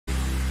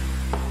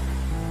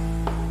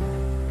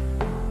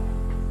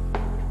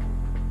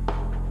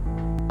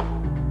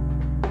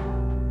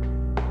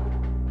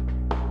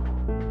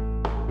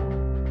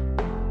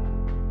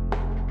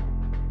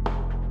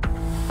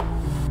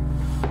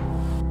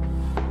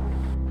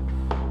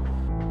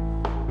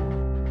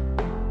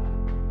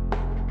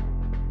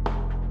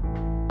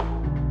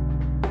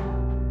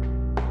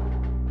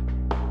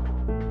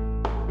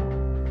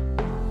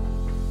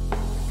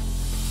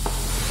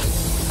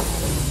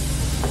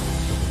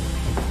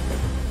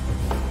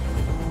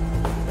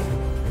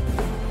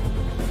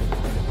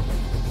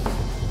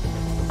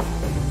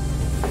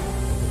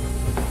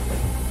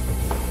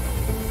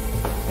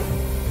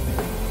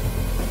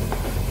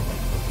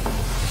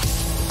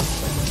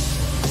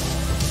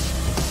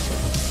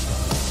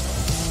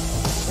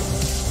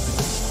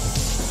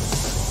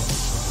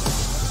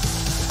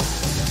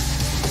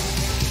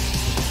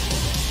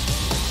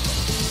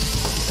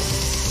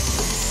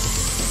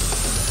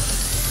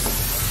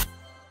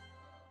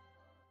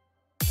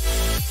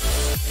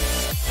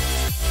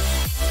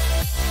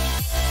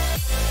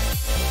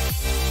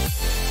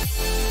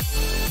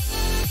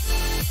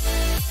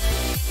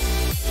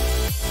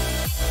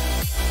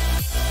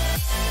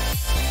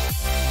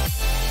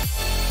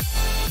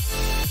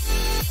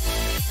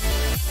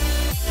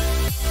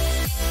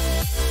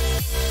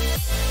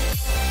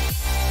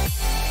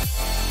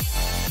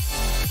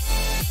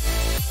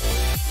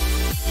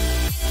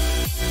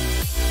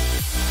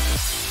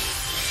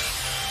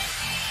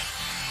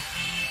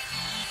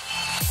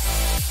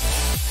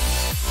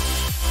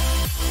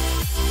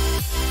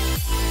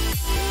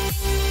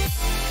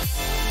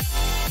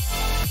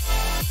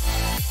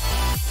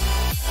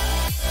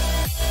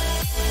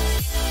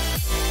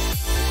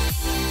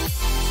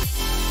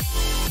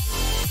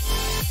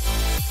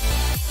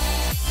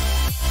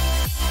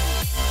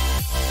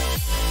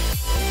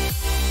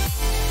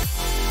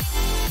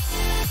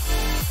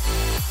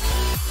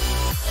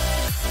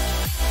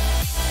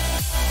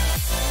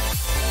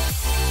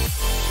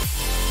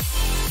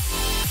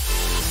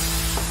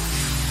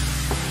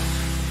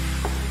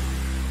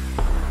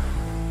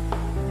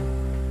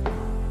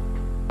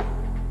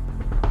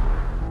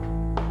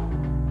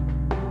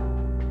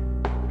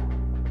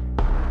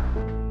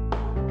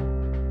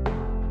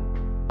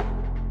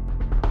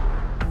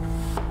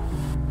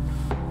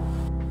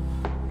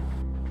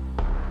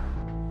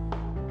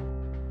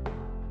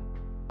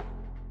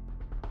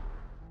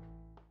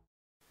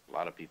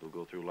lot of people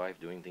go through life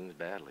doing things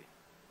badly.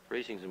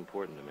 Racing's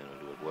important to men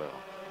who do it well.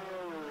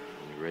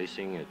 When you're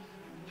racing,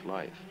 it's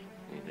life.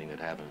 Anything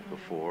that happens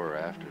before or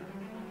after,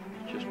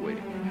 it's just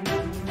waiting.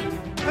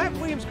 Matt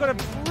Williams got a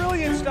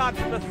brilliant start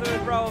from the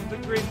third row of the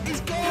grid. He's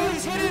gone,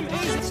 he's hit him,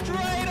 he's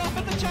straight off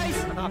at the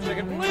chase. A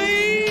half-second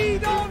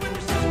lead on with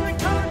the sizzling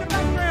car in the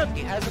background.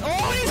 He has,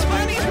 oh, he's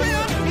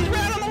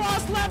round on the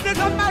last lap. There's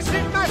a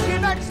massive,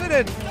 massive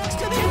accident. Next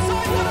to the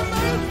inside, what a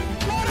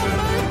move, what a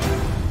move.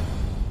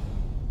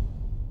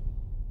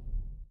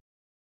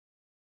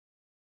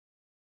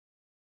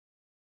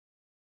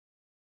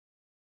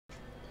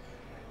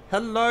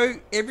 Hello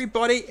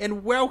everybody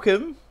and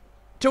welcome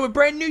to a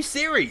brand new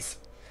series.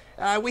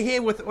 We're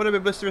here with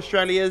Automobilista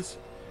Australia's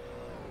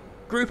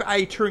Group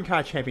A Touring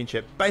Car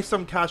Championship, based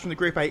on cars from the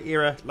Group A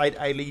era, late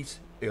 80s,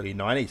 early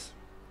 90s.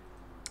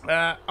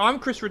 I'm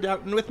Chris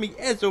Riddell, and with me,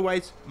 as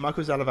always,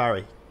 Michael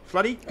Zalavari.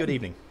 Floody, good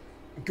evening.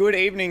 Good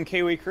evening,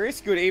 Kiwi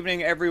Chris. Good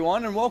evening,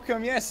 everyone, and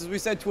welcome, yes, as we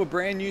said, to a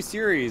brand new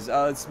series.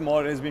 This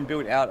mod has been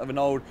built out of an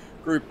old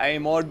Group A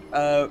mod,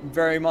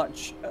 very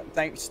much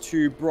thanks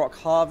to Brock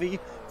Harvey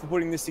for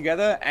putting this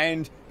together,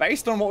 and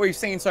based on what we've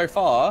seen so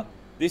far,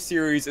 this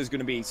series is going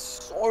to be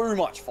so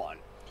much fun.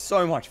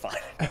 So much fun.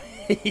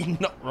 You're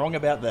not wrong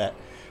about that.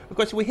 Of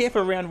course, we're here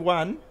for round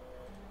one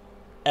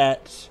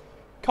at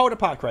Calder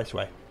Park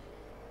Raceway.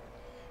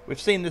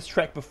 We've seen this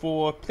track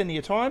before plenty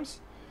of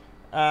times.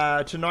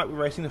 Tonight we're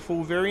racing the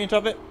full variant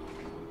of it.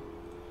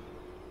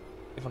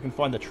 If I can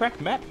find the track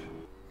map.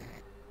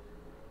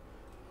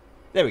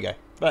 There we go.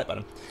 Right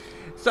button.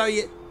 So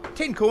yeah,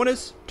 10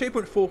 corners,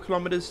 2.4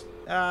 kilometers.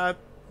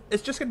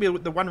 It's just going to be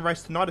the one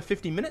race tonight of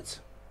 50 minutes.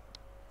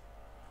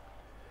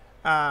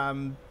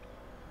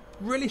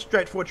 Really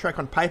straightforward track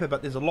on paper,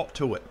 but there's a lot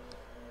to it.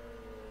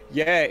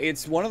 Yeah,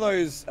 it's one of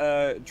those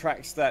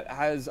tracks that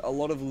has a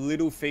lot of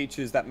little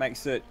features that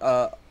makes it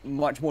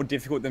much more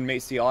difficult than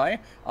meets the eye.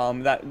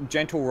 That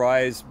gentle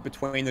rise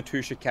between the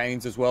two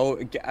chicanes as well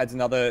adds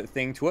another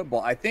thing to it. But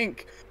I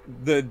think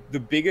the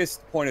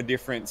biggest point of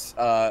difference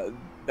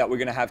that we're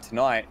going to have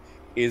tonight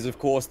is, of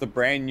course, the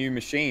brand new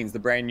machines, the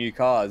brand new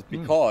cars,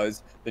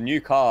 because the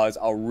new cars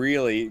are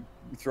really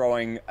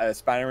throwing a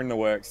spanner in the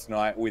works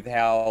tonight with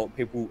how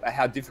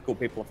difficult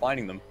people are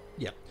finding them.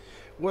 Yeah.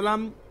 Well,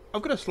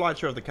 I've got a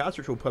slideshow of the cars,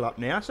 which we'll pull up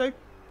now. So,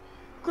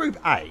 Group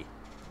A.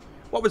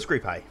 What was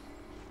Group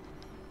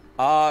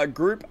A?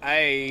 Group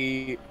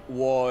A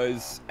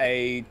was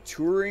a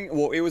touring,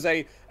 well, it was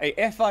a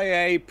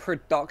FIA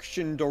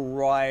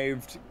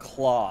production-derived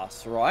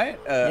class, right?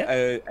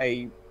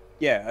 A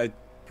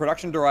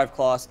production-derived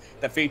class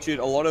that featured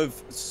a lot of,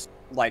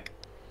 like,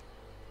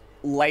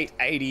 late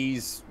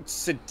 80s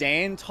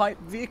sedan-type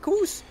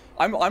vehicles.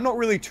 I'm not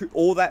really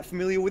all that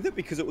familiar with it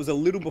because it was a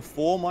little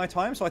before my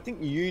time, so I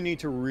think you need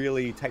to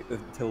really take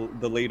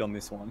the lead on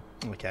this one.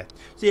 Okay.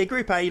 So yeah,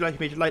 Group A, like you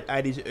mentioned, late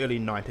 80s, early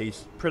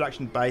 90s,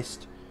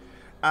 production-based.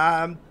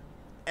 And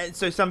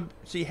so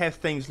you have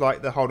things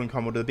like the Holden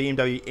Commodore, the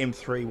BMW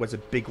M3 was a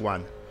big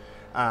one.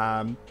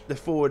 The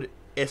Ford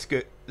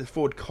Escort, the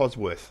Ford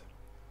Cosworth.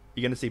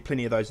 You're going to see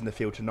plenty of those in the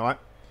field tonight.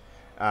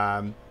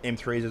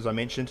 M3s, as I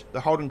mentioned. The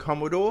Holden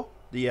Commodore,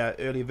 the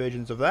earlier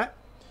versions of that.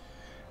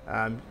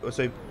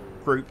 Also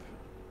Group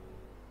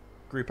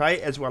A,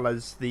 as well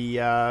as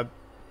the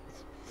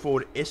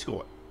Ford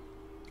Escort,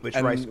 which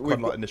raced quite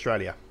a lot in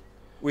Australia.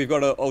 We've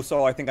got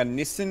also, I think, a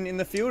Nissan in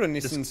the field, a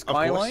Nissan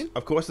Skyline.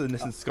 Of course, the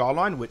Nissan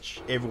Skyline,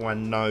 which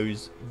everyone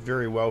knows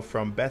very well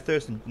from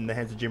Bathurst and in the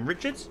hands of Jim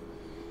Richards.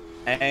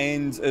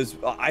 And as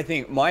I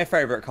think my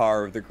favourite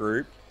car of the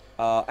group,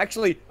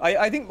 actually,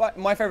 I think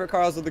my favourite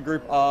cars of the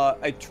group are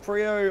a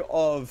trio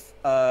of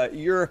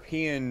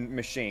European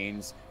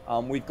machines.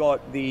 We've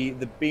got the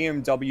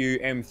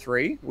BMW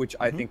M3, which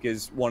I think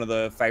is one of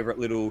the favourite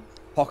little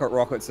pocket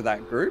rockets of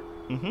that group.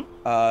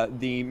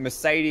 The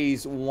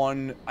Mercedes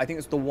I think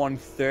it's the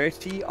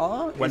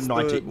 130R?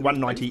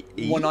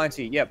 190E.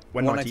 190, yep.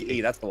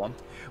 190E, that's the one.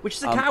 Which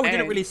is a car we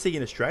didn't really see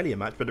in Australia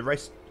much, but the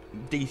race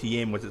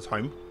DCM was its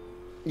home.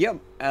 Yep,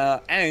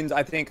 and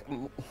I think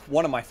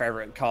one of my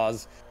favourite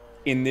cars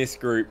in this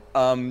group,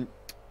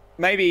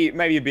 maybe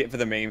a bit for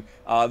the meme,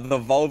 the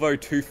Volvo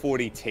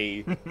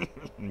 240T. Yes.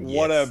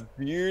 What a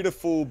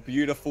beautiful,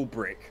 beautiful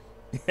brick.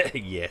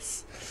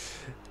 Yes.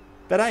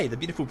 But hey, the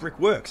beautiful brick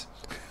works.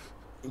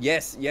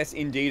 Yes,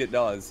 indeed it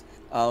does.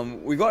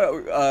 We've got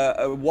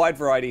a wide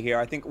variety here.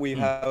 I think we've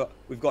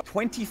got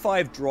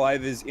 25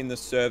 drivers in the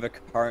server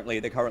currently.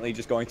 They're currently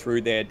just going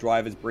through their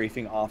drivers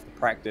briefing after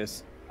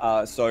practice.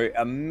 So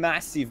a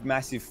massive,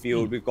 massive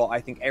field. We've got,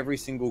 I think, every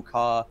single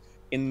car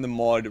in the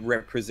mod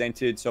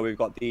represented. So we've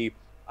got the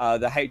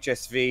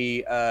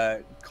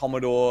HSV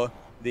Commodore,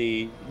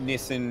 the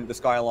Nissan, the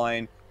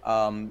Skyline,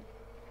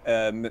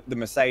 the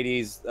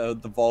Mercedes, the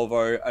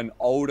Volvo, an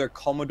older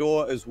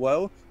Commodore as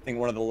well. I think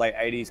one of the late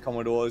 80s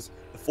Commodores,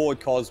 the Ford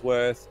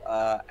Cosworth,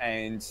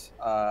 and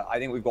I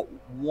think we've got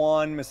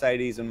one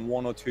Mercedes and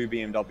one or two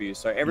BMWs.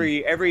 So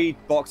every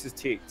box is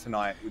ticked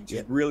tonight, which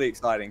is really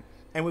exciting.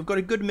 And we've got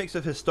a good mix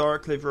of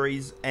historic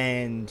liveries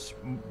and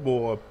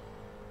more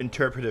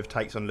interpretive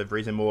takes on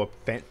liveries and more,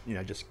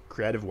 just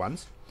creative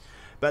ones.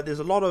 But there's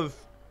a lot of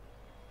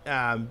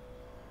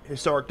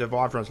historic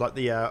Divide runs, like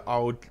the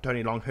old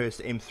Tony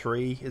Longhurst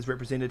M3 is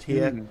represented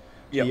here.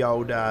 Yep. The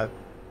old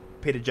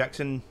Peter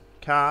Jackson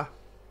car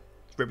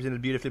is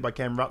represented beautifully by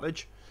Cam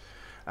Rutledge.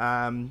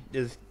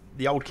 There's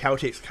the old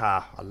Caltex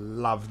car. I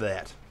love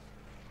that.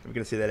 We're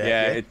going to see that out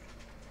there.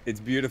 It's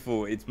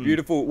beautiful. It's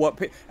beautiful. What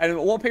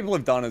people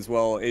have done as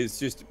well is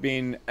just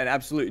been an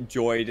absolute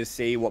joy to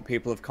see what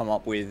people have come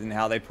up with and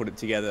how they put it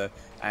together.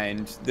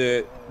 And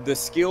the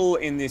skill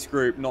in this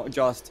group, not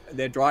just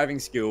their driving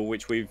skill,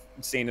 which we've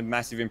seen a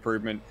massive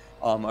improvement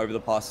over the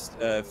past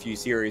few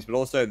series, but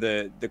also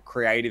the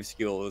creative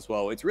skill as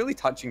well. It's really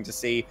touching to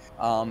see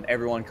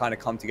everyone kind of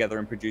come together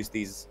and produce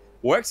these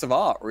works of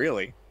art,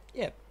 really.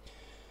 Yeah.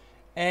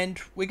 And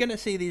we're going to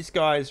see these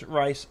guys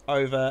race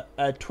over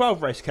a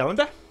 12-race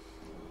calendar.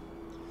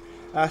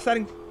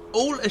 Starting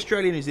all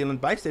Australia New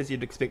Zealand based, as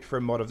you'd expect for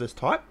a mod of this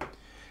type.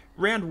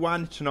 Round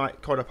 1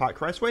 tonight, Calder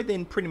Park Raceway,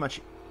 then pretty much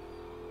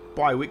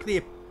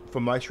bi-weekly for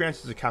most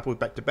rounds. There's a couple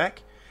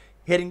back-to-back.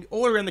 Heading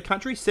all around the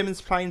country,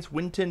 Simmons Plains,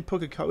 Winton,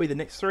 Pukekohe, the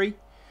next 3.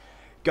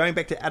 Going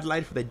back to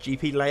Adelaide for their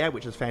GP layout,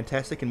 which is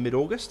fantastic, in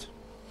mid-August.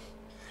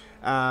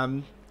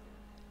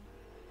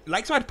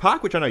 Lakeside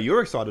Park, which I know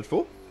you're excited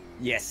for.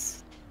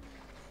 Yes.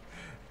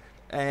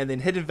 And then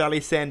Hidden Valley,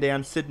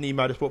 Sandown, Sydney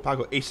Motorsport Park,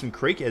 or Eastern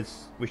Creek,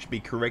 as we should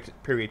be correct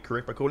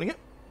by calling it.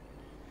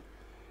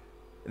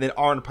 And then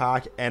Oran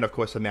Park, and of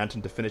course the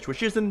Mountain to finish,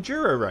 which is an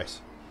enduro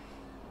race.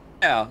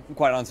 Yeah,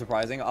 quite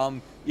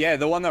unsurprising. Yeah,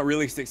 the one that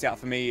really sticks out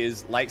for me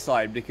is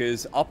Lakeside,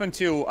 because up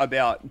until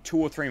about 2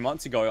 or 3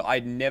 months ago,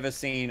 I'd never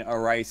seen a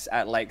race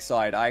at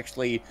Lakeside. I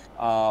actually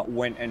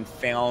went and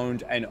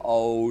found an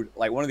old,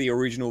 like one of the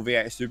original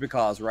V8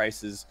 Supercars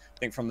races, I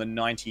think from the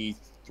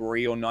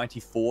 93 or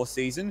 94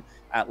 season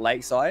at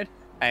Lakeside.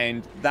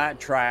 And that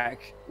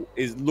track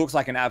looks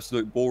like an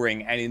absolute bull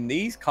ring. And in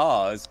these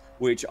cars,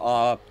 which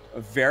are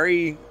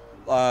very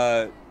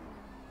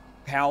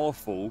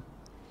powerful,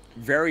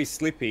 very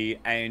slippy,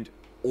 and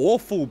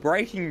awful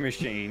braking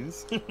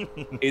machines,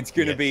 it's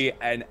going to be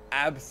an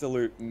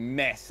absolute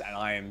mess, and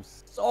I am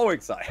so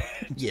excited.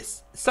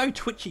 Yes, so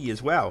twitchy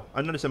as well.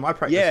 I noticed in my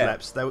practice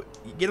laps,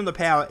 you get on the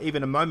power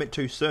even a moment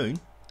too soon,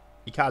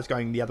 your car's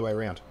going the other way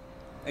around.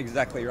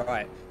 Exactly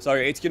right. So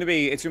it's gonna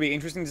be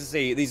interesting to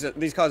see.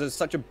 These cars are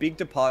such a big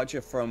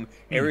departure from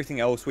everything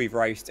else we've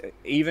raced.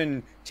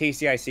 Even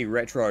TCAC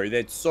Retro,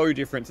 they're so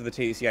different to the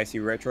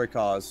TCAC Retro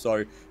cars.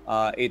 So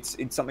it's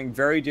something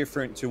very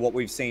different to what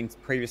we've seen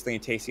previously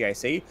in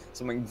TCAC.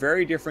 Something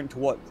very different to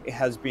what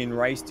has been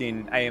raced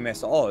in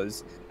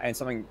AMSOZ, and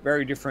something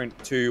very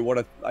different to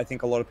what I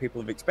think a lot of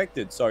people have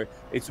expected. So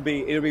it'll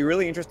be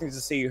really interesting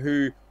to see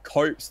who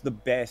copes the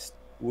best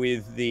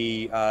with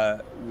the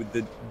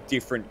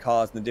different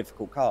cars and the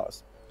difficult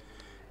cars.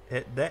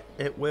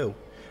 It will.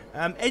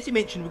 As you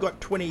mentioned, we've got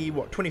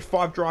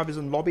 25 drivers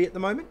in lobby at the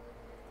moment.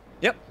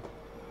 Yep.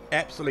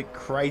 Absolute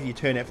crazy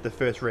turnout for the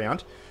first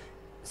round.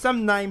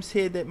 Some names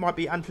here that might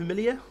be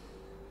unfamiliar.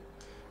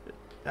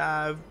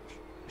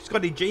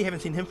 Scotty G, haven't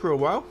seen him for a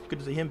while. Good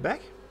to see him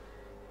back.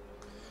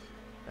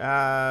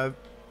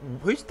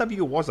 Who's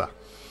W Wazza?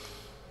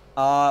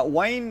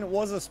 Wayne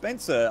was a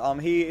Spencer.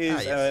 He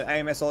is an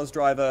AMSOZ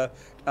driver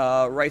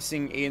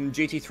racing in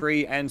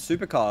GT3 and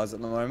supercars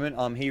at the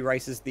moment. He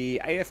races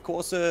the AF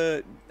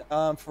Corsa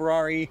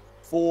Ferrari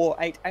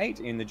 488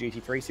 in the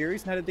GT3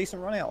 series and had a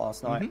decent run out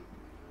last night.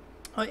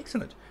 Oh,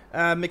 excellent.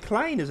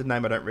 McLean is a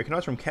name I don't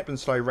recognise, from Captain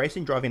Slow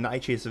Racing, driving the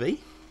HSV.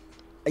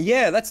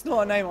 Yeah, that's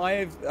not a name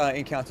I've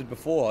encountered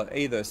before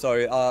either.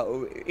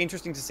 So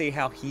interesting to see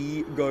how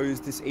he goes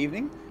this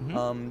evening.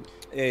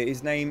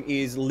 His name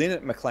is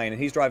Lynette McLean,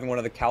 and he's driving one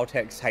of the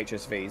Caltex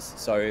HSVs.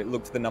 So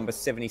look for the number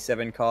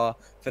 77 car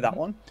for that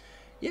one.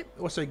 Yep.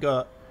 Also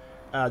got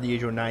the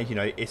usual names,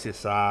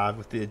 SSR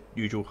with the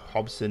usual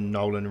Hobson,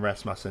 Nolan,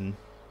 Rasmussen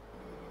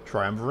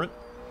triumvirate.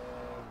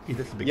 Yeah,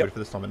 that's a big word for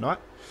this time of night.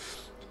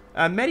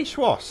 Matty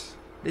Schwass.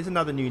 There's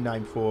another new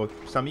name for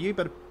some of you,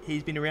 but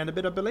he's been around a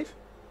bit, I believe.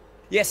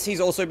 Yes,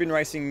 he's also been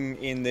racing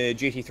in the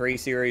GT3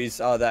 series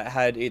that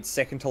had its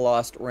second to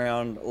last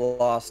round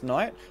last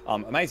night.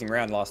 Amazing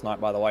round last night,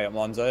 by the way, at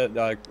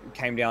Monza.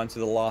 Came down to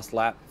the last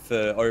lap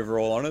for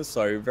overall honours,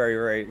 so very,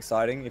 very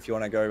exciting if you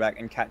want to go back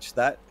and catch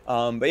that.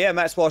 But yeah,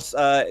 Matt Swass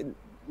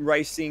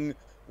racing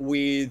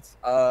with,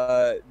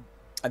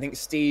 I think,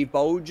 Steve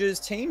Bolger's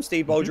team,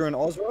 Steve Bolger and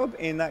Osrob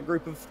in that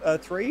group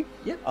of 3.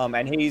 Yep.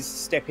 And he's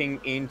stepping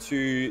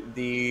into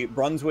the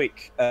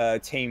Brunswick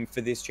team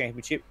for this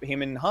championship,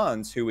 him and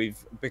Hans, who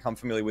we've become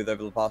familiar with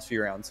over the past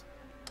few rounds.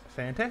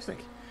 Fantastic.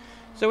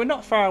 So we're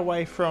not far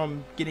away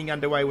from getting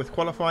underway with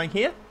qualifying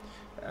here.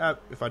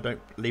 If I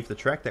don't leave the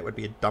track, that would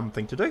be a dumb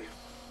thing to do.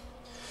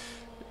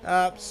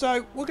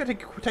 So we're going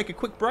to take a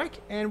quick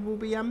break, and we'll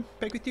be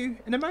back with you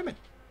in a moment.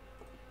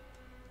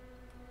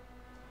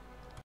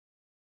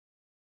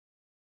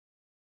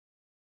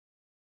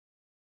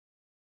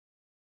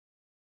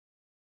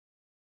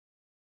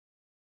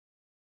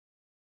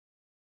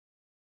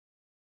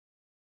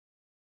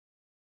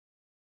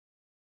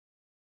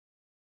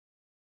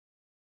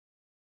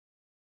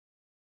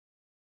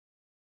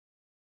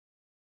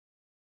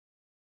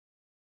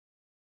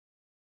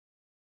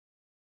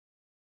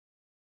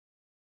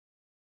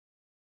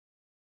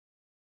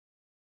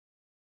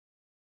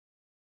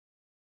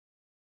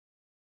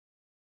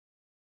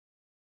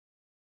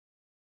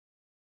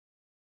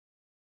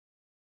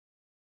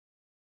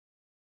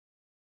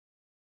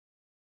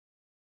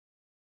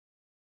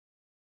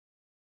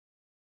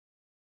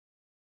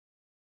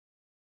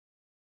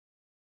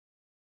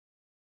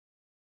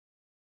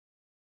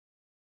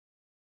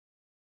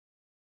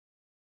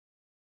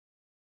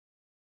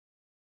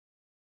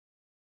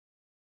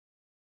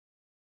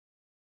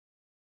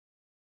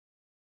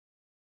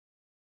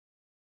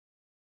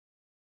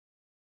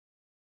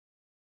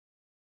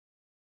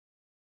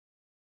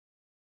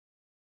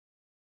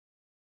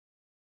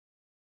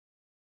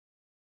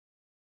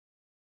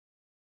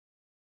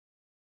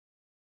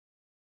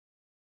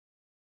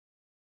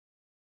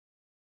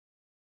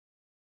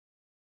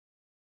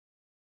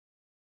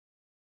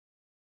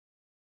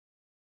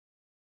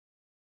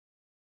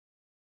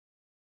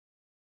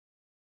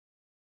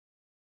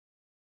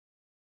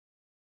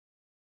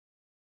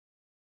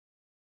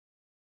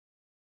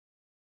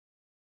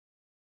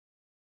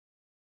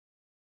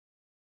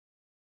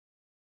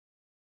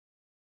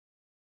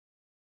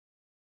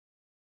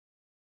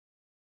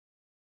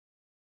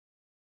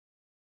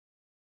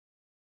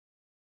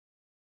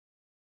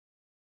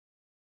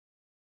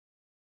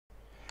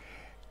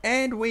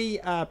 And we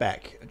are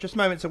back. Just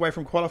moments away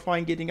from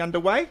qualifying getting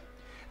underway.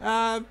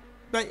 But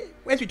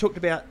as we talked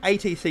about,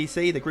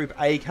 ATCC, the Group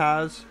A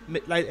cars,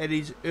 late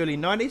 80s, early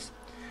 90s,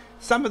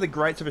 some of the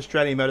greats of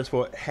Australian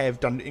motorsport have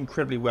done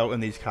incredibly well in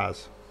these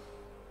cars.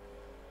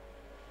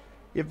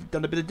 You've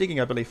done a bit of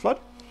digging, I believe, Flood?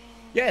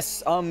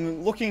 Yes,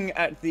 looking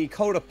at the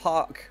Calder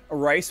Park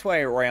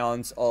Raceway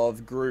rounds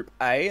of Group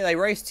A, they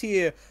raced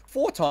here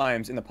 4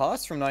 times in the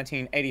past, from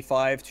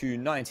 1985 to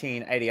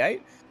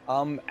 1988.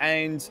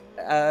 And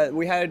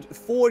we had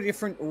 4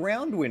 different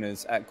round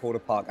winners at Calder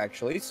Park,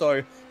 actually.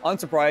 So,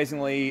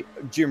 unsurprisingly,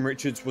 Jim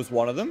Richards was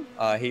one of them.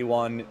 He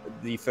won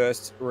the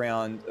first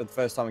round, the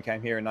first time we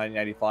came here in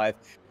 1985,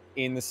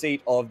 in the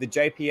seat of the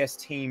JPS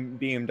Team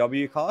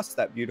BMW car, so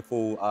that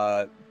beautiful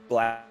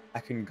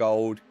black and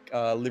gold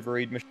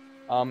liveried machine.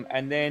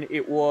 And then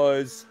it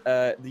was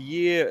the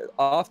year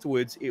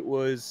afterwards, it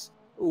was,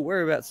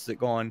 whereabouts has it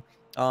gone?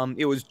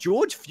 It was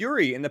George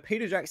Fury in the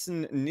Peter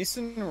Jackson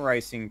Nissan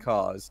racing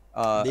cars.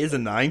 There's a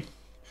name.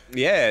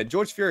 Yeah,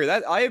 George Fury.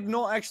 That I have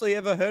not actually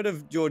ever heard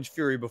of George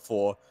Fury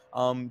before.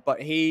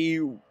 But he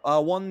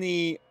won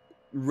the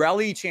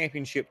Rally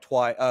Championship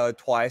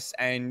twice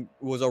and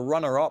was a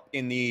runner-up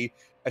in the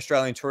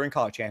Australian Touring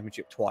Car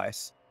Championship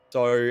twice.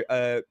 So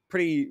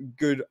pretty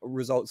good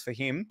results for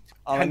him.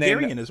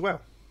 Hungarian as well.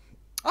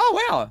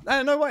 Oh wow!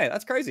 No way.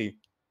 That's crazy.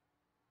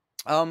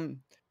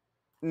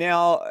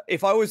 Now,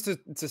 if I was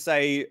to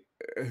say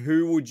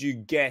who would you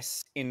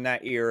guess in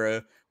that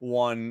era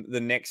won the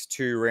next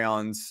 2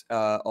 rounds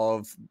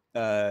of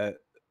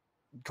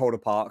Calder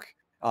Park?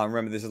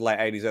 Remember, this is late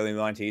 80s, early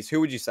 90s.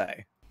 Who would you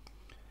say?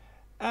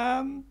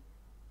 Remember,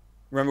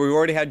 we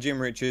already had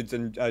Jim Richards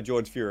and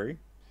George Fury.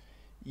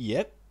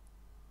 Yep.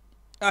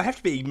 It'd have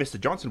to be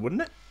Mr. Johnson,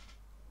 wouldn't it?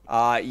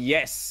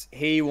 Yes,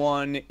 he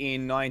won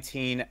in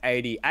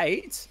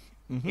 1988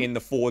 in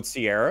the Ford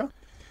Sierra.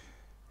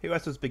 Who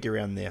else was big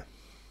around there?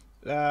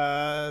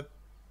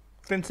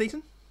 Glenn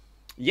Seaton?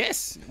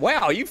 Yes.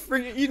 Wow, you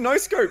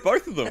no-scope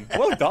both of them.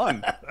 Well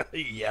done.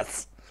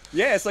 Yes.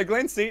 Yeah, so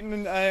Glenn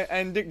Seaton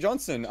and Dick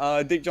Johnson.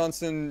 Dick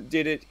Johnson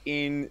did it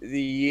in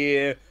the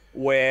year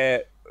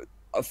where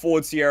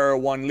Ford Sierra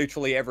won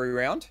literally every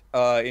round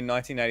in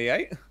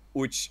 1988,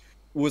 which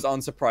was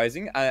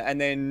unsurprising.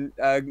 And then,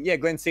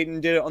 Glenn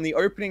Seaton did it on the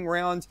opening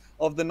round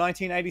of the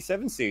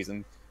 1987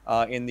 season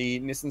in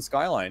the Nissan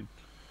Skyline.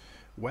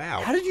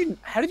 Wow. How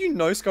did you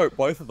no-scope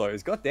both of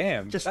those? God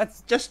damn.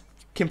 That's just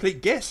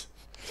complete guess.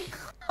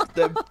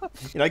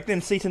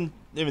 Glenn Seaton,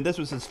 I mean, this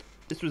was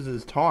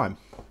his time.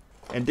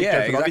 And Dick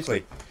Johnson,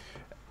 obviously.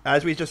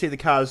 As we just see the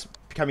cars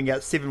coming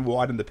out 7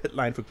 wide in the pit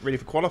lane ready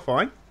for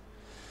qualifying.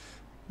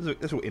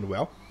 This will end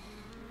well.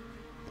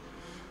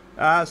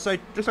 So,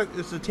 just like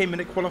this is a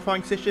 10-minute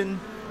qualifying session,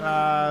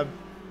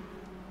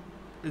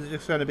 is it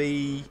just going to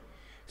be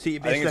see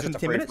your best lap in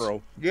 10 minutes?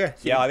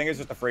 Yeah, I think it's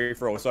just a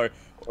free-for-all. So,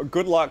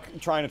 good luck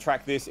trying to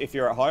track this if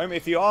you're at home.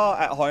 If you are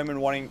at home and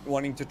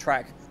wanting to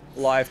track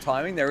live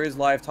timing, there is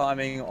live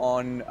timing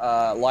on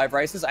live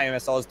races,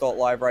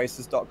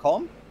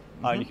 amsoz.liveraces.com.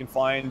 You can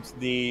find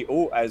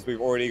as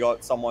we've already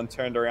got someone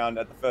turned around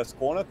at the first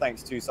corner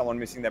thanks to someone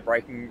missing their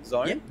braking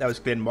zone. Yep, that was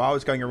Glenn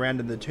Miles going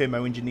around in the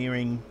Turbo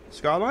Engineering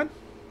Skyline.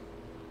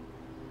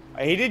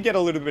 He did get a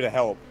little bit of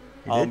help.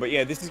 But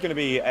yeah, this is going to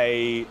be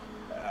a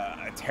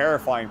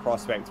terrifying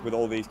prospect with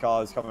all these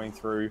cars coming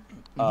through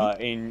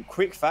in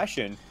quick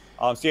fashion.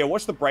 So yeah,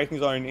 watch the braking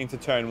zone into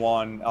turn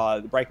 1.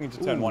 The braking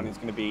into turn 1 is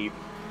going to be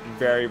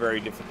very, very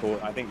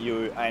difficult. I think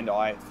you and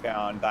I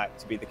found that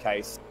to be the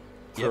case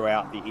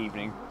throughout the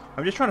evening.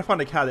 I'm just trying to find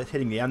a car that's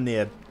heading down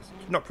there.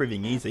 It's not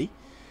proving easy.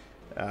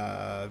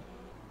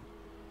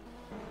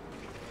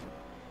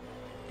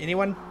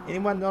 Anyone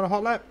on a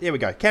hot lap? There we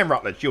go. Cam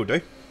Rutledge, you'll do.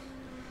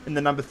 In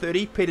the number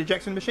 30 Peter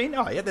Jackson machine.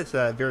 Oh yeah, that's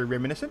very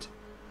reminiscent.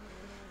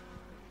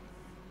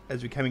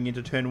 As we're coming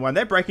into turn 1.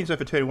 That braking zone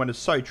for turn 1 is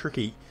so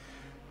tricky.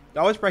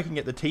 I was braking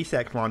at the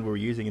TSAC line we were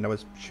using and I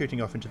was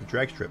shooting off into the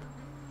drag strip.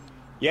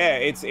 Yeah,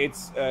 it's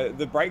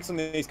the brakes on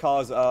these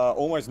cars are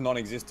almost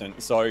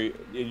non-existent, so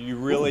you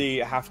really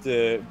have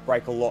to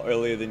brake a lot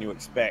earlier than you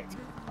expect.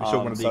 We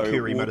saw one of the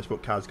Curie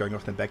Motorsport cars going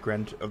off in the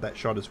background of that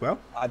shot as well.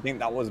 I think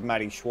that was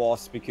Matty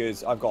Schwass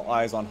because I've got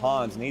eyes on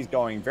Hans and he's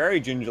going very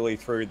gingerly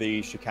through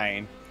the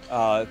chicane.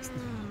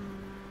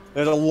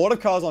 There's a lot of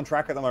cars on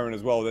track at the moment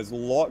as well. There's a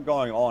lot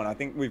going on. I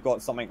think we've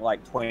got something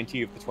like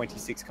 20 of the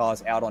 26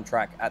 cars out on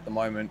track at the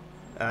moment.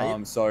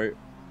 So.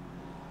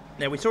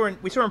 Now we saw in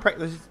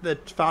practice the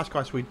fast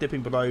guys were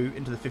dipping below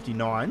into the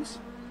 59s.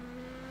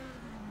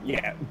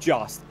 Yeah,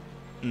 just.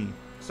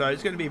 So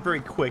it's going to be very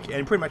quick,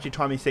 and pretty much your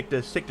timing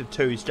sector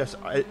 2 is just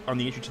on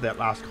the entry to that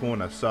last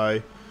corner.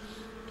 So,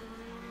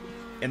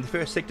 and the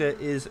first sector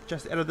is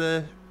just out of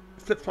the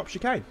flip-flop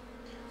chicane.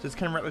 So it's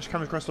Cam Rutledge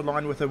coming across the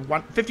line with a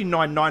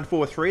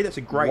 59.943. That's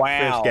a great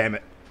first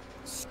gamut.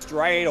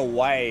 Straight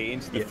away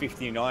into the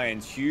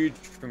 59s, huge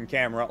from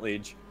Cam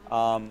Rutledge.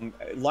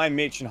 Lime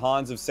Mitch and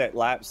Hans have set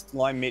laps.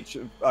 Lime Mitch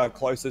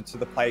closer to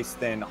the pace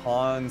than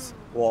Hans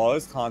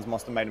was. Hans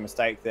must have made a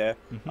mistake there.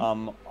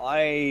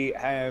 I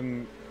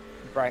am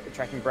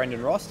tracking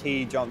Brendan Ross.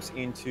 He jumps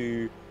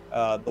into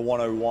the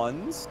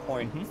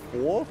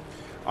 101s.4.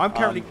 I've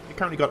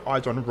currently got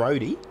eyes on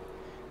Rhodey,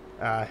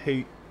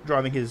 who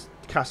driving his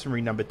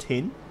customary number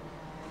 10.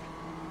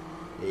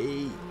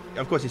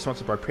 Of course, he's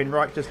sponsored by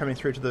Penrite, just coming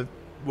through to the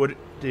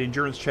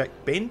endurance track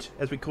bend,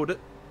 as we called it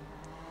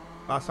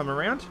last time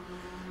around.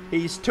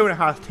 He's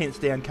 2.5 tenths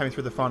down, coming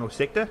through the final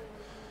sector.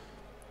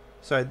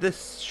 So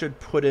this should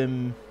put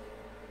him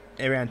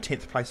around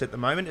 10th place at the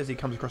moment as he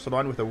comes across the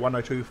line with a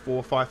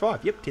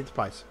 102.455. Yep, 10th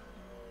place.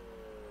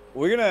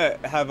 We're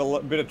going to have a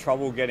bit of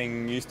trouble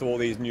getting used to all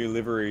these new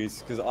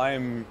liveries because I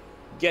am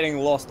getting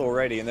lost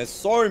already, and there's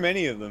so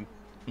many of them.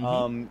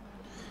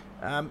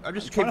 I'm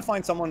just trying to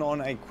find someone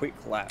on a quick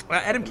lap.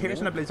 Adam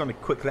Kerrison, I believe, is on a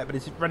quick lap, but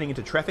he's running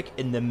into traffic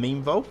in the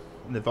Meanvol,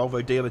 in the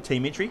Volvo dealer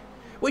team entry,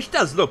 which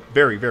does look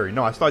very, very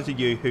nice. Those of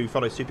you who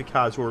follow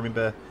supercars will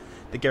remember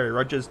the Gary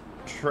Rogers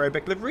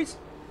throwback liveries.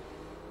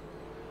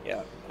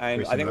 Yeah,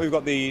 and I think we've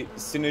got the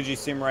Synergy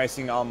Sim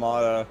Racing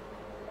Armada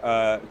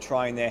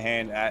trying their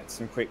hand at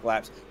some quick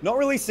laps. Not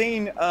really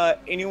seen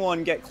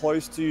anyone get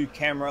close to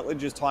Cam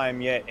Rutledge's time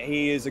yet.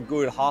 He is a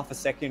good half a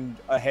second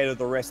ahead of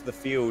the rest of the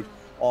field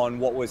on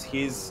what was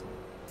his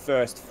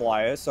first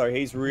flyer, so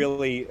he's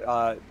really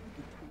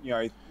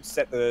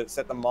set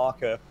the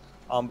marker.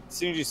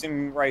 Synergy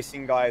Sim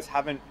Racing guys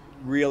haven't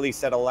really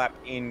set a lap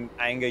in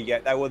anger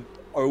yet. They were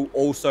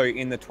also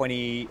in the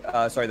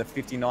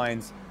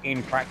 59s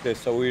in practice,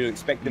 so we would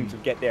expect them to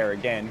get there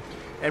again.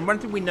 And one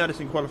thing we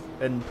noticed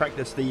in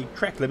practice, the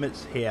track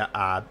limits here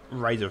are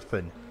razor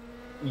thin.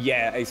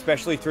 Yeah,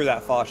 especially through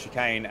that fast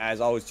chicane, as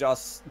I was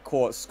just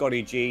caught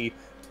Scotty G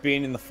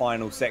being in the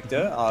final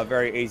sector.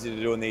 Very easy to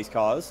do in these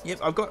cars. Yep,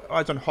 I've got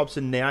eyes on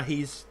Hobson now.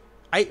 He's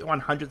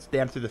 8/100ths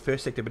down through the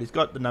first sector, but he's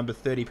got the number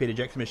 30 Peter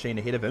Jackson machine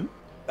ahead of him.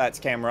 That's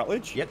Cam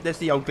Rutledge. Yep, that's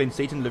the old Glenn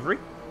Seaton livery,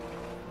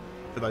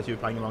 for those who are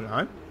playing along at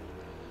home.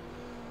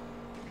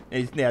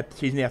 And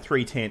he's now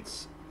 3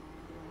 tenths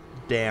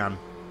down.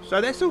 So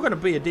that's still going to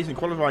be a decent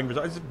qualifying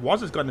result.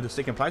 Woz has gotten into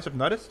second place, I've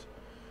noticed.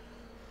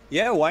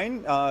 Yeah,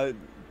 Wayne,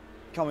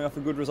 coming off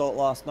a good result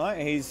last night.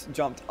 He's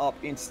jumped up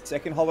into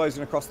second. Hobbo's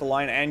going to cross the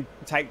line and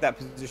take that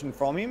position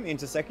from him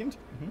into second.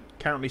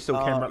 Currently still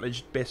Cam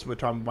Rutledge, best of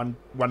time, 1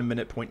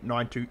 minute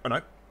 .92. Oh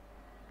no,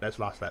 that's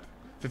last lap.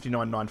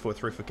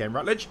 59.943 for Cam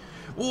Rutledge.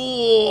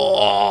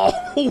 Whoa!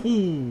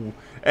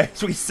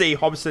 As we see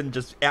Hobson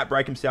just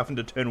outbrake himself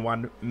into turn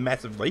 1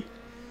 massively.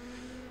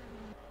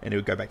 And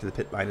he'll go back to the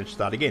pit lane and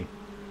start again.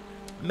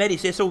 Matty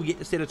Cecil yet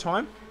to set a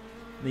time.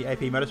 The AP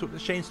Motorsport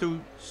machine still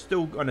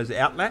on his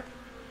outlap.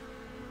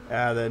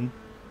 Then...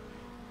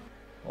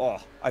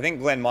 I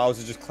think Glenn Miles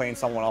has just cleaned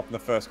someone up in the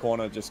first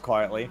corner just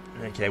quietly.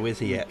 Okay, where's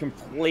he at?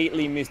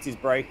 Completely missed his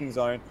braking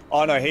zone.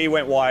 Oh no, he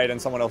went wide and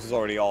someone else is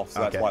already off,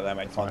 so that's why they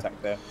made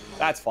contact there.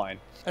 That's fine.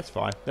 That's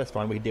fine. That's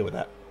fine. We can deal with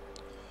that.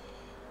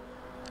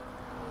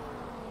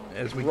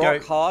 As we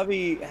Brock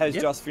Harvey has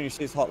just finished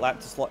his hot lap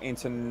to slot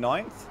into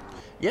 9th.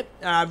 Yep.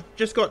 I've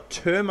just got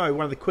Termo,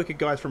 one of the quicker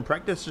guys from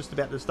practice, just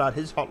about to start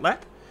his hot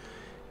lap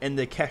in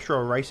the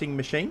Castrol Racing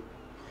machine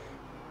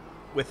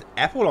with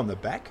Apple on the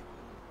back.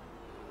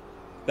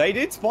 They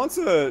did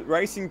sponsor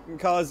racing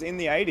cars in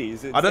the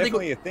 80s. It's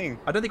definitely a thing.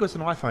 I don't think it was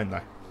an iPhone,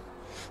 though.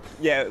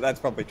 Yeah, that's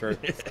probably true.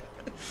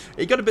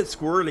 He got a bit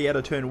squirrely out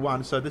of turn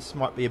 1, so this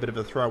might be a bit of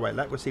a throwaway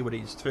lap. We'll see what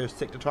his first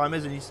sector time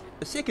is, and he's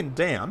a second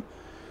down.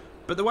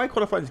 But the way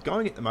qualifying is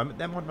going at the moment,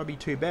 that might not be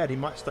too bad.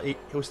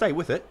 He'll stay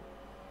with it.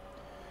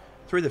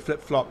 Through the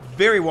flip-flop,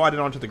 very wide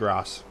and onto the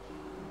grass.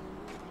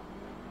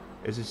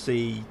 As you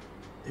see,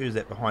 who's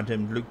that behind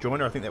him? Luke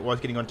Joyner, I think that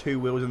was, getting on 2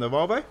 wheels in the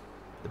Volvo.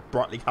 The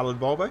brightly coloured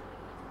Volvo.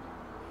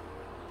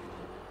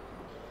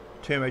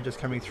 Termo just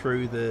coming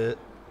through the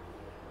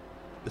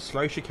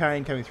slow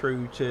chicane, coming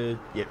through to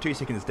 2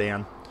 seconds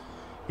down.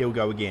 He'll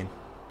go again.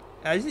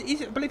 I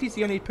believe he's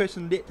the only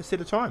person yet to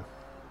set a time.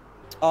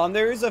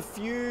 There is a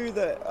few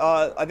that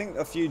I think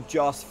a few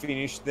just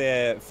finished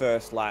their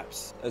first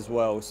laps as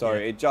well. So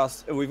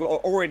we've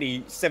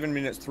already 7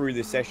 minutes through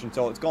this session,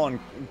 so it's gone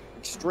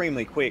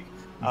extremely quick.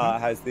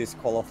 Has this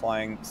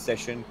qualifying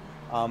session.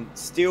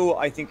 Still,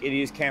 I think it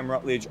is Cam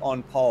Rutledge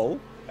on pole.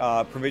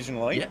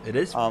 Provisionally. Yeah, it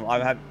is.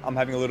 I'm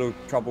having a little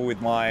trouble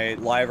with my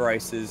live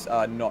races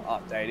not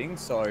updating,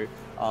 so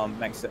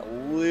makes it a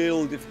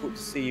little difficult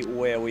to see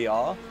where we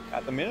are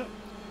at the minute.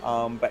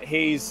 But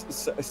he's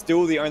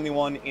still the only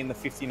one in the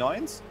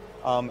 59s.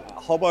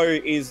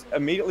 Hobbo is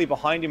immediately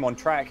behind him on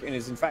track and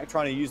is in fact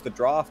trying to use the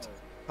draft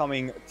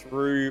coming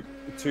through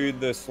to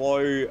the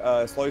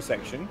slow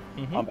section.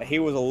 But he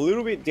was a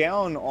little bit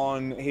down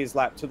on his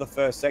lap to the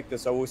first sector,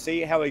 so we'll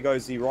see how he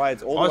goes. He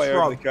rides all the way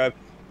over the curb.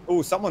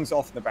 Oh, someone's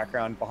off in the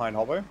background behind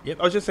Hobbo. Yep,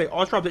 I was just saying,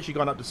 Osrob's actually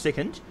gone up to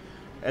second.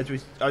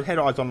 I had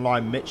eyes on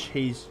Lime Mitch.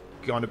 He's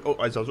gone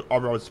to, as I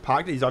was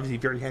parked, he's obviously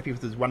very happy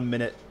with his 1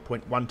 minute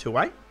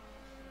 .128.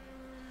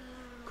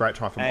 Great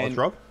time from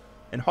Osrob.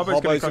 And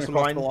Hobbo's going to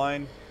cross the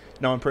line.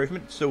 No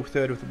improvement. Still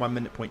third with 1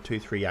 minute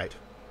 .238.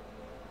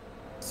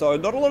 So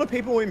not a lot of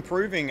people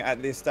improving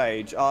at this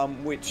stage,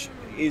 which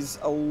is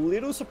a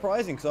little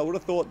surprising because I would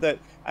have thought that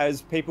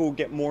as people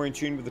get more in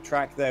tune with the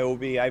track, they will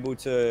be able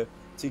to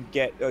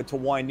get to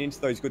wind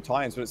into those good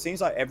times. But it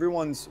seems like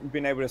everyone's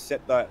been able to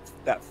set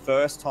that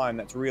first time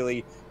that's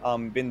really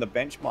been the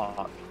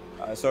benchmark.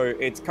 So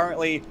it's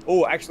currently,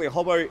 oh, actually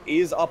Hobbo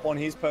is up on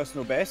his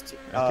personal best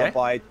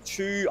by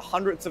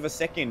 0.02 of a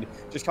second,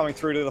 just coming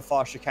through to the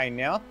far chicane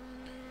now.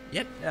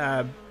 Yep.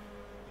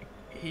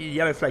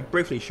 Yellow flag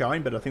briefly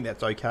showing, but I think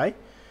that's okay.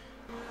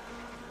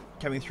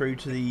 Coming through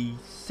to the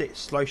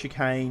slow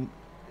chicane.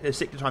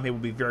 Sector time here will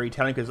be very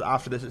telling because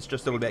after this it's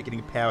just all about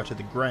getting power to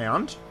the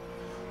ground.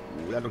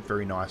 Ooh, that looked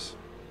very nice.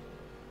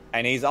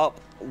 And he's up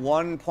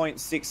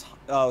 1.6,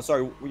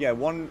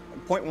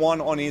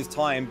 1.1 on his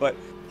time, but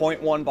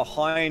 0.1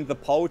 behind the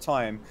pole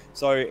time.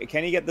 So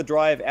can he get the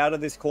drive out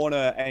of this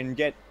corner and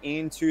get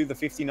into the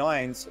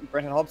 59s?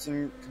 Brenton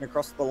Hobson can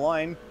cross the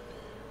line.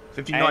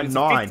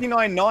 59.9.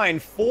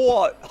 59.9,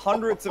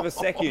 0.04 of a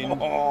second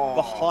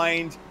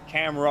behind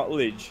Cam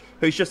Rutledge.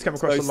 Who's just come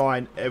across the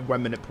line at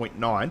 1 minute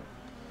 0.9.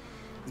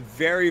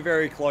 Very,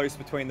 very close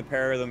between the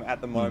pair of them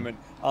at the moment.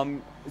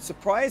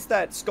 Surprised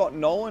that Scott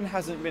Nolan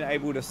hasn't been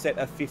able to set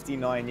a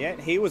 59 yet.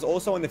 He was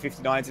also in the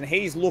 59s, and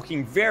he's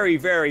looking very,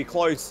 very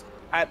close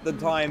at the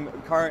time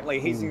currently.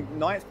 He's in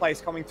 9th place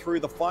coming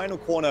through the final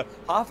corner,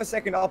 half a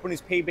second up on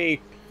his PB,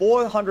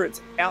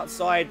 400ths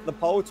outside the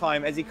pole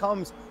time as he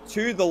comes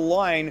to the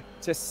line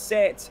to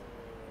set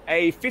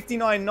a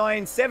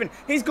 59.97.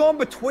 He's gone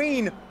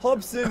between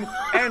Hobson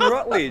and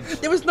Rutledge.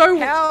 There was no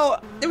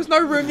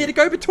room there to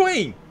go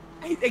between.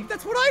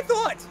 That's what I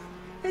thought.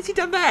 How's he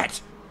done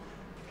that?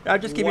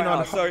 Just keeping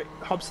on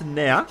Hobson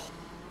now.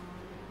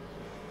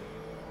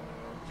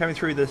 Coming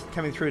through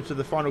to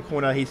the final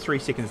corner, he's 3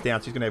 seconds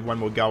down, so he's going to have one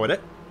more go at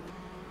it.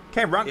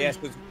 Cam Rutledge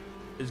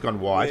has gone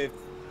wide. With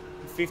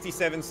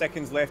 57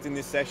 seconds left in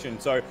this session,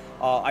 so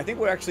I think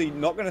we're actually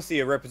not going to see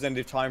a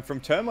representative time from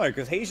Turmo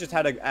because he's just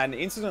had an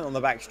incident on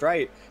the back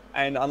straight,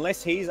 and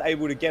unless he's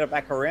able to get it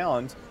back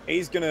around,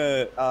 he's going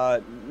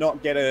to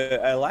not get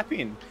a lap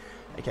in.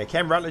 Okay,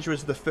 Cam Rutledge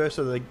was the first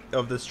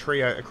of this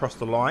trio across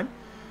the line,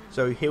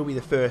 so he'll be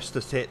the first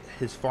to set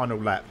his final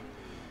lap.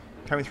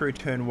 Coming through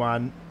turn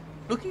 1,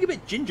 looking a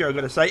bit ginger, I've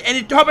got to say,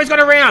 and Hobbo's got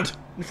around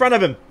in front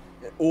of him.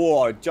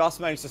 Oh, just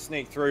managed to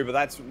sneak through, but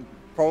that's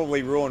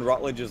probably ruined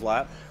Rutledge's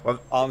lap.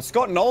 Well,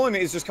 Scott Nolan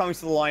is just coming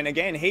to the line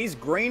again. He's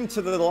green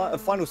to the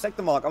final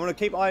sector mark. I'm going to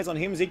keep eyes on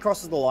him as he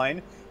crosses the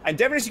line. And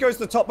Devonish goes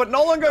to the top, but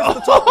Nolan goes to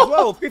the top as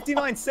well.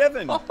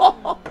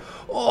 59.7.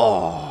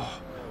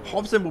 Oh,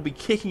 Hobson will be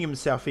kicking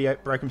himself. He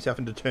broke himself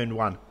into turn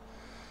 1.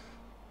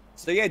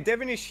 So yeah,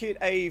 Devonish hit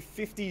a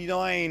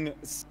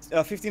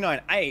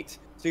 59.8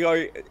 to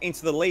go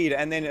into the lead,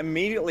 and then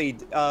immediately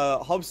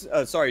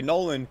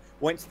Nolan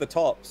went to the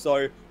top.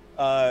 So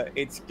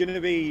it's going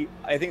to be,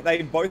 I think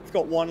they both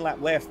got 1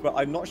 lap left, but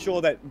I'm not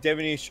sure that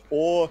Devonish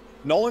or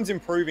Nolan's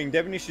improving.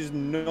 Devonish is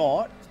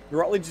not.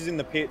 Rutledge is in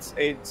the pits.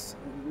 It's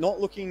not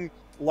looking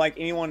like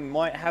anyone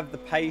might have the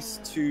pace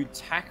to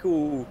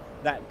tackle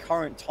that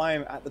current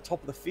time at the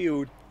top of the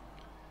field.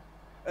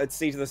 Let's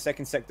see to the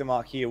second sector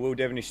mark here. Will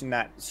Devonish in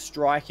that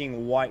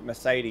striking white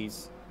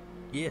Mercedes.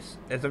 Yes,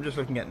 as I'm just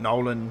looking at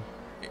Nolan,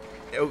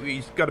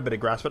 he's got a bit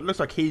of grasp, but it looks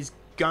like he's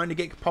going to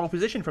get pole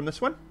position from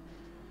this one.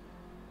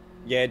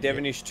 Yeah,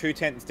 Devonish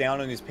 0.2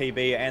 down on his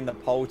PB and the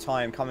pole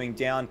time coming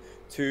down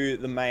to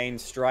the main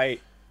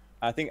straight.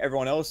 I think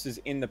everyone else is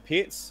in the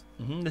pits.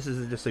 This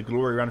is just a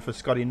glory run for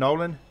Scotty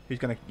Nolan, who's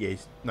going to,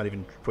 he's not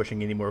even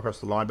pushing anymore across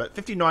the line, but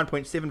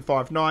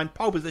 59.759,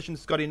 pole position,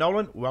 Scotty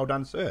Nolan. Well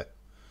done, sir.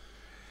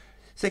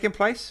 Second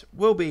place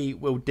will be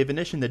Will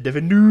Devonish in the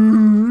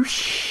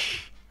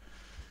Devonish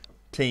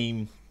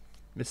team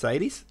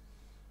Mercedes.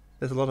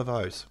 There's a lot of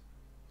O's.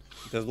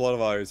 There's a lot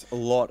of O's. A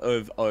lot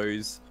of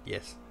O's.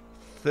 Yes.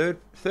 Third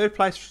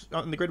place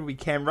on the grid will be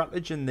Cam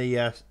Rutledge in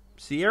the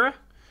Sierra.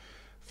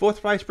 Fourth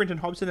place, Brenton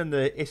Hobson in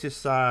the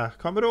SSR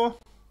Commodore.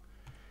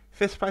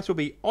 Fifth place will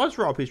be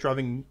Ozrob, who's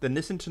driving the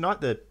Nissan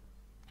tonight, the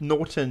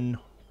Norton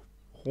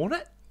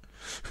Hornet.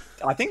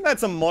 I think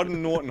that's a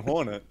modern Norton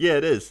Hornet. Yeah,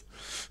 it is.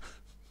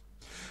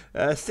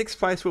 Sixth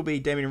place will be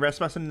Damien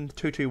Rasmussen,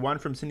 221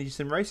 from Cindy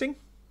Sim Racing.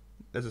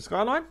 There's a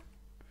Skyline.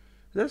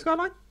 Is that a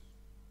Skyline?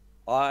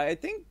 I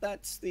think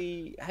that's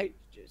the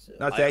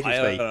No, it's the HSV.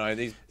 I don't know.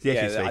 The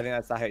yeah, HSV. I think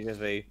that's the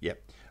HSV.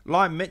 Yep.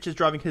 Lime Mitch is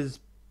driving his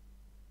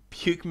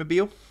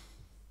Puke-mobile.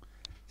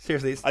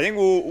 Seriously, I think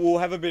we'll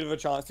have a bit of a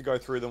chance to go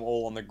through them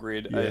all on the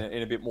grid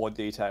in a bit more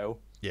detail.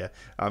 Yeah.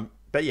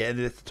 But yeah,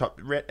 it's the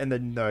top, and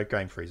then no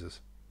game freezes.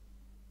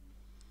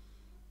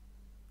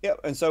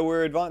 Yep, and so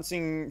we're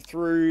advancing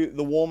through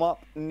the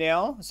warm-up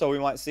now. So we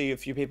might see a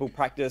few people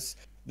practice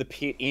the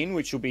pit in,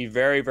 which will be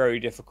very, very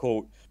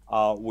difficult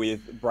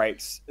with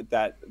brakes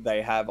that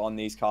they have on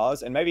these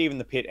cars, and maybe even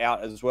the pit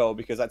out as well,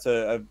 because that's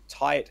a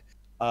tight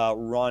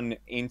run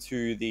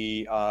into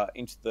the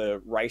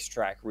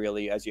racetrack,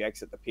 really, as you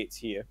exit the pits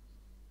here.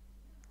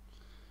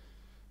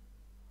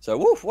 So,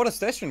 woof, what a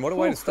session! What a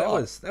way to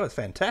start. That was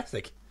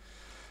fantastic.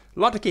 A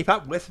lot to keep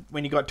up with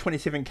when you got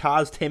 27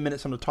 cars, 10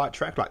 minutes on a tight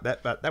track like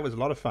that, but that was a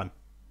lot of fun.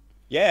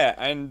 Yeah,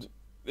 and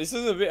this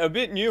is a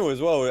bit new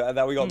as well,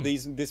 that we got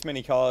this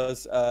many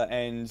cars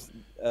and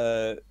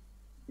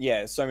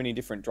yeah, so many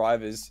different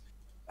drivers.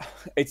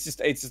 It's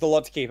just a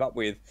lot to keep up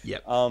with. Yeah,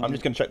 I'm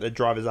just going to check the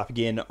drivers up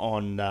again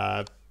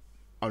on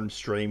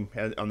stream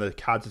on the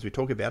cards as we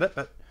talk about it.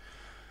 But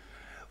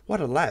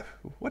what a lap!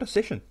 What a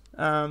session! It's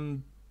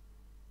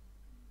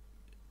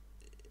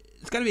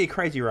going to be a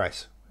crazy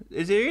race.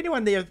 Is there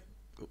anyone there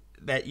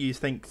that you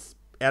think's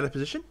out of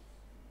position?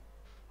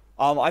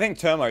 I think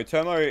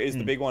Turmo is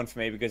the big one for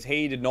me because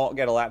he did not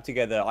get a lap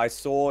together. I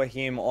saw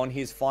him on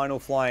his final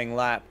flying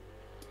lap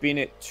spin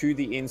it to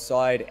the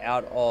inside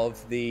out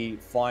of the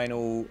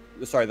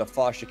the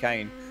far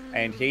chicane,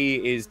 and he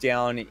is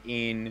down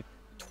in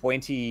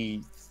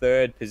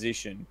 23rd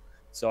position.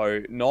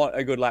 So not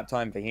a good lap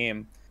time for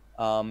him.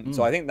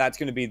 So I think that's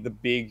going to be the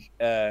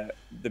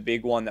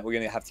big one that we're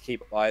going to have to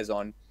keep eyes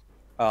on.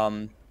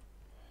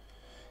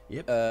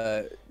 Yep.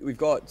 We've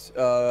got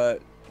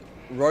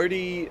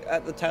Rhodey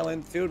at the tail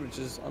end of the field, which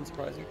is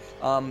unsurprising.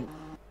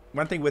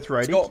 One thing with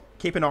Rhodey,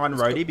 keep an eye on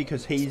Rhodey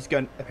because he's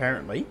going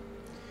apparently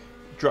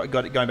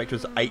got it going back to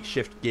his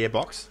 8-shift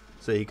gearbox,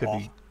 so he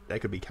could that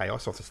could be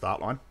chaos off the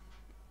start line.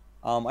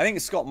 I think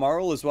Scott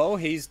Morrill as well.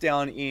 He's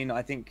down in,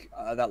 I think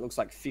that looks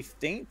like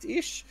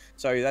 15th-ish.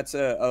 So that's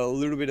a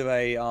little bit of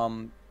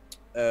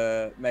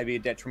a maybe a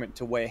detriment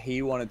to where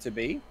he wanted to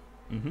be.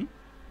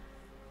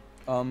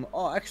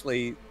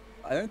 Actually,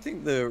 I don't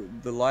think the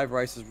live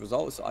races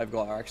results I've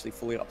got are actually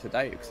fully up to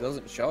date because it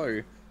doesn't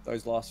show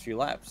those last few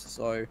laps.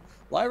 So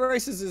live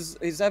races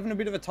is having a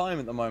bit of a time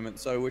at the moment.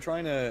 So we're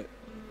trying to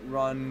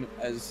run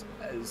as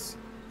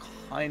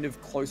kind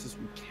of close as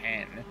we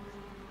can.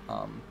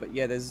 But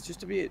yeah, there's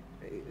just a bit,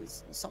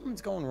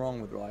 something's going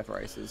wrong with live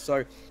races.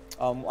 So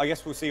I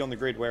guess we'll see on the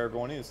grid where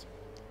everyone is.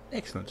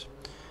 Excellent.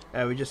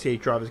 We just see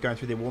drivers going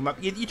through their warm-up.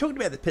 You talked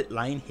about the pit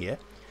lane here.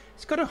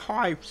 It's got a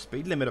high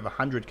speed limit of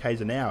 100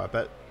 k's an hour,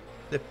 but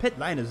the pit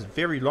lane is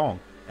very long,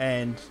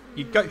 and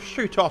you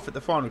shoot off at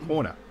the final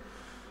corner,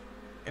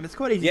 and it's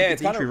quite easy to get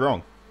the entry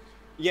wrong.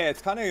 Yeah,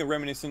 it's kind of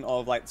reminiscent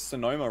of like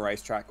Sonoma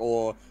racetrack,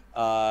 or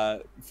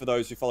for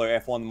those who follow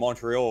F1,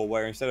 Montreal,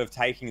 where instead of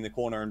taking the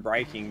corner and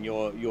braking,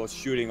 you're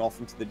shooting off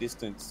into the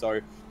distance. So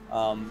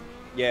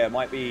yeah, it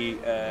might be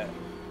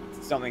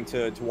something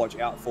to watch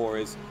out for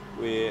as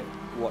we're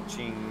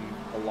watching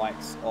the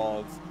likes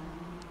of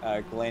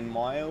Glenn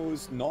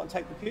Miles not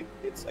take the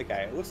pits.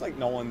 Okay, it looks like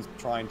no one's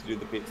trying to do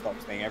the pit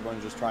stops thing.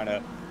 Everyone's just trying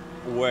to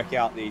work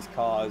out these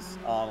cars.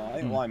 I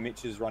think Ryan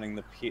Mitch is running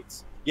the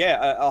pits.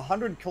 Yeah, a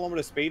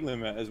 100-kilometer speed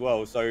limit as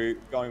well. So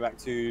going back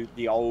to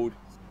the old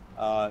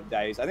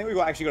days, I think we've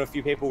actually got a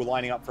few people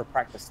lining up for a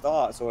practice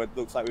start. So it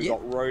looks like we've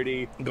got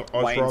Rhodey,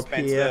 Wayne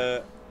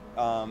Spencer,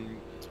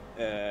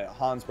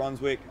 Hans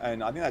Brunswick,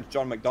 and I think that's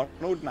John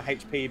McDonald in the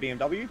HP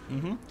BMW.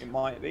 It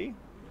might be.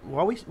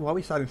 Why are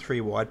we starting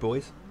 3 wide,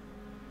 boys?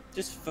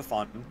 Just for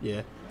fun.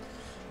 Yeah.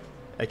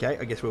 Okay,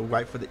 I guess we'll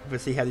wait we'll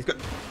see how these go.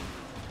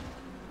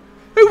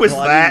 Who was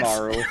that?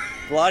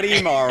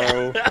 Bloody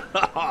Morrow.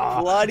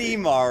 Bloody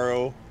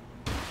Morrow.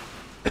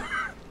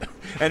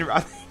 And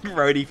I think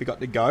Rhodey forgot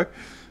to go.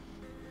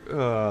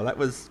 Oh, that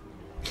was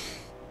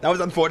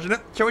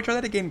unfortunate. Shall we try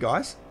that again,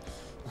 guys?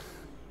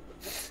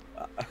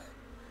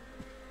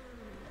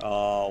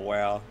 Oh,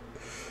 wow.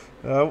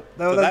 Oh,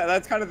 so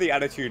that's kind of the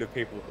attitude of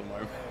people at the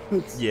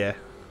moment. Yeah.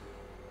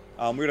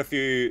 We've got a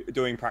few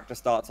doing practice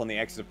starts on the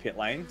exit of pit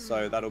lane,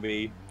 so that'll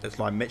be... That's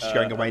my Mitch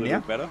going away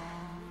now. Better.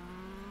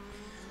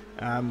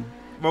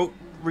 Well,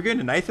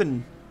 Regina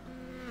Nathan,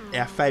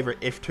 our favourite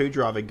F2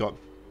 driver, got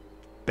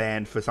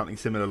banned for something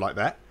similar like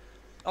that.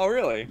 Oh,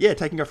 really? Yeah,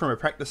 taking off from a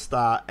practice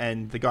start,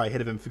 and the guy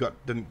ahead of him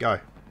didn't go.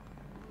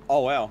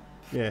 Oh, wow.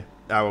 Yeah.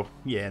 Oh, well,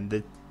 yeah,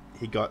 and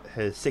he got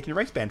his second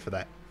race ban for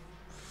that.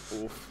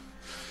 Oof.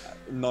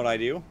 Not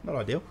ideal. Not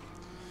ideal.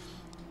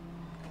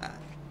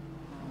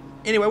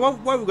 Anyway,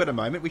 while we've got a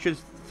moment, we should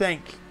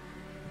thank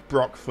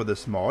Brock for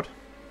this mod.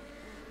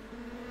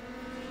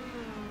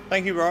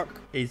 Thank you, Brock.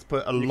 He's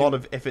put a lot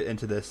of effort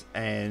into this,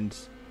 and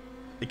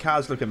the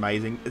cars look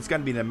amazing. It's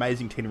going to be an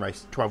amazing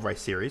 12 race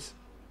series.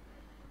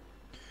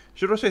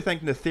 Should also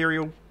thank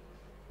Netherial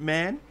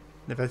Man,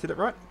 if I said it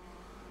right.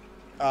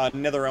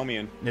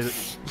 Netherelmian.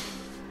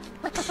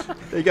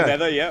 There you go.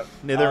 Nether, yep.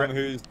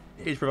 Nether,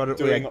 he's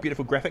provided all our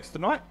beautiful graphics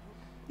tonight.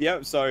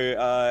 Yep,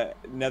 so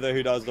Nether,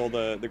 who does all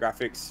the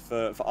graphics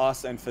for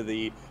us and for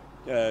the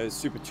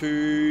Super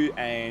 2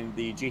 and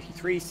the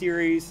GT3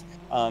 series.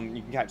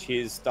 You can catch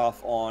his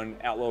stuff on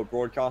Outlaw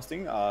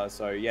Broadcasting.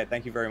 So yeah,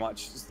 thank you very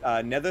much,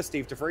 Nether,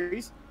 Steve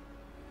DeFries.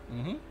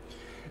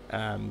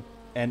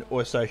 And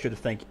also should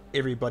thank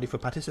everybody for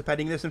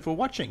participating in this and for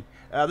watching.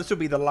 This will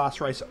be the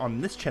last race on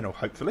this channel,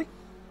 hopefully.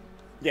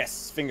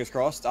 Yes, fingers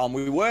crossed.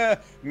 We were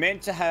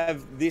meant to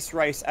have this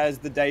race as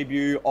the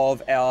debut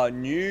of our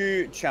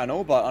new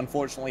channel, but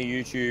unfortunately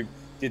YouTube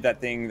did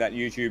that thing that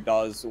YouTube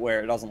does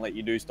where it doesn't let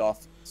you do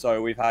stuff.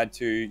 So we've had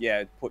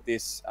to, put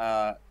this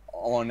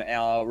on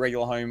our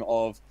regular home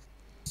of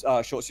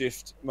Short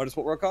Shift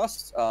Motorsport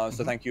broadcast.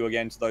 So thank you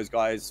again to those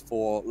guys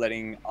for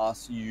letting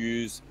us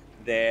use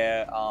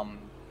their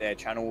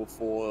channel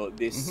for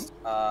this.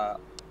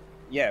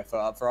 Yeah, for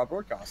our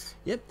broadcast.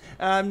 Yep.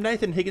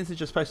 Nathan Higgins has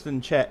just posted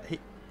in chat.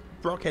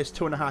 Brock has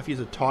 2.5 years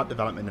of tyre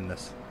development in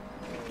this.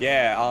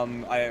 Yeah,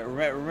 I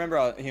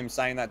remember him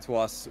saying that to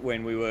us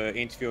when we were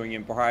interviewing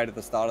him prior to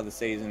the start of the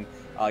season.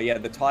 Yeah,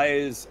 the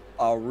tyres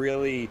are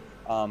really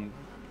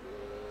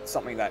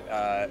something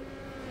that,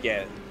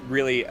 yeah,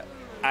 really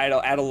add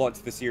a lot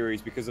to the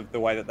series because of the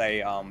way that they,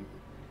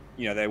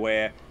 you know, they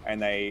wear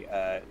and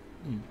their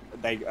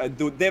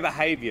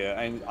behaviour,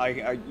 and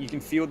you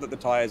can feel that the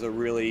tyres are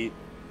really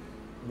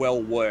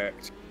well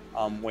worked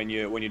when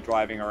you're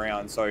driving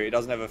around, so it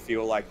doesn't ever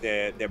feel like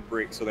they're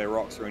bricks or they're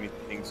rocks or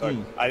anything. So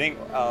I think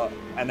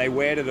and they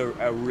wear it at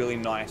a really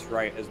nice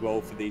rate as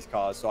well for these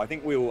cars. So I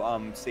think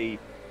we'll see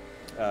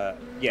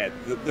yeah,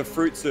 the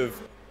fruits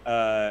of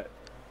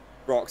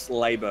Brock's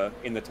labour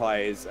in the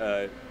tyres,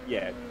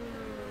 yeah,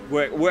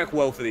 work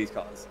well for these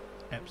cars.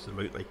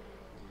 Absolutely.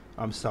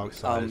 I'm so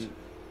excited.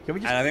 Can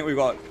we just... And I think we've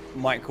got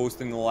Mike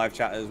Coulston in the live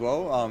chat as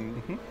well.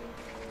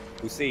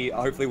 We'll see.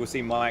 Hopefully, we'll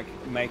see Mike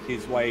make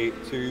his way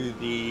to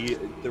the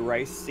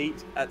race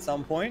seat at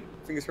some point.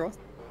 Fingers crossed.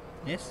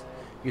 Yes,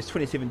 because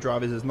 27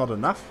 drivers is not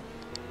enough.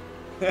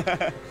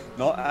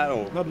 Not at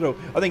all. Not at all.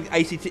 I think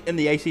in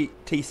the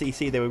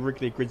ATCC there were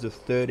regular grids of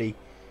 30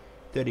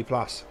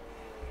 plus.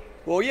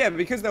 Well, yeah,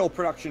 because they're all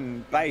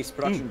production-based,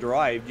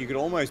 production-derived, you could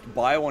almost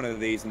buy one of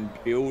these and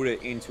build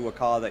it into a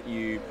car that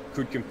you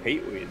could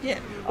compete with. Yeah,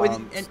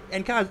 well,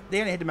 and cars, they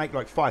only had to make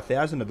like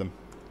 5,000 of them,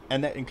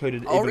 and that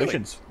included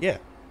evolutions. Really? Yeah.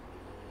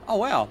 Oh,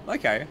 wow,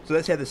 okay. So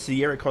that's how the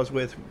Sierra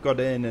Cosworth got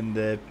in, and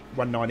the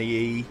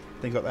 190E,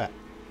 things like that.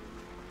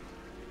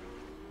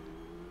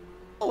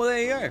 Oh, well,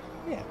 there you go.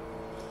 Yeah.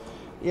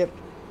 Yep.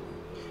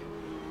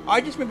 I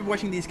just remember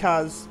watching these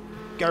cars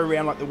go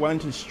around like the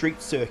Wellington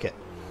Street Circuit,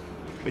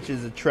 which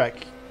is a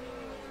track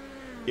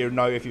you'll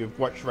know if you've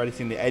watched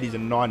racing in the 80s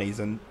and 90s,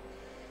 and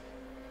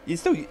you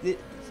still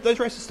those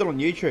races are still on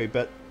YouTube.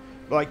 But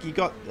like you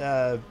got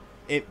the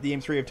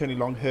M3 of Tony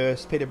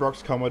Longhurst, Peter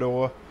Brock's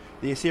Commodore,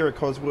 the Sierra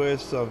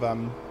Cosworths of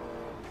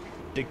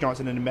Dick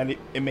Johnson and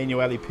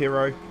Emanuele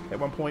Pirro at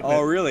one point.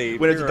 Oh, really?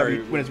 When it's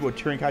a World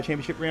Touring Car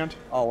Championship round.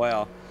 Oh,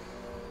 wow.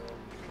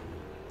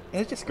 And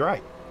it's just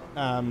great.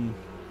 I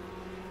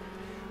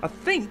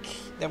think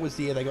that was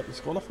the year they got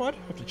disqualified.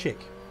 I have to check.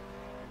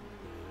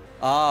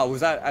 Ah, was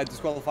that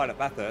disqualified at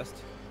Bathurst?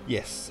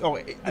 Yes. Oh,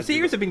 the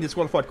series have been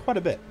disqualified quite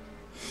a bit.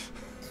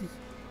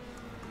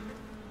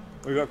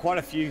 We've got quite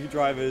a few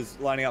drivers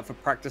lining up for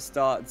practice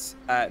starts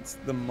at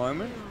the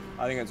moment.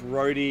 I think it's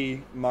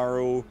Rhodey,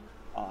 Murrell,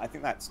 I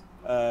think that's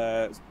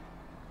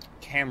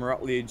Cam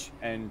Rutledge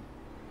and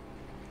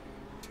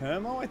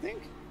Turmo, I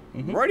think.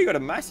 Rhodey got a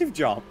massive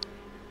jump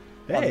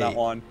on that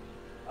one.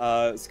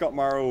 Scott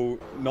Murrell,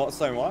 not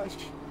so much.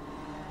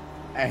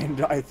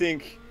 And I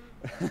think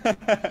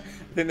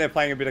they're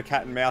playing a bit of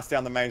cat and mouse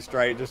down the main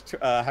straight, just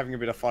having a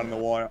bit of fun in the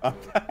water.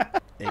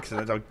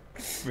 Excellent. I'll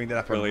bring that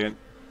up. Brilliant.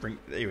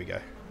 There we go.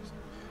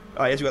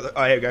 Oh, yes, we got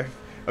here we go.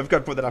 I've got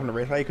to put that up in the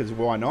replay because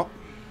why not?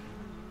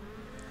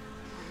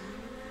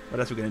 What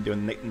else are we going to do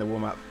in the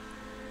warm-up?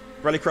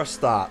 Rallycross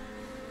start.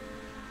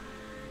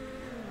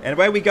 And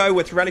away we go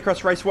with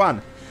Rallycross Race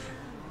 1.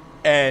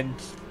 And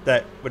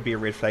that would be a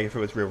red flag if it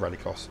was real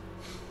Rallycross.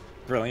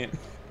 Brilliant.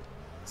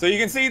 So you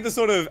can see the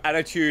sort of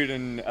attitude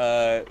and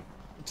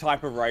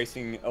type of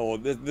racing, or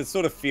the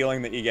sort of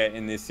feeling that you get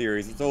in this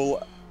series. It's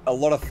all a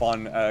lot of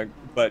fun,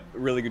 but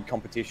really good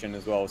competition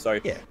as well. So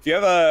yeah. If you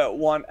ever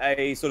want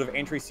a sort of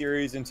entry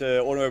series into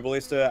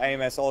Automobilista,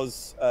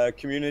 AMSOZ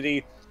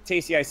community,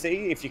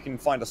 TCAC, if you can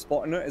find a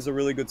spot in it, is a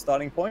really good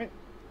starting point.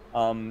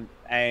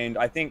 And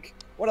I think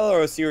what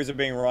other series are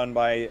being run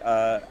by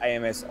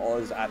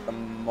AMSOZ at the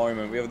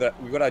moment? We've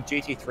got our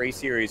GT3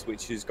 series,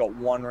 which has got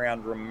one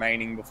round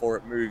remaining before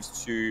it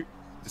moves to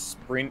the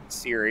Sprint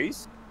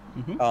series.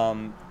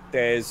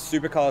 There's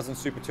Supercars and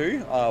Super 2,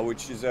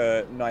 which is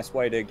a nice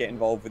way to get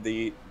involved with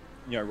the,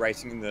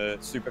 racing in the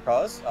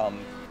Supercars.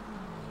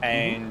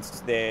 And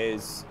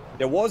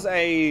there was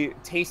a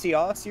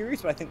TCR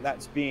series, but I think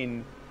that's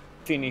been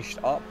finished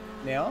up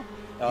now.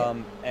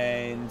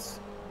 And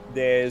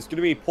there's going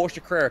to be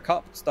Porsche Carrera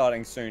Cup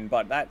starting soon,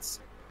 but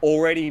that's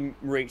already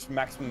reached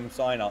maximum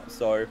sign-up.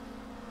 So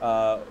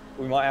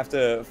we might have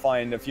to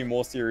find a few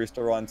more series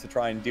to run to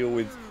try and deal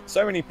with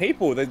so many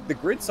people. The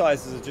grid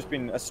sizes have just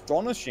been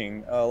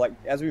astonishing. Like,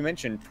 as we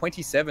mentioned,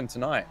 27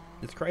 tonight.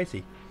 It's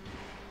crazy.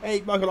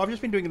 Hey, Michael, I've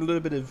just been doing a little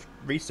bit of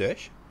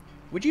research.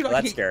 Would you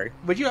like scary.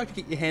 Would you like to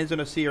get your hands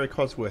on a Sierra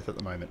Cosworth at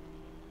the moment?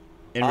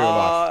 In real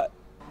life?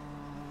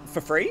 For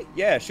free?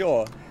 Yeah,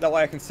 sure. That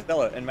way I can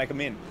sell it and make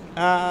them in.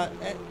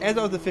 As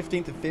of the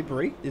 15th of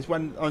February, there's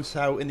one on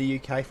sale in the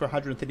UK for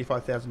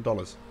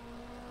 $135,000.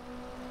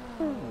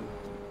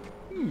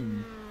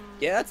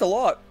 Yeah, that's a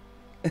lot.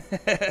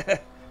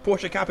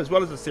 Porsche Cup as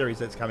well as the series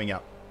that's coming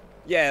up.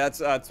 Yeah,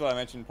 that's what I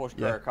mentioned, Porsche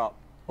Carrera Cup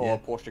or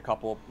Porsche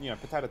Cup or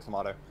potato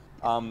tomato.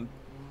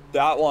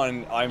 That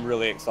one I'm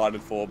really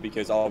excited for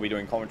because I'll be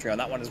doing commentary on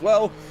that one as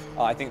well.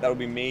 I think that'll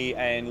be me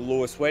and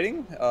Lewis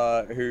Wedding,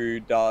 who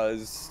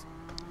does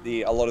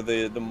a lot of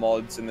the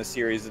mods and the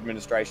series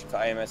administration for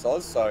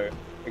AMSOZ. So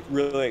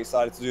really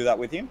excited to do that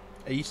with him.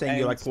 Are you saying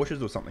you like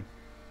Porsches or something?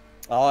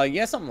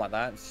 Yeah, something like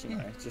that. You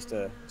know, just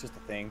a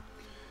thing.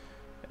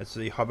 It's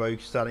the Hobbo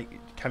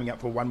coming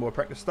up for one more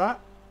practice start.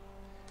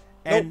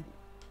 And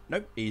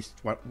nope, he's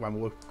one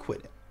more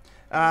quit.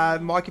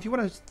 Mike, if you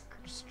want to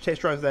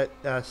test drive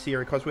that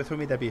Sierra Cosworth with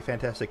me, that'd be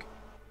fantastic.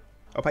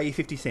 I'll pay you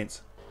 50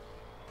 cents.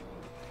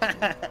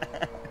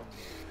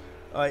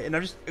 And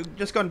I've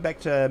just gone back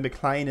to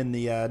McLean in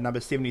the number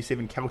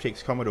 77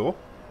 Caltex Commodore.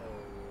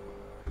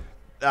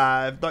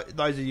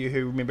 Those of you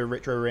who remember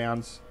retro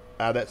rounds,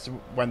 that's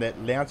one that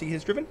Lounsey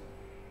has driven.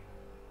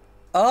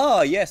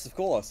 Oh, yes, of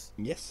course.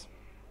 Yes.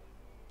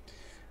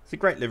 It's a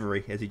great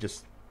livery as he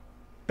just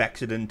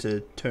backs it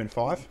into turn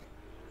 5.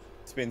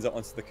 Spins it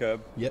onto the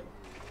curb. Yep.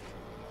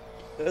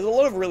 There's a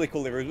lot of really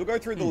cool liveries. We'll go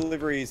through the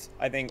liveries,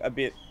 I think, a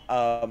bit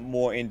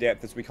more in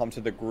depth as we come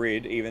to the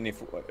grid, even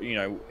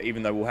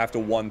though we'll have to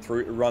run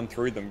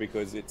through them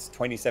because it's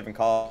 27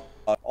 cars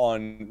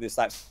on this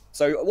lap.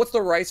 So what's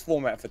the race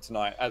format for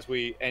tonight as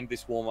we end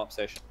this warm-up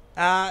session?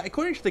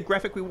 According to the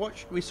graphic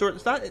we saw at the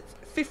start, it's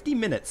 50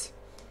 minutes.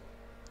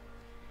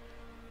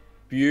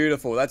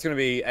 Beautiful. That's going to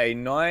be a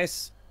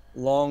nice,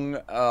 long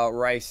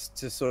race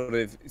to sort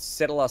of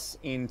settle us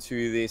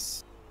into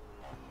this,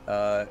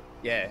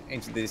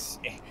 into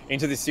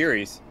this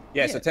series.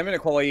 Yeah. So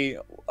 10-minute quali,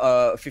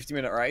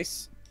 50-minute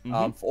race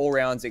for all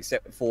rounds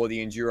except for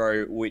the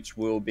enduro, which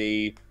will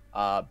be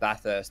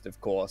Bathurst,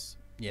 of course.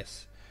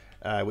 Yes,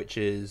 which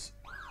is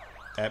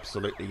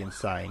absolutely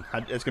insane.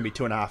 It's going to be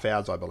 2.5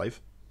 hours, I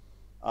believe.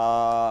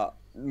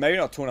 Maybe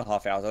not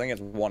 2.5 hours. I think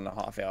it's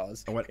 1.5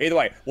 hours. Either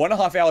way,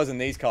 1.5 hours in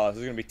these cars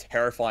is going to be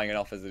terrifying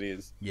enough as it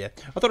is. Yeah,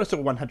 I thought I saw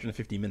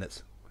 150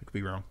 minutes. I could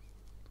be wrong.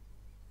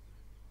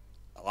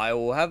 I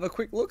will have a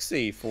quick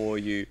look-see for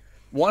you.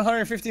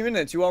 150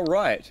 minutes, you are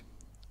right.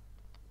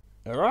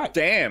 All right.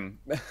 Damn,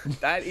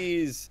 that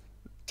is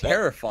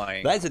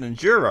terrifying. That's an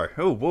enduro.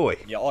 Oh, boy.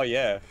 Yeah. Oh,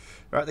 yeah.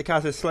 Right, the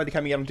cars are slowly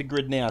coming out onto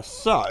grid now.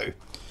 So,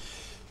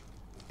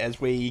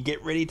 as we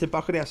get ready to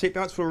buckle our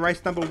seatbelts for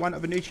race number 1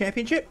 of a new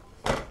championship,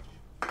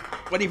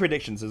 what are your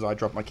predictions as I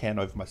drop my can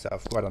over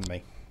myself? Right on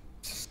me.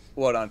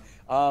 Well done.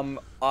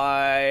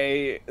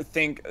 I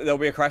think there'll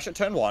be a crash at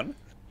turn 1.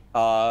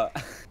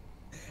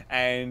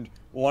 And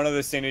one of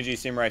the Synergy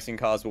sim racing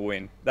cars will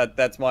win.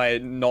 That's my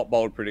not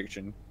bold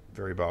prediction.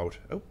 Very bold.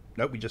 Oh,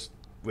 no,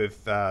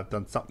 we've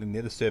done something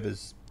there. The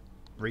server's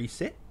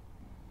reset.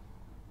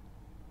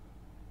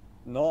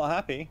 Not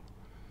happy.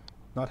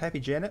 Not happy,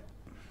 Janet.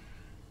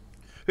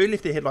 Who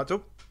left their headlights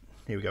up?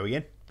 Here we go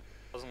again.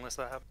 Doesn't unless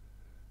that happens.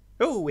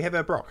 Oh, we have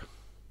our Brock.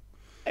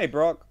 Hey,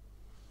 Brock.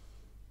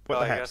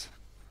 What the heck?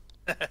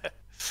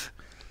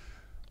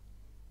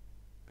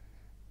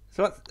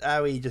 So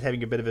are we just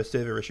having a bit of a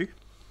server issue?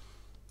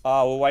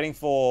 We're waiting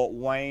for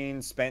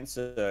Wayne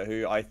Spencer,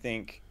 who I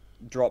think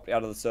dropped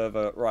out of the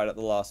server right at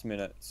the last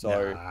minute.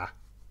 So,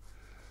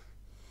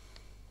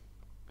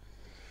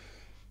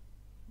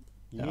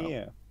 Nah.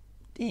 yeah.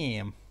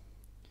 Damn.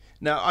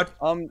 No,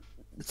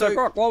 So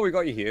Brock, while we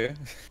got you here,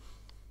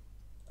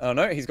 oh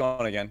no, he's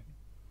gone again.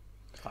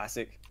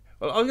 Classic.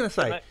 Well, I was going to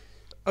say.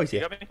 Oh, he's You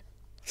here. got me?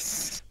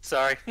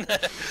 Sorry.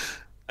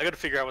 I got to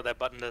figure out what that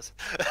button does.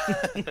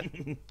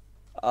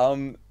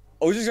 I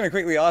was just going to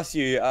quickly ask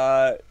you,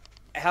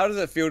 how does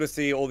it feel to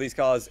see all these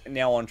cars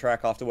now on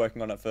track after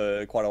working on it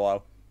for quite a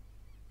while?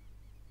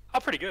 Oh,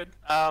 pretty good.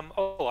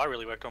 All I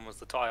really worked on was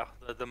the tyre.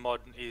 The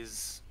mod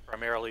is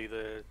primarily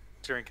the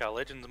Touring Car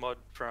Legends mod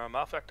from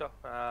R Factor.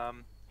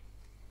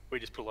 We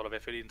just put a lot of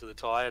effort into the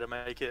tyre to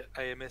make it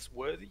AMS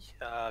worthy,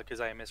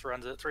 because AMS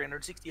runs at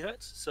 360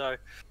 hertz. So,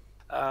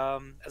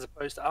 as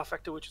opposed to R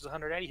Factor, which is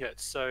 180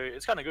 hertz. So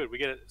it's kind of good. We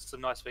get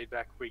some nice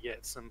feedback. We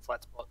get some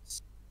flat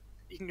spots.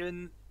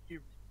 You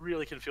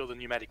really can feel the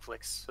pneumatic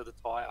flex for the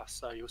tyre.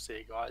 So you'll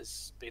see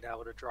guys being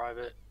able to drive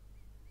it,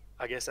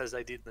 I guess, as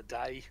they did in the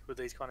day with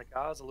these kind of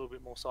cars, a little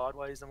bit more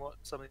sideways than what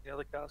some of the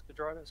other cars could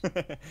drive as.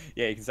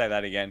 Yeah, you can say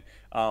that again.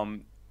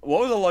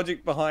 What was the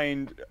logic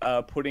behind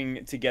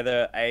putting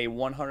together a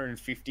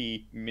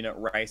 150-minute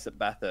race at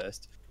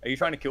Bathurst? Are you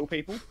trying to kill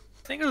people?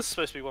 I think it was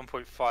supposed to be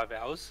 1.5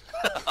 hours,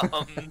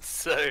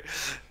 so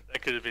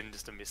that could have been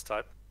just a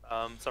mistype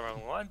somewhere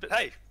along the line. But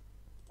hey,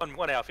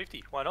 1 hour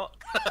 50, why not?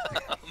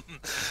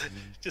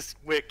 Just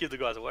give the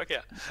guys a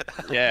workout.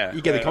 Yeah,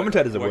 You get the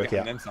commentators a workout workout.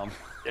 and then some.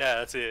 Yeah,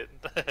 that's it.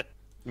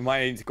 We might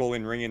need to call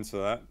in ring-ins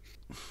for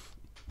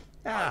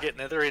that. Get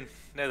Nether in.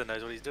 Nether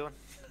knows what he's doing.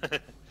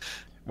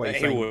 What are you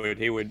saying?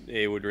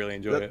 He would really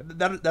enjoy it.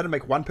 That'll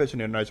make one person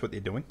who knows what they're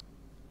doing.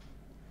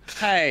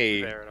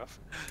 Hey, Fair enough.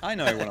 I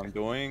know what I'm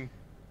doing.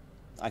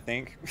 I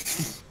think.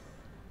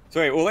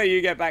 Sweet, we'll let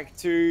you get back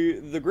to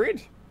the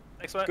grid.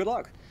 Thanks, mate. Good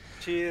luck.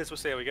 Cheers. We'll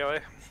see how we go, eh?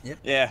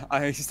 Yeah,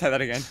 I used to say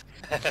that again.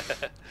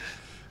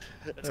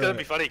 It's going to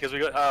be funny because we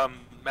got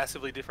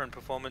massively different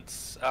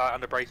performance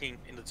under braking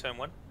into turn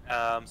 1.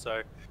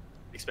 So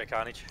expect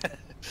carnage.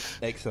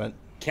 Excellent.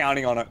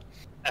 counting on it.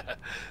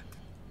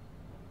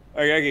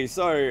 Okay,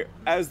 so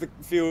as the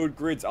field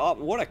grids up,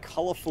 what a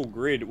colourful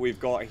grid we've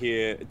got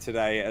here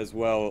today as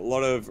well. A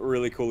lot of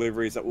really cool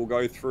liveries that we'll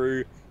go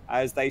through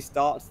as they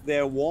start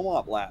their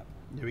warm-up lap.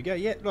 There we go.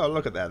 Yeah, oh,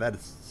 look at that. That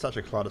is such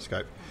a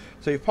kaleidoscope.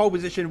 So your pole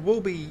position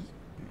will be,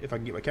 if I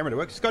can get my camera to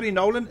work, Scotty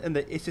Nolan in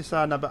the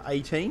SSR number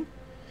 18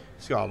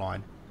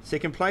 Skyline.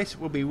 Second place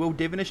will be Will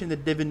Devonish in the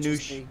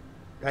Devonish.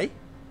 Hey?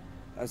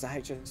 That was a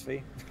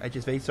HSV.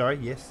 HSV, sorry,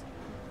 yes.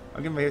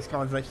 I'm getting my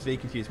Skylines and HSV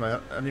confused.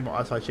 I need my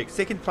eyesight check.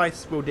 Second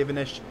place, Will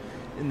Devonish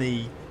in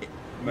the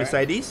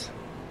Mercedes.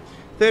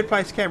 Third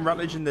place, Cam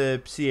Rutledge in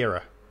the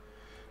Sierra.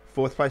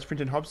 Fourth place,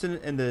 Brenton Hobson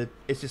in the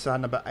SSR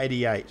number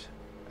 88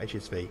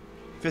 HSV.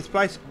 Fifth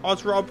place,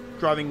 Ozrob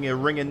driving a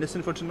Ring and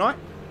Nissan for tonight.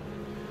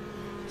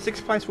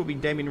 Sixth place will be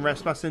Damien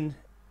Rasmussen,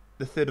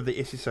 the third of the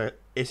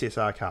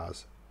SSR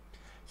cars.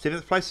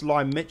 Seventh place,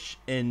 Lime Mitch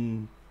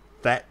in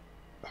that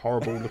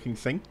horrible looking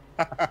thing.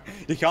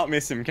 You can't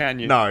miss him, can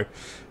you? No.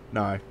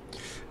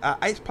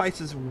 Eighth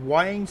place is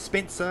Wayne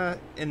Spencer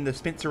in the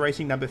Spencer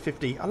Racing number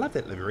 50. I love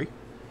that livery.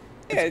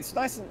 Yeah, it's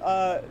nice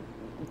and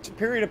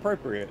period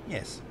appropriate.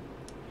 Yes.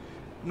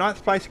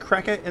 Ninth place,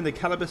 Cracker in the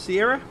Caliber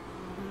Sierra.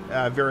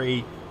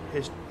 Very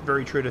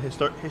true to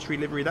history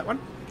livery, that one.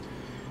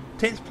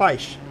 10th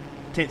place,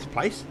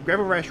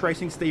 Gravel Rash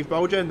Racing Steve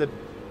Bolger in the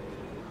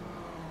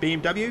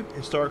BMW.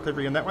 Historic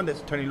livery on that one.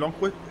 That's Tony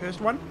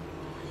Longhurst one.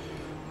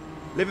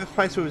 11th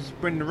place was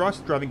Brendan Ross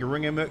driving a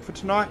Ringer Merc for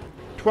tonight.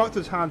 12th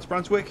was Hans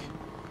Brunswick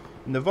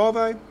in the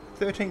Volvo.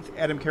 13th,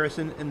 Adam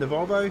Kerrison in the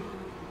Volvo.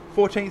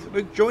 14th,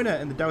 Luke Joyner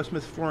in the Dale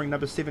Smith Flooring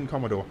number 7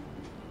 Commodore.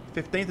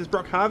 15th is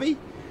Brock Harvey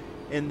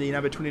in the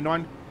number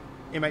 29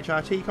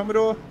 MHRT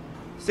Commodore.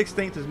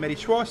 16th is Matty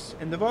Schwass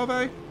in the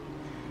Volvo.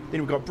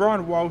 Then we've got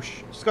Brian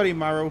Walsh, Scotty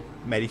Murrell,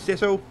 Matty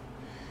Cecil,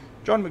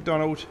 John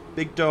McDonald,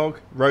 Big Dog,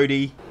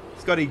 Rhodey,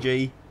 Scotty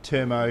G,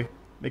 Termo,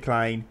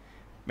 McLean,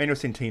 Manuel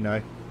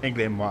Centino, and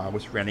Glenn Meyer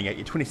was rounding out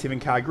your 27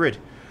 car grid.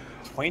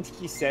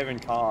 27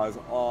 cars.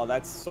 Oh,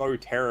 that's so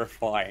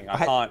terrifying.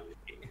 I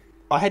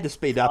had to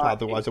speed up,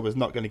 otherwise I was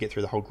not going to get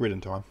through the whole grid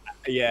in time.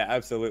 Yeah,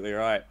 absolutely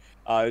right.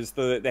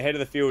 The head of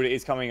the field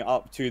is coming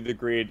up to the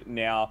grid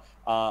now.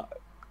 Something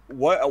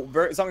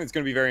that's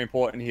going to be very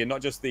important here,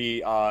 not just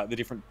the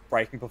different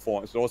braking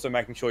performance, but also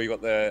making sure you've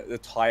got the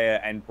tyre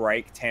and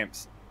brake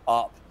temps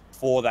up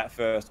for that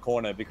first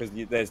corner, because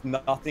there's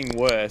nothing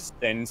worse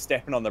than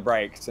stepping on the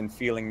brakes and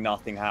feeling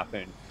nothing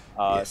happen.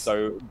 Yes.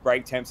 So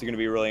brake temps are going to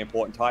be really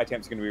important, tyre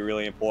temps are going to be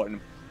really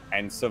important,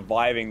 and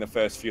surviving the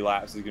first few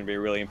laps is going to be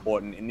really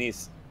important in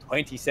this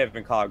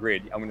 27 car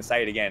grid. I'm going to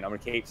say it again. I'm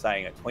going to keep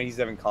saying it.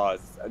 27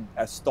 cars. It's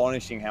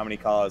astonishing how many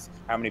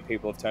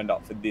people have turned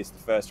up for this, the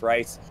first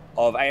race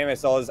of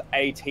AMSOZ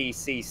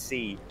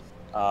ATCC,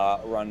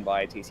 run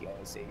by TCAC.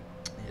 Yes,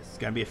 it's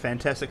going to be a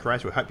fantastic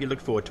race. We hope you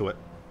look forward to it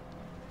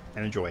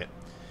and enjoy it.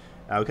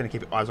 We're going to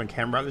keep eyes on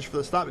Cam Rutledge for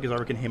the start, because I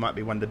reckon he might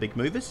be one of the big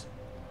movers.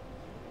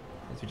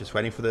 As we're just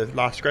waiting for the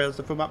last scraters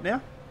to film up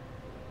now.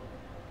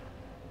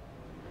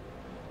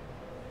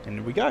 And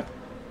here we go.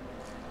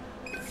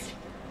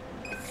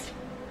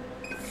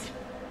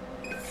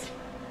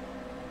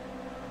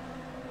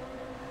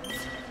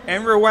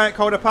 And we're away at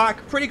Calder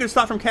Park. Pretty good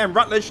start from Cam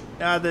Rutledge.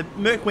 The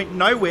Merc went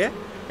nowhere,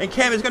 and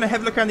Cam is going to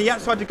have a look around the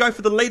outside to go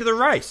for the lead of the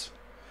race.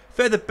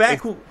 Further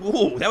back,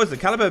 ooh, that was the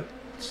Caliber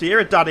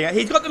Sierra darting out.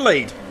 He's got the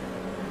lead.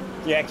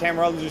 Yeah, Cam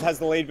Rutledge has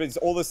the lead, but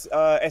all the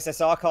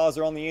SSR cars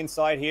are on the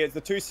inside here. It's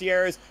the two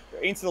Sierras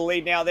into the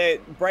lead now. They're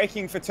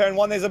braking for turn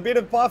one. There's a bit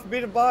of buff, a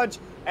bit of budge,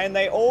 and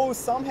they all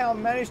somehow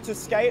managed to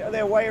skate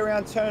their way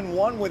around turn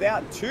one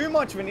without too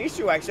much of an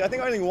issue, actually. I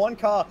think only one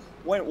car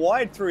went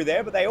wide through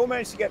there, but they all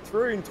managed to get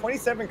through, and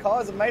 27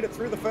 cars have made it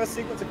through the first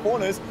sequence of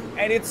corners,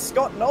 and it's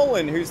Scott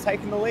Nolan who's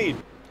taken the lead.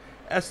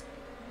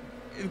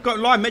 We've got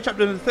Lime Mitch up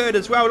to the third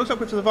as well. It looks like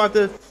we've survived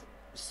the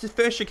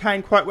first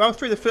chicane quite well.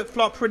 Through the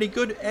flip-flop pretty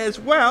good as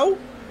well.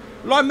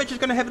 Lime Mitch is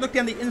going to have a look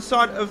down the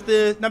inside of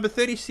the number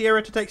 30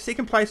 Sierra to take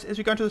second place as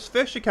we go into this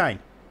first chicane,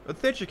 or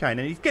third chicane,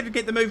 and he's going to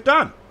get the move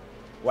done.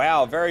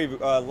 Wow, very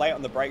late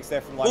on the brakes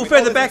there from Lime Mitch.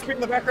 Further back.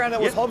 In the background, that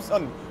was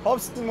Hobson.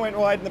 Hobson went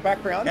wide in the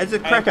background. As a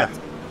Cracker.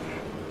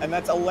 And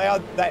that's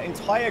allowed that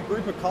entire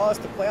group of cars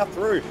to plow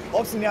through.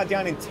 Hobson now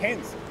down in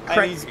 10th.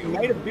 And he's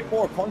made a bit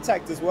more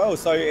contact as well,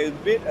 so a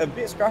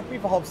bit scrappy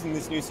for Hobson in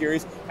this new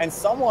series. And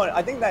someone,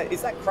 I think that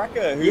is that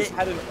Cracker who's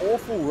had an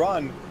awful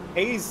run.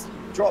 He's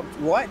dropped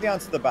right down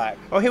to the back.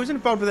 Oh, he was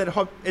involved with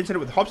that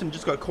incident with Hobson.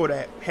 Just got caught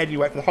out, had to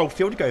wait for the whole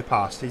field to go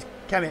past. He's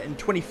came out in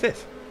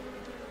 25th.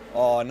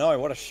 Oh no,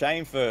 what a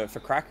shame for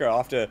Cracker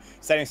after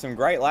setting some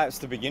great laps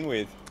to begin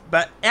with.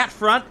 But out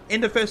front,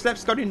 end of first lap,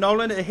 Scotty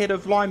Nolan ahead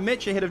of Lime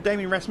Mitch, ahead of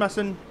Damien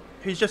Rasmussen,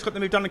 who's just got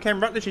the move done to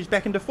Cam Rutledge, who's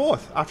back into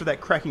fourth after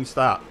that cracking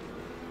start.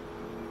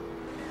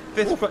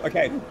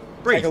 Okay,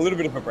 take a little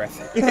bit of a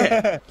breath.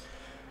 Yeah.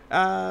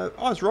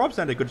 Rob's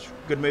done a good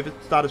move at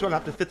the start as well,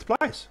 up to fifth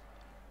place.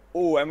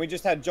 Oh, and we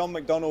just had John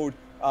McDonald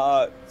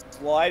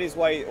slide his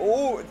way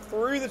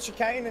through the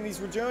chicane, and he's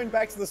returning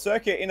back to the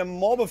circuit in a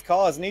mob of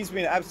cars, and he's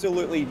been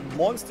absolutely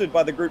monstered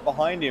by the group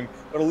behind him.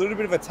 Got a little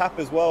bit of a tap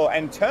as well,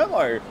 and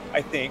Turmo,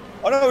 I think.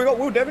 Oh no, we got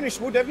Will Devonish.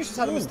 Will Devonish has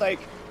had a mistake.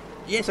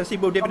 Yes, I see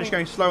Will Devonish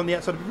going slow on the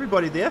outside of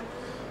everybody there.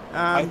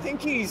 I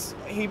think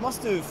he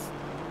must have.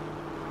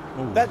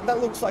 That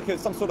looks like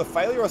some sort of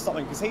failure or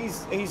something, because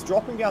he's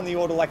dropping down the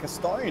order like a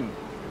stone.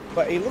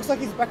 But he looks like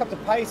he's back up to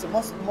pace. It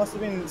must have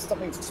been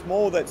something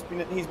small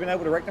he's been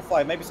able to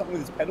rectify. Maybe something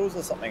with his pedals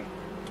or something.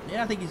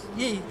 Yeah, I think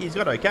he's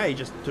got okay. He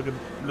just took a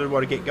little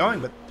while to get going,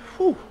 but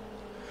whew.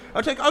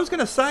 I was going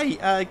to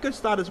say good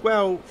start as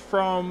well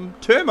from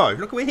Turmo.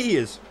 Look where he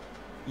is.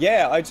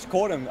 Yeah, I just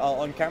caught him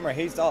on camera.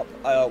 He's up.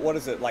 What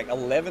is it, like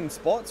 11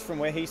 spots from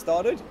where he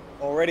started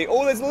already?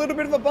 Oh, there's a little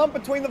bit of a bump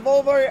between the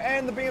Volvo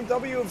and the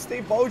BMW of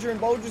Steve Bolger,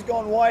 and Bolger's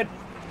gone wide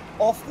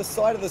off the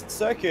side of the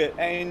circuit.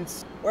 And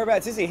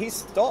whereabouts is he? He's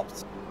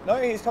stopped.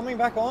 No, he's coming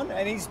back on,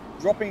 and he's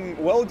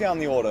dropping well down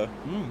the order.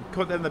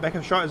 Caught that in the back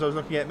of the shot as I was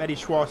looking at Matty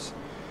Schwass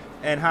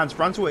and Hans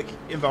Brunswick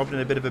involved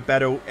in a bit of a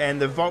battle,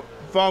 and the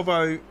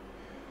Volvo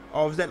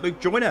of that Luke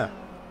Joyner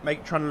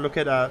trying to look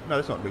at no,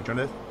 that's not Luke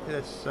Joyner,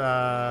 that's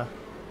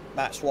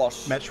Matt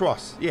Schwass. Matt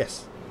Schwass,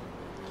 yes.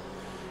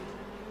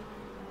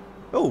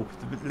 Oh,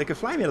 lick a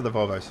flame out of the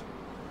Volvos.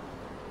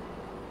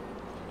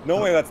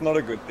 Normally that's not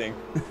a good thing.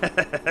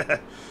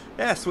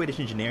 Yeah, Swedish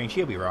engineering,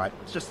 she'll be right.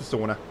 It's just the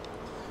sauna.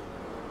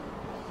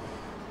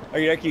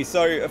 Okay,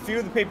 so a few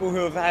of the people who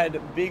have had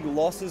big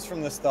losses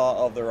from the start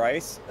of the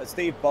race,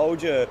 Steve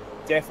Bolger,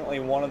 definitely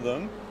one of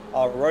them.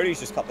 Rhodey's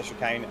just cut the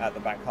chicane at the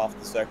back half of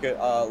the circuit.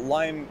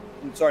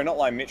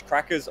 Mitch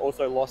Crackers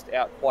also lost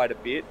out quite a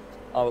bit.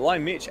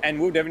 Lime Mitch and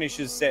Will Devonish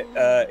is set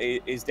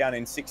is down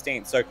in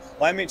 16th. So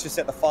Lime Mitch has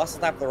set the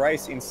fastest lap of the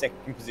race in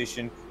second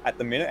position at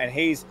the minute, and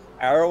he's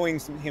arrowing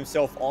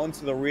himself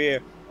onto the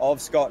rear of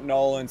Scott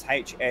Nolan's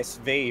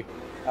HSV.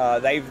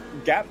 They've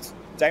gapped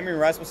Damien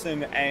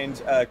Rasmussen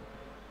and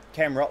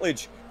Cam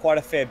Rutledge quite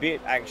a fair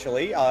bit,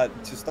 actually,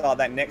 to start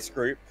that next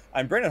group.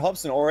 And Brendan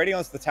Hobson already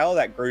onto the tail of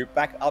that group,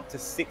 back up to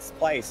 6th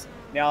place.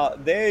 Now,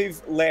 they've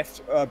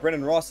left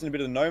Brendan Ross in a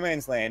bit of no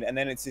man's land, and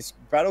then it's this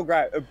battle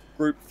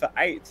group for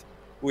 8th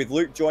with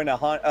Luke Joyner,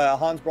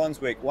 Hans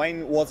Brunswick,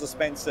 Wayne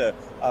Wazza-Spencer,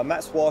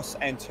 Matt Swass,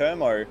 and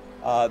Turmo.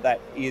 That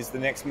is the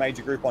next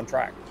major group on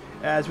track.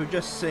 As we've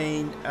just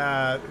seen,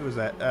 who was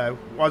that?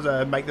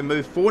 Wazza make the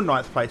move for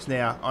 9th place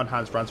now on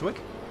Hans Brunswick.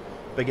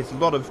 But gets a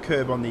lot of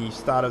curb on the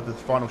start of the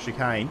final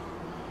chicane.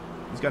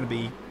 He's going to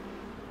be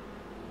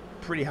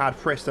pretty hard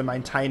pressed to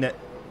maintain it.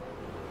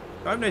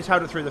 I don't know he's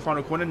held it through the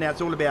final corner. Now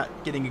it's all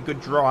about getting a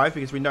good drive,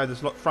 because we know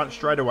this front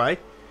straightaway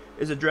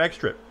is a drag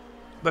strip,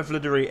 both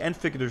literally and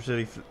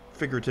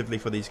figuratively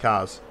for these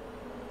cars.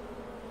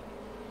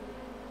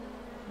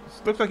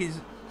 It looks like he's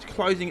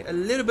closing a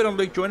little bit on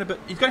Luke Joyner, but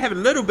he's going to have a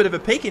little bit of a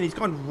peak, and he's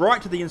gone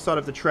right to the inside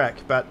of the track,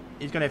 but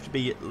he's going to have to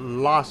be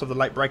last of the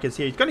late breakers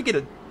here. He's going to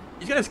get it.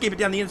 He's going to skip it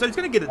down the inside. He's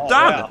going to get it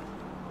done. Wow.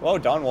 Well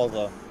done,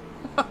 Walter.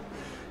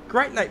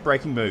 Great late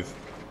braking move.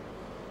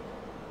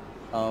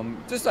 I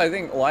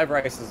think live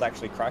race has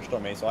actually crashed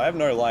on me, so I have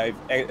no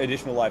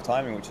additional live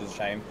timing, which is a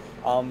shame.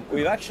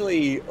 We've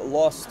actually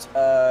lost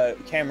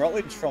Cam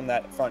Rutledge from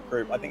that front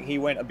group. I think he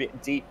went a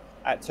bit deep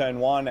at turn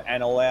 1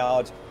 and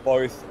allowed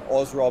both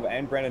Ozrob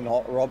and Brendan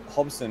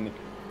Hobson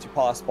to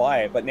pass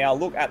by. But now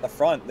look at the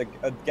front.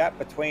 The gap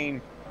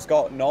between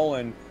Scott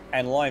Nolan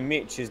and Lime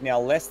Mitch is now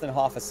less than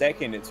half a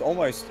second. It's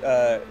almost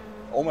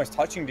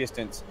touching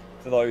distance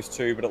for those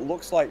two, but it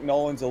looks like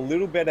Nolan's a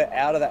little better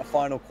out of that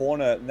final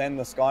corner than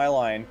the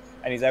Skyline,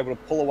 and he's able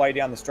to pull away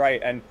down the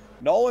straight. And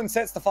Nolan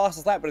sets the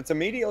fastest lap, but it's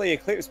immediately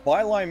eclipsed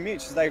by Lime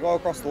Mitch as they go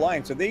across the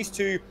line. So these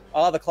two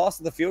are the class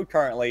of the field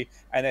currently,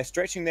 and they're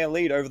stretching their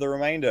lead over the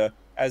remainder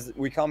as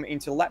we come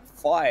into lap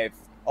 5.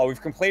 Oh,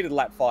 we've completed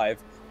lap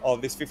 5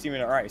 of this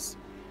 50-minute race.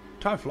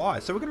 Time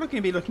flies. So we're going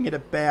to be looking at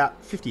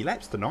about 50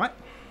 laps tonight.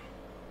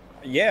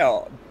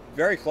 Yeah,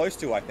 very close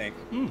to, I think.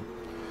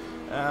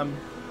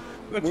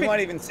 We might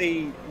even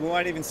see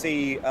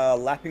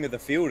lapping of the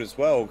field as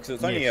well, because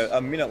it's only a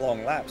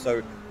minute-long lap.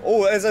 So,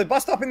 there's a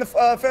bust up in the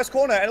first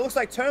corner, and it looks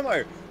like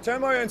Turmo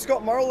and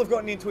Scott Morrill have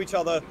gotten into each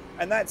other,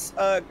 and that's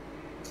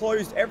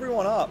closed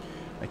everyone up.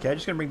 Okay,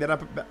 just going to bring that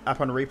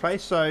up on a replay.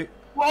 So,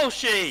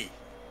 Walshy.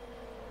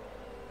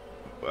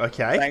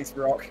 Okay. Thanks,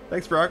 Brock.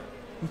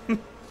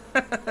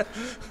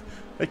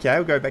 Okay,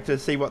 we'll go back to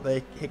see what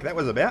the heck that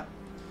was about.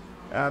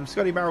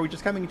 Scotty Morrill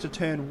just coming into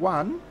turn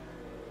 1.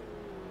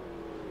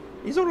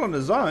 He's all on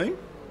his own.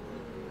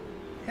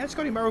 How's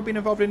Scotty Morrill been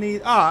involved in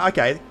any...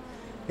 okay.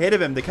 Ahead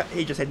of him,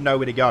 he just had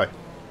nowhere to go.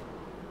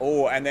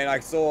 Oh, and then I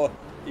saw...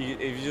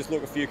 If you just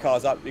look a few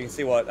cars up, you can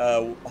see what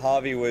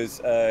Harvey was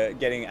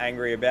getting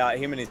angry about.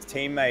 Him and his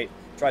teammate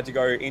tried to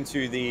go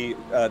into the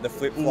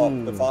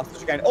flip-flop, the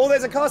fastest chicane. Oh,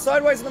 there's a car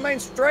sideways in the main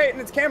straight,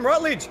 and it's Cam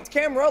Rutledge. It's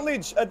Cam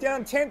Rutledge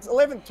down 10th,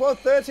 11th, 12th,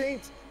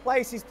 13th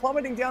place. He's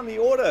plummeting down the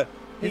order.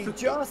 He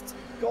just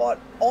got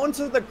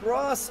onto the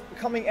grass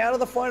coming out of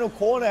the final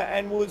corner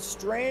and was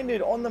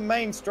stranded on the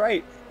main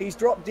straight. He's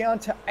dropped down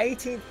to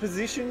 18th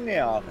position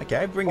now.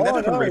 Okay, bring that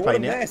up on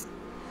replay now.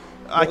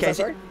 Okay,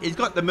 so he's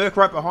got the Merc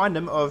right behind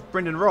him of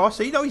Brendan Ross.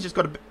 He's just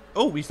got a...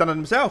 Oh, he's done it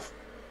himself.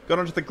 Got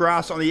onto the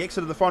grass on the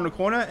exit of the final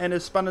corner and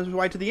has spun his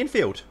way to the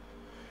infield.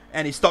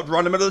 And he stopped right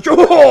in the middle of the...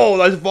 Oh,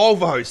 those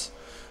Volvos!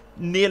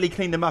 Nearly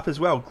cleaned them up as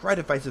well. Great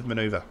evasive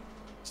manoeuvre.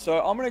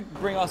 So I'm going to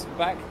bring us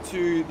back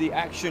to the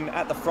action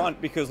at the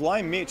front because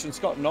Lime Mitch and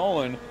Scott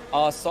Nolan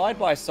are side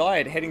by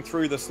side heading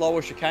through the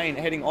slower chicane,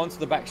 heading onto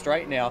the back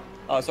straight now.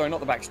 Sorry, not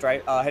the back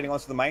straight, heading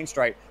onto the main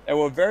straight. They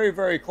were very,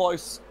 very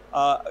close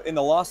in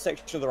the last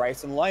section of the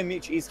race, and Lime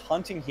Mitch is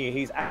hunting here.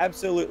 He's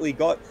absolutely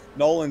got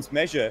Nolan's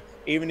measure.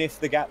 Even if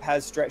the gap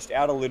has stretched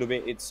out a little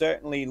bit, it's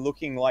certainly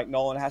looking like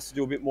Nolan has to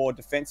do a bit more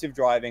defensive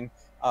driving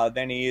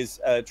than he is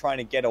trying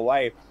to get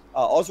away.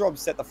 Ozrob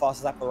set the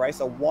fastest lap of the race,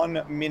 a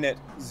 1 minute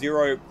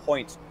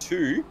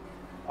 0.2.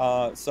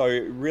 So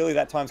really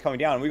that time's coming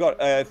down. We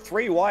got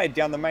 3 wide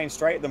down the main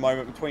straight at the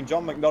moment between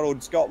John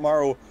McDonald, Scott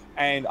Morrill,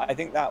 and I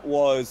think that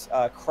was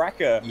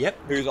Cracker,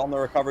 who's on the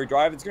recovery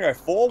drive. It's going to go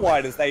 4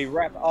 wide as they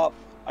wrap up.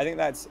 I think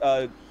that's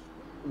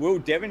Will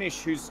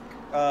Devonish, who's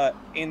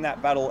in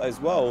that battle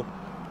as well.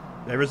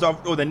 They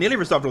resolved, or they nearly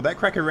resolved all that.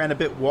 Cracker ran a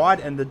bit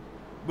wide, and the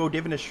Will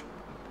Devonish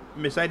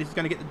Mercedes is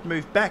going to get the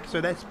move back,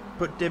 so that's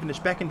put Devonish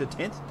back into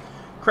 10th.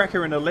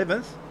 Cracker in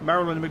 11th.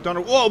 Merrill and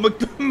McDonald. Oh,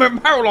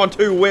 Merrill on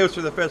 2 wheels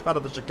through the first part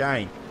of the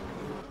chicane.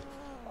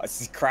 This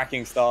is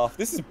cracking stuff.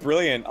 This is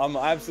brilliant. I'm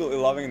absolutely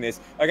loving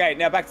this. Okay,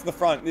 now back to the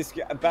front. This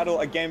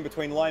battle again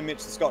between Lime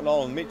Mitch and Scott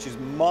Nolan. Mitch is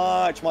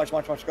much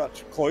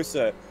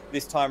closer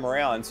this time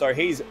around. So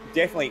he's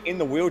definitely in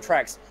the wheel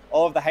tracks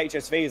of the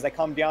HSV as they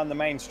come down the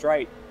main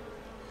straight.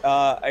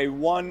 A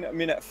 1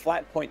 minute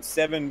flat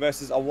 0.7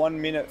 versus a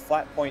 1 minute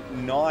flat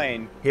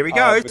 0.9. Here we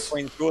go.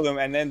 Between 2 of them.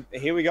 And then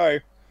here we go.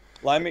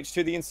 Lime Mitch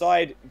to the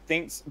inside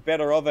thinks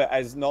better of it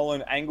as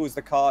Nolan angles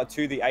the car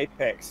to the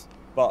apex.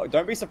 But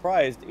don't be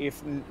surprised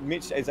if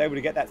Mitch is able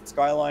to get that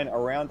skyline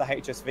around the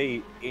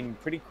HSV in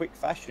pretty quick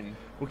fashion.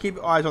 We'll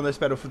keep eyes on this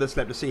battle for this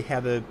lap to see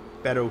how the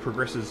battle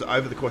progresses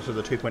over the course of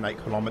the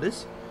 2.8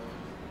 kilometres.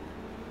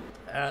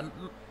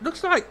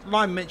 Looks like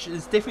Lime Mitch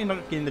is definitely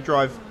not getting the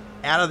drive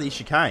out of these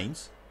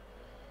chicanes.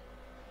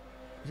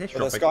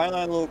 The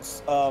skyline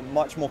looks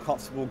much more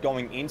comfortable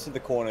going into the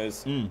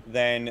corners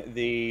than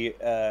the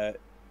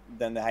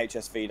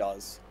HSV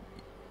does.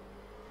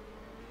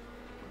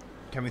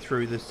 Coming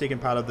through the second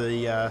part of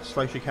the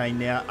slow chicane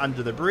now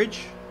under the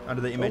bridge,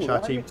 under the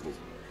MHRT.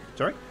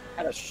 Sorry?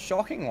 Had a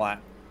shocking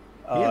lap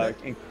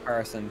in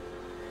comparison.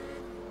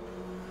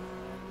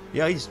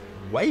 Yeah, he's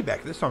way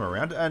back this time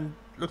around, and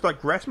looks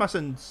like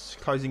Rasmussen's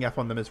closing up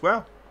on them as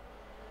well.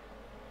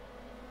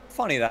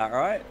 Funny that,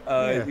 right?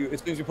 As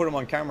soon as you put him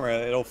on camera,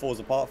 it all falls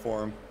apart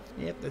for him.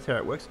 Yep, that's how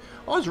it works.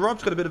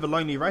 Rob's got a bit of a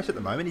lonely race at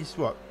the moment. He's,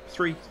 what,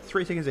 three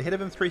seconds ahead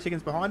of him, 3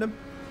 seconds behind him?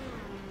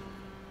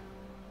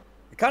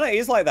 It kind of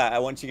is like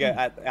that once you get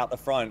out the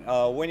front.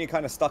 When you're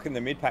kind of stuck in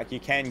the mid-pack, you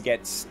can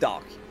get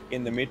stuck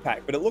in the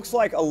mid-pack. But it looks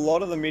like a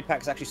lot of the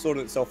mid-packs actually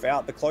sorted itself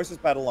out. The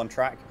closest battle on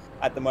track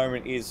at the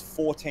moment is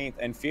 14th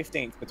and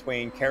 15th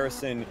between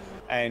Kerrison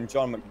and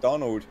John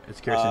McDonald. As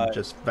Kerrison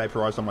just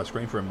vaporised on my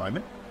screen for a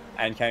moment.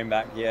 And came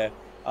back, yeah.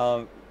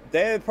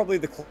 They're probably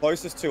the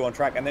closest 2 on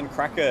track. And then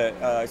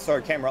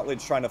Cam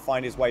Rutledge trying to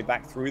find his way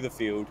back through the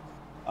field.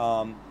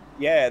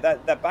 Yeah,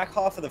 that back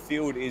half of the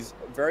field is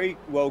very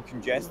well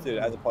congested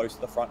as opposed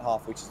to the front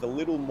half, which is a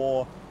little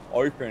more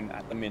open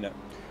at the minute.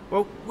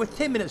 Well, with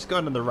 10 minutes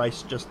gone in the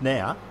race just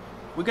now,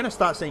 we're going to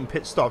start seeing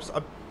pit stops.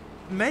 I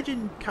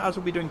imagine cars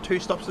will be doing 2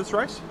 stops this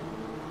race.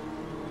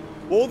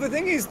 Well, the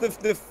thing is,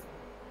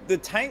 the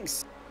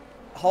tanks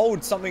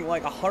hold something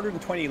like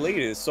 120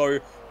 litres, so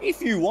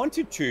if you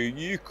wanted to,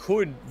 you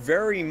could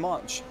very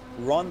much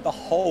run the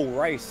whole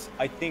race,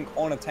 I think,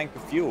 on a tank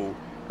of fuel.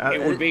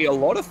 It would be a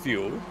lot of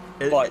fuel,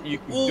 but you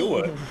could do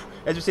it.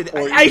 As we said, the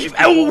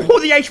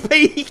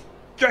HP!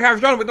 John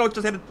McDonald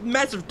just had a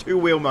massive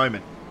 2-wheel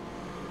moment.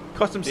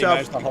 Cost himself...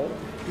 He managed to hold it.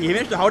 He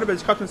managed to hold it, but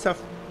he's cost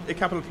himself a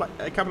couple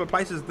of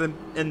places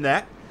in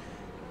that.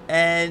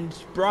 And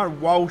Brian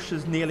Walsh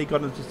has nearly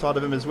got into the side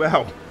of him as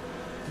well.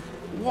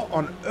 What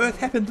on earth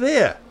happened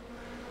there?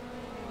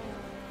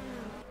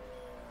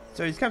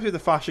 So he's come through the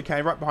fast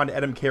chicane right behind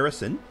Adam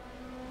Kerrison.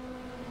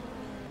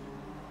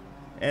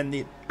 And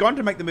they've gone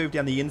to make the move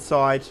down the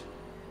inside.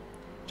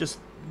 Just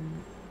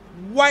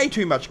way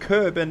too much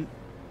curb. And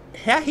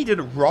how he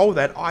didn't roll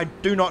that, I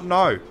do not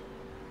know.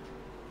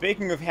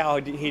 Speaking of how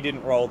he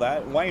didn't roll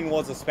that, Wayne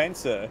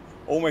Spencer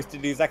almost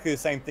did exactly the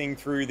same thing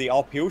through the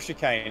uphill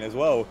chicane as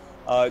well.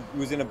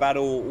 Was in a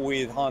battle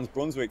with Hans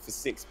Brunswick for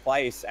 6th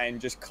place and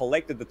just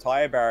collected the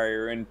tyre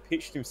barrier and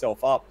pitched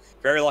himself up.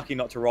 Very lucky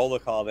not to roll the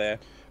car there.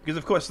 Because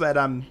of course that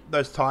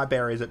those tyre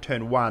barriers at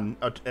turn 1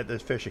 at the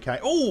first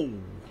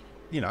chicane,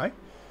 you know,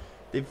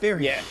 they're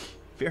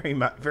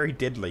very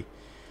deadly.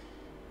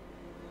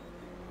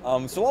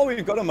 So while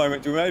we've got a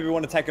moment, do we maybe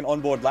want to take an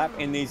onboard lap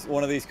in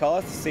one of these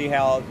cars to see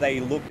how they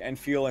look and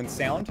feel and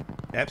sound?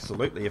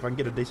 Absolutely. If I can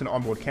get a decent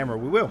onboard camera,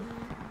 we will.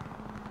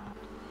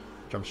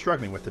 Which I'm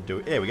struggling with to do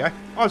it. There we go.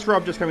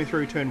 Rob just coming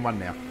through turn 1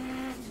 now.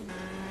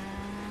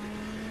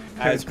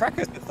 As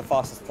Cracker gets the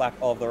fastest lap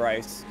of the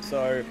race.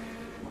 So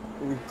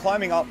we're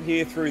climbing up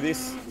here through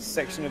this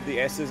section of the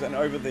S's and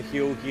over the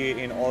hill here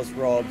in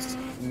Ozrob's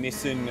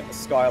Nissan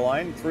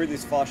Skyline through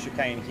this fast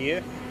chicane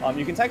here.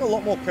 You can take a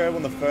lot more curb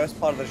on the first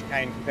part of the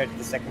chicane compared to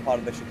the second part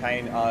of the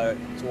chicane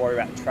to worry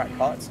about track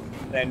cuts.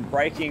 Then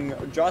braking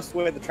just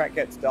where the track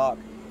gets dark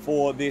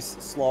for this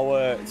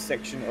slower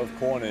section of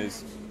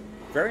corners.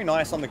 Very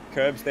nice on the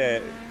curbs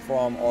there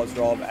from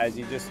Ozrob as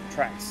he just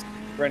tracks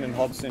Brendan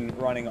Hobson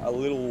running a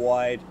little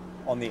wide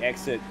on the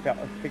exit,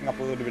 picking up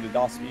a little bit of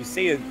dust. You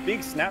see a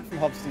big snap from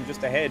Hobson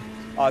just ahead.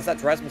 So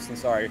that's Rasmussen,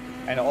 sorry.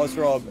 And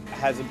Ozrob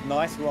has a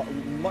nice,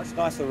 much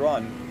nicer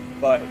run.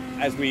 But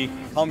as we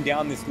come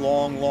down this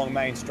long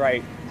main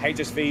straight,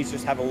 HSVs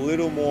just have a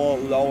little more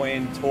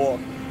low-end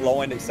torque,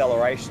 low-end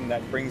acceleration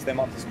that brings them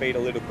up to speed a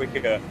little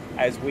quicker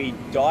as we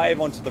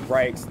dive onto the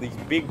brakes, these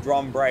big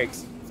drum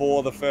brakes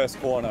for the first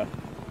corner.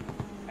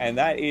 And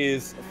that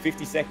is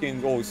 50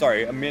 seconds, or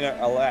sorry, a minute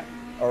a lap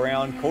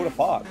around Calder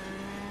Park.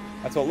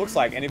 That's what it looks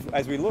like. And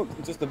as we look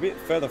just a bit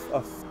further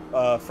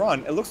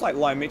front, it looks like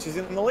Lime Mitch is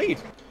in the lead.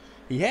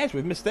 He has.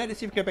 We've missed that. Let's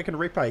see if we go back and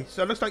replay.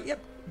 So it looks like,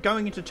 yep,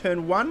 going into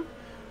turn 1.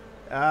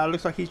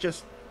 Looks like he's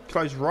just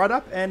closed right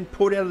up and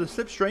pulled out of the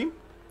slipstream.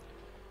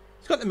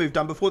 He's got the move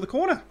done before the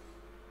corner.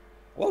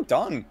 Well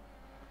done.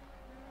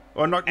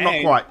 Well, not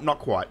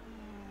quite.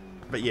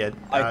 But yeah.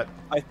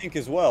 I think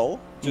as well,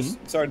 just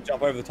sorry to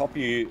jump over the top of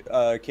you,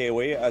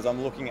 Kiwi, as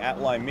I'm looking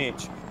at Lime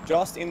Mitch,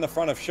 just in the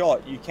front of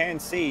shot, you can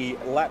see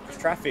lap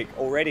traffic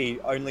already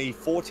only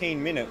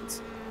 14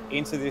 minutes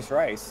into this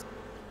race.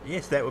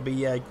 Yes, that would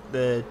be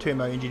the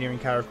Turbo Engineering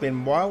car of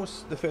Glenn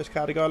Wiles, the first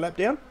car to go a lap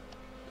down.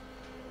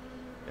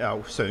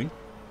 Oh, soon.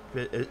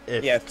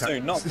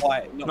 Soon. Not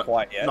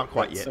quite yet. Not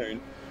quite yet.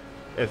 Soon.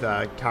 If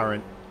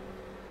current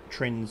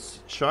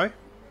trends show.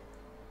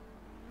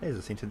 There's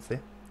a sentence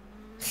there.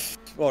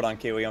 Well done,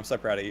 Kiwi. I'm so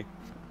proud of you.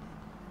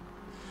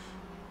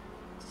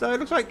 So it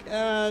looks like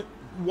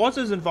Woz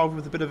is involved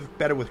with a bit of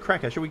battle with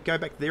Cracker. Shall we go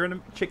back there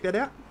and check that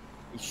out?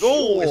 Sure.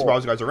 Oh, as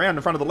Miles goes around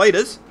in front of the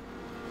leaders.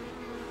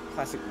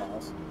 Classic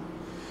Miles.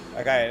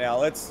 Okay, now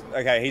let's.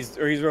 Okay, he's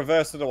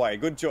reversed it away.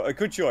 Good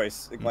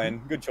choice,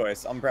 Glenn. Good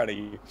choice. I'm proud of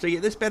you. So yeah,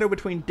 this battle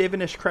between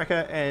Devonish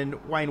Cracker and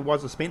Wayne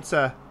Wazza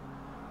Spencer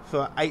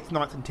for 8th,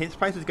 9th, and 10th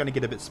place is going to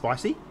get a bit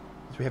spicy.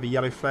 As we have a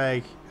yellow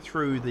flag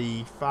through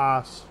the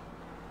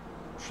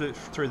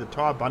through the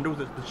tyre bundles.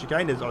 The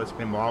chicane is Alex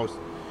Glenn Wiles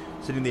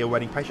sitting there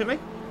waiting patiently.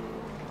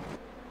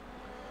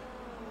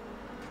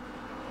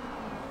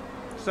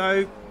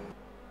 So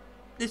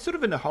they're sort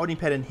of in a holding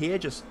pattern here,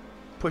 just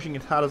pushing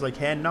as hard as they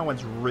can. No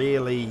one's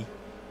really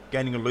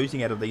gaining or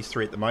losing out of these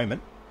three at the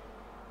moment.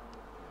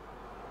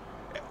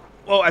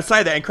 Well, I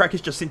say that, and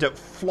Cracker's just sent it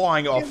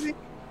flying off. Yeah,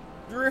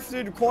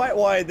 drifted quite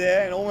wide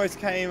there and almost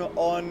came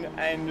on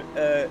and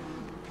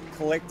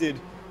collected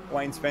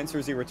Wayne Spencer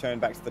as he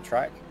returned back to the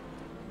track.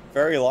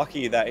 Very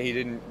lucky that he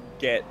didn't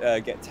get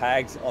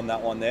tagged on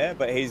that one there,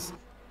 but he's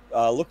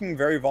looking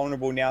very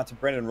vulnerable now to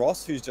Brendan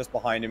Ross, who's just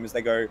behind him as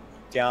they go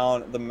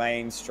down the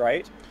main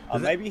straight.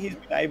 Maybe he's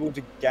been able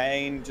to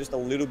gain just a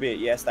little bit.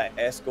 Yes, that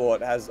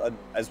Escort has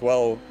as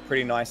well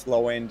pretty nice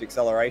low-end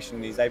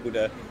acceleration. He's able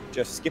to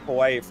just skip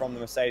away from the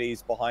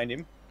Mercedes behind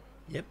him.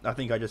 Yep, I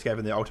think I just gave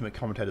him the ultimate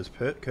commentator's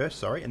curse,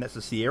 sorry, and that's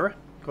the Sierra,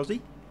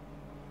 Cosy,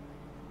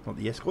 not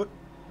the Escort.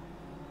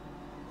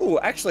 Oh,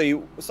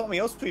 actually, something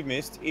else we've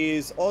missed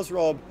is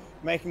Ozrob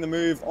making the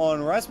move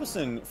on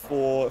Rasmussen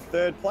for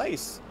 3rd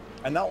place.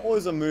 And that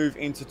was a move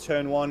into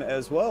turn 1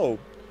 as well.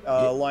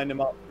 Lined him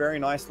up very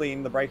nicely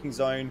in the braking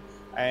zone,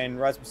 and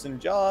Rasmussen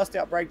just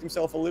outbraked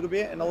himself a little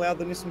bit and allowed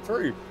the Nissan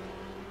through.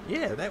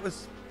 Yeah, that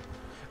was...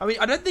 I mean,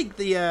 I don't think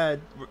the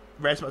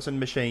Rasmussen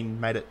machine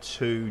made it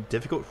too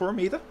difficult for him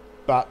either.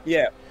 But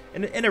yeah,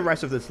 in a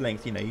race of this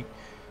length, you know,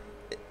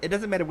 it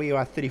doesn't matter where you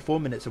are 34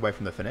 minutes away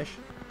from the finish.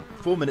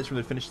 4 minutes from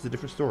the finish is a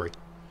different story.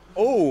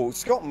 Oh,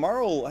 Scott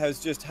Murrell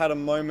has just had a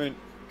moment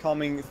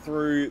coming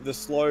through the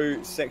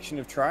slow section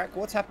of track.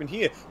 What's happened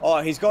here? Oh,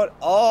 he's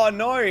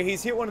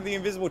hit one of the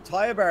invisible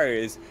tire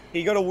barriers.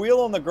 He got a wheel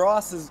on the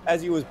grass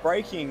as he was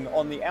braking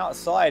on the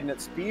outside, and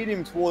it speared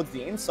him towards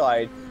the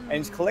inside, and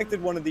he's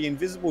collected one of the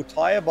invisible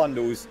tire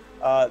bundles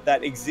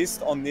that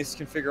exist on this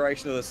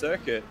configuration of the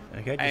circuit.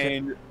 Okay,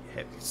 and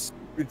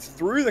it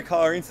threw the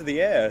car into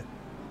the air.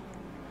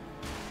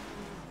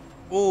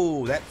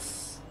 Oh,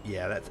 that's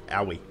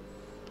owie.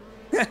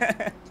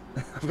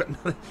 I've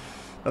got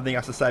nothing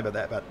else to say about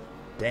that, but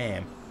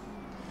damn.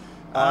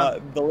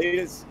 The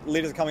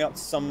leaders are coming up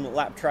to some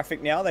lap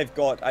traffic now. They've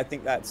got, I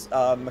think that's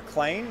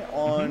McLean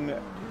on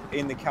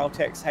in the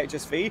Caltex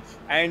HSV,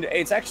 and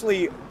it's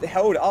actually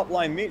held up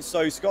Lime Mitch.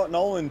 So Scott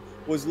Nolan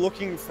was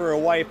looking for a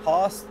way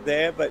past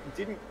there, but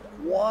didn't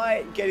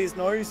quite get his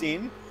nose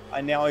in,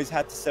 and now he's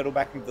had to settle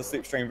back into the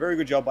slipstream. Very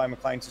good job by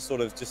McLean to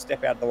sort of just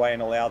step out of the way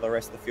and allow the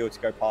rest of the field to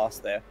go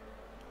past there.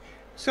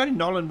 Scotty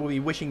Nolan will be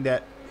wishing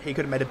that he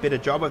could have made a better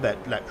job of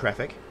that lap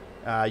traffic.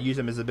 Use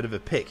him as a bit of a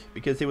pick,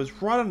 because he was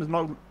right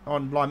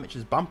on Lime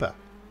Mitch's bumper.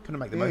 Couldn't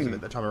make the most of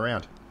it that time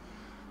around.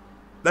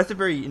 That's a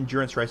very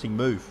endurance racing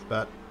move,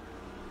 but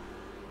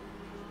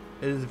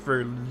it is a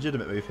very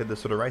legitimate move for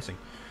this sort of racing.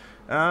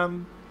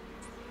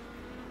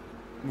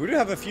 We do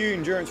have a few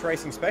endurance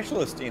racing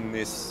specialists in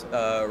this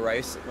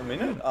race at the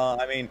minute.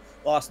 I mean,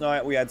 last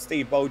night we had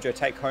Steve Bolger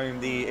take home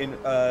the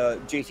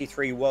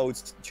GT3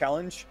 Worlds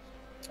Challenge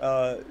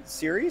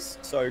series.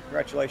 So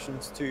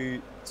congratulations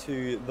to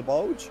the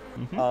Bulge.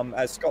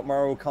 As Scott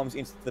Morrill comes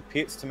into the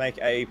pits to make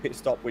a pit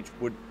stop, which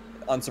would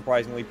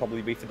unsurprisingly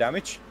probably be for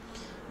damage.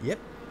 Yep.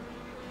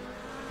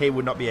 He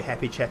would not be a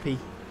happy chappy,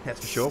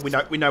 that's for sure.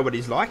 We know what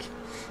he's like.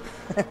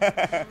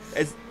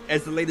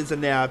 As the leaders are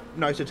now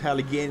nose to tail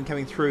again,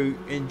 coming through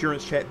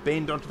endurance chat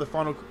bend onto the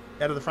final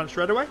out of the front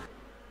straightaway.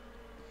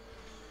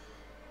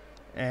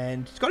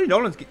 And Scotty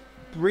Nolan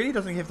really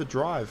doesn't have the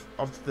drive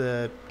of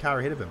the car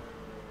ahead of him.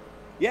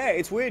 Yeah,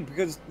 it's weird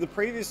because the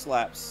previous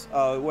laps,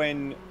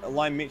 when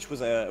Lime Mitch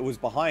was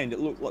behind, it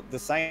looked like the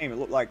same. It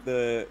looked like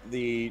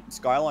the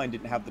Skyline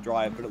didn't have the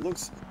drive, but it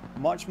looks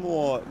much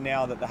more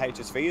now that the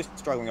HSV is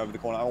struggling over the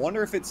corner. I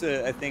wonder if it's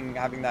a thing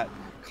having that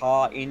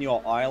car in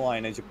your eye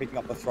line as you're picking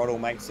up the throttle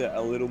makes it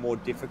a little more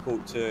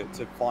difficult to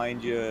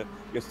find your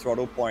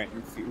throttle point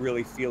and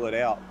really feel it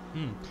out.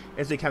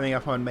 As they're coming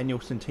up on Manuel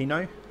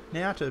Centino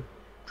now to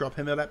drop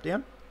him a lap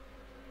down.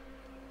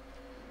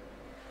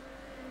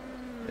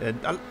 And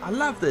I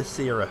love this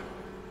Sierra.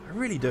 I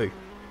really do.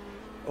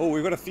 Oh,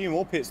 we've got a few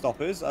more pit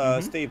stoppers.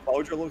 Steve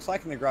Bolger looks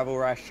like in the Gravel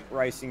Rash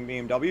Racing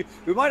BMW.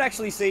 We might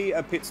actually see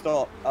a pit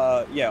stop,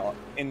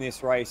 in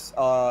this race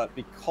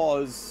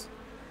because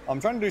I'm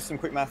trying to do some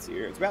quick maths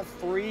here. It's about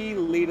 3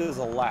 litres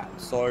a lap.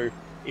 So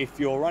if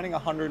you're running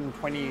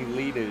 120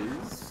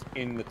 litres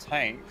in the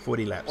tank...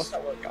 40 laps. What's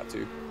that work out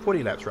to?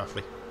 40 laps,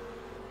 roughly.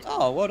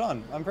 Oh, well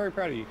done. I'm very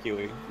proud of you,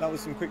 Kiwi. That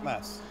was some quick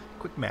maths.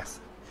 Quick maths.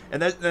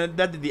 And that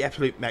did the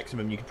absolute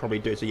maximum you could probably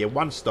do. So yeah,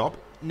 1 stop.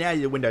 Now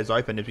the window's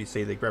open as we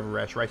see the Gravel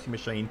Rash Racing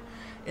machine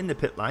in the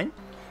pit lane.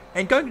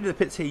 And going into the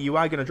pits here, you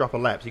are going to drop a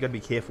lap, so you've got to be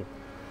careful.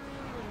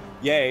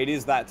 Yeah, it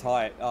is that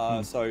tight.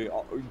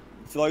 So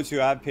for those who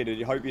have pitted,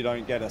 you hope you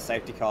don't get a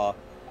safety car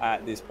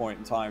at this point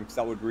in time, because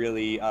that would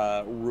really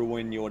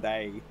ruin your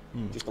day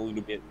just a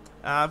little bit.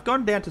 I've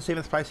gone down to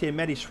 7th place here.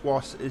 Matty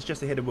Schwass is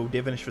just ahead of Will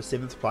Devonish for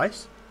 7th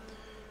place.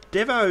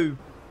 Devo,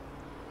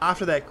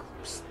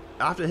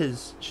 after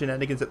his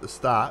shenanigans at the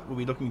start, will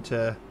be looking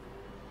to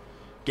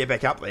get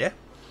back up there.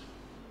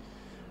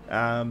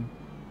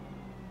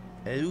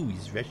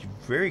 He's actually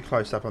very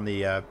close up on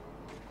the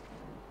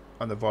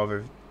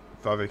Volvo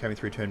coming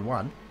through turn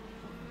 1.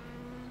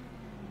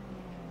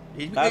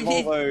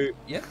 Volvo...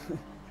 Yeah.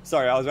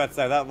 Sorry, I was about to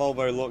say, that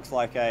Volvo looks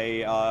like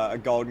a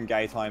Golden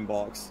Gay time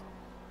box.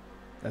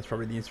 That's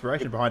probably the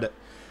inspiration behind it.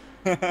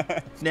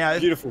 Now,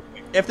 Beautiful.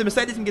 If the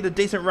Mercedes can get a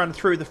decent run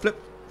through the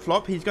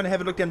flip-flop, he's going to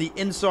have a look down the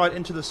inside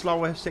into the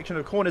slower section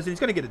of corners, and he's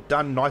going to get it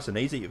done nice and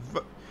easy.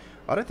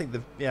 I don't think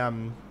the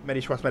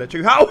Matty Schwass made it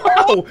too hard.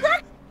 Oh,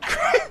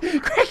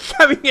 Craig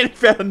coming in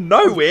out of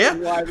nowhere.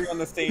 Arriving on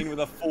the scene with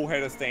a full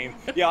head of steam.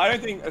 Yeah, I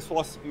don't think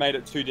Schwass made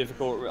it too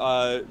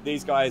difficult.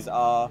 These guys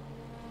are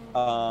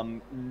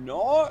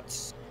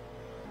not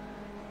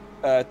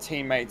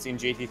teammates in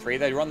GT3.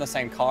 They run the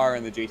same car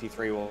in the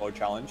GT3 World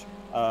Challenge,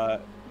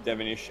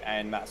 Devonish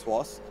and Matt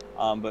Schwass.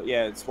 But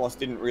yeah, Schwass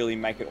didn't really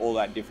make it all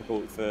that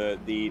difficult for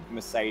the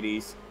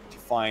Mercedes to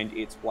find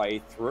its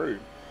way through.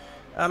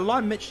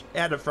 Lime Mitch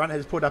out of front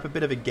has put up a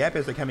bit of a gap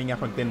as they're coming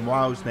up on Glen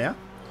Wiles now.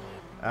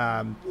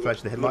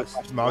 Flash the headlights.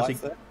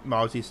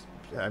 Milesy's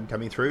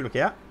coming through. Look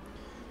out.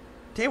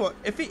 Tell you what,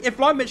 if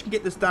Lime Mitch can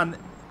get this done,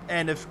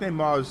 and if Glen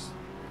Wiles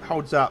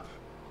holds up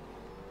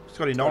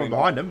Scotty Nolan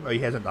behind him, he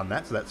hasn't done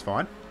that, so that's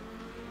fine.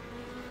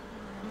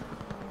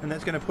 And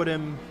that's going to put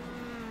him...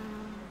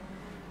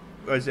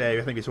 I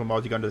think we saw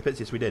Milesy go into the pits.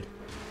 Yes, we did.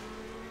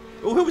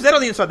 Oh, who was that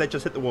on the inside that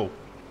just hit the wall?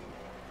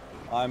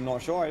 I'm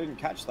not sure. I didn't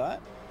catch that.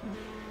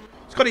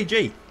 Scotty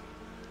G.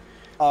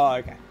 Oh,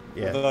 okay.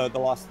 Yeah. The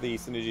last of the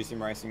Synergy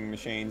Sim Racing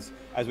machines.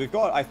 As we've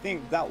got, I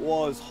think that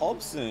was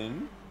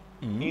Hobson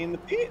in the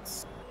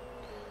pits.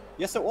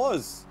 Yes, it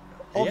was.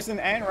 Hobson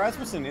and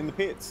Rasmussen in the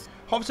pits.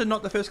 Hobson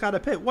not the first car to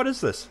pit. What is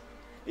this?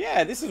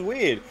 Yeah, this is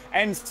weird.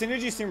 And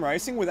Synergy Sim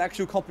Racing with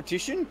actual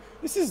competition?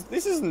 This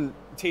isn't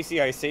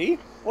TCAC.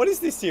 What is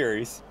this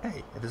series?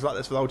 Hey, if it's like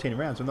this for the whole 10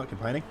 rounds, I'm not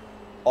complaining.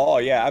 Oh,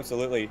 yeah,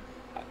 absolutely.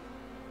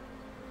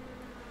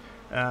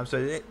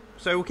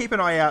 So we'll keep an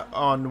eye out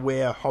on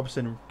where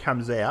Hobson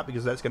comes out,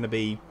 because that's going to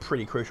be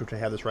pretty crucial to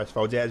how this race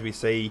folds out, as we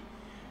see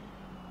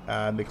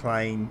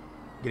McLean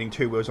getting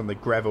 2 wheels on the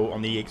gravel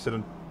on the exit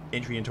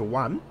entry into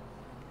 1,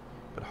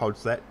 but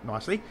holds that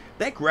nicely.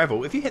 That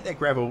gravel, if you hit that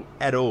gravel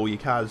at all, your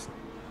car's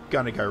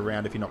going to go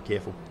around if you're not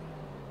careful.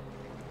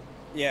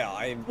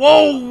 Yeah,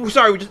 Whoa!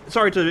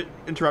 Sorry to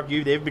interrupt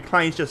you there.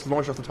 McLean's just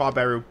launched off the tyre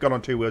barrier, got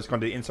on 2 wheels, gone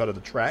to the inside of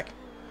the track.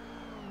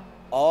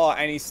 Oh,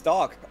 and he's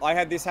stuck. I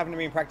had this happen to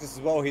me in practice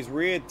as well. His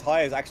rear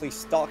tyre is actually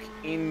stuck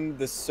in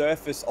the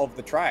surface of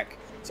the track.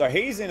 So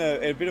he's in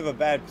a bit of a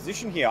bad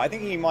position here. I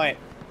think he might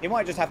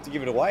just have to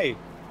give it away.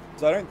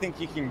 So I don't think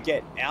you can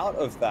get out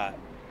of that.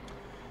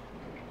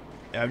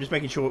 I'm just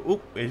making sure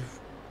if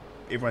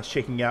everyone's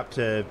checking up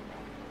to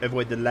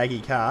avoid the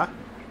laggy car.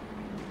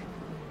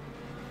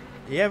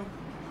 Yeah,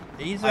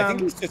 I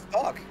think he's just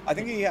stuck. I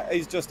think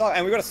he's just stuck.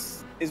 And we've got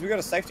we got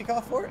a safety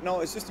car for it?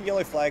 No, it's just a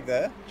yellow flag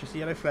there. Just a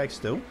yellow flag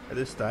still at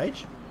this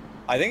stage.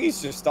 I think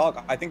he's just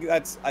stuck. I think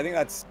that's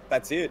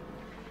it.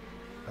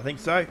 I think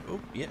so. Oh,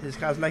 yeah, his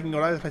car's lagging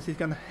all over the place. He's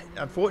going to,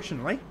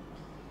 unfortunately.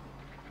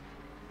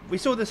 We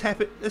saw this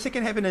happen. This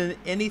can happen in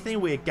anything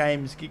where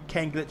games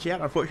can glitch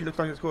out. Unfortunately, it looks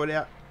like it's caught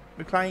out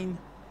McLean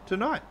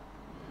tonight.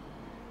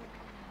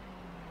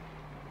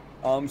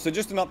 So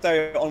just an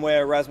update on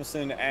where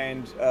Rasmussen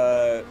and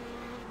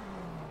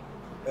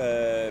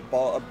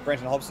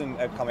Brenton Hobson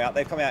have come out.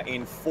 They've come out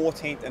in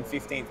 14th and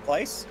 15th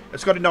place.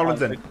 Scotty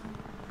Nolan's in.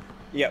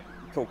 Yep.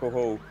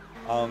 Cool.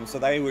 So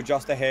they were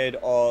just ahead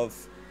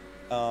of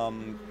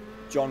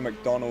John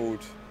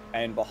McDonald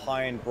and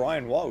behind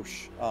Brian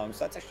Walsh. So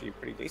that's actually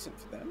pretty decent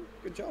for them.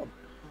 Good job.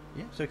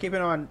 Yeah, so keep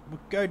an eye on. We'll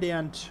go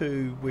down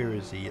to, where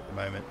is he at the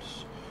moment?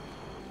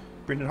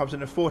 Brendan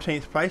Hobson in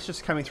 14th place,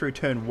 just coming through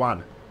turn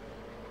 1.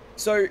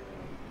 So,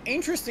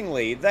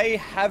 interestingly, they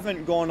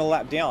haven't gone a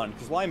lap down,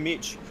 because Liam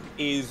Mitch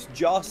is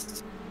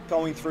just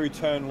going through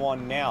turn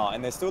 1 now,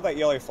 and there's still that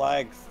yellow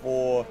flag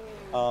for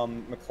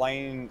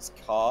McLean's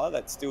car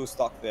that's still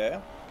stuck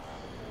there.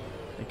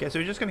 Okay, so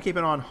we're just going to keep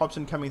an eye on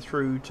Hobson coming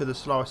through to the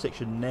slower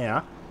section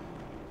now.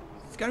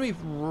 It's going to be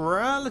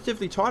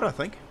relatively tight, I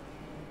think.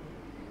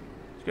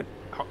 It's good.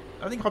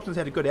 I think Hobson's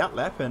had a good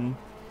outlap, and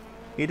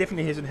he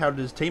definitely hasn't held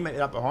his teammate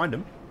up behind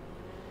him.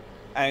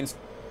 And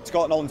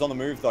Scott Nolan's on the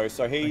move, though,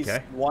 so he's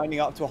winding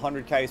up to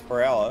 100 k's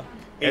per hour.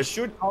 He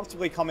should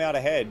comfortably come out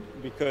ahead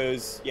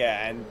because,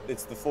 yeah, and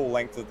it's the full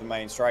length of the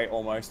main straight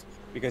almost,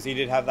 because he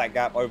did have that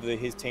gap over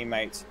his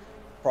teammates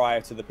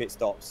prior to the pit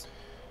stops.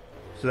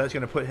 So that's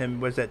going to put him,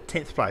 was that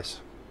 10th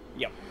place?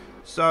 Yep.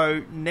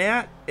 So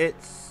now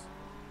it's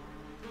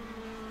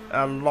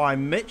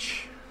Lime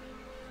Mitch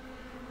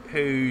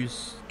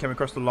who's coming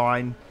across the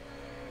line.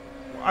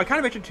 I can't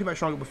imagine too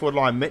much longer before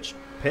Lime Mitch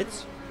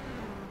pits.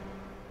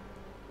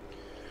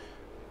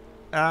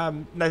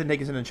 Nathan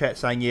Higgins in the chat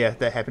saying, yeah,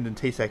 that happened in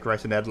TSAC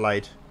race in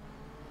Adelaide.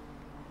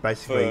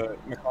 Basically. For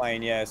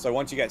McLean, yeah. So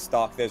once you get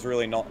stuck, there's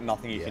really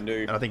nothing you can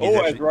do. And I think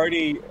as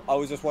Rhodey, I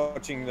was just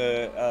watching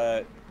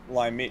the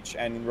Lime Mitch,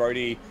 and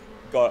Rhodey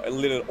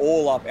lit it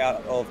all up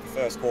out of the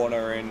first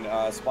corner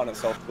and spun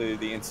itself to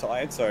the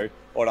inside. So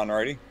well done,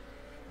 Rhodey.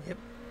 Yep.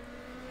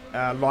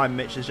 Lime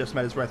Mitch has just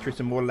made his way through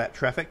some more lap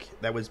traffic.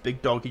 That was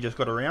Big Dog he just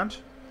got around.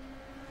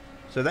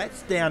 So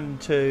that's down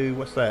to,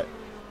 what's that?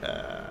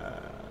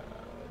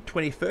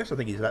 21st, I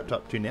think he's lapped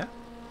up to now.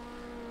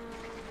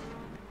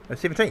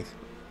 17th.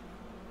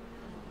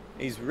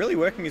 He's really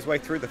working his way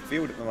through the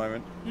field at the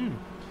moment.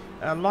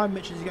 Lime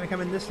Mitch, is he going to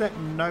come in this lap?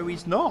 No,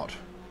 he's not.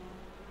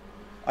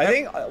 I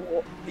think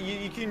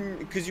you can,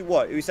 because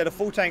you said a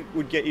full tank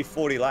would get you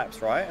 40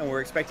 laps, right? And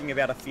we're expecting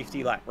about a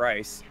 50 lap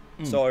race.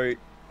 So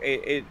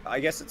I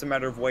guess it's a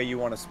matter of where you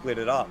want to split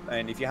it up.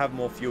 And if you have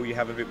more fuel, you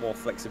have a bit more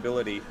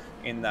flexibility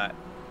in that.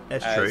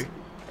 That's true.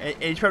 And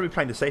he's probably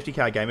playing the safety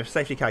car game. If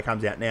safety car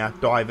comes out now,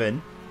 dive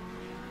in.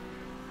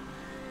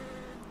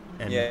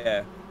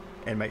 And,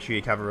 and make sure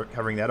you're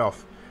covering that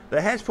off.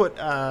 That has put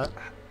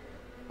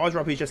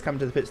Ozrob, who's just come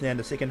to the pits now,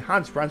 into second.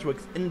 Hans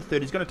Brunswick's in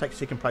third. He's going to take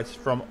second place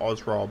from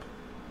Ozrob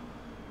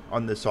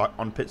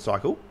on pit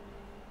cycle.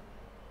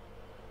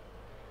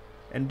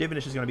 And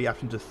Devonish is going to be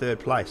up into third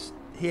place.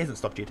 He hasn't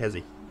stopped yet, has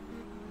he?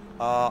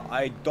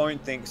 I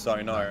don't think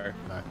so, no.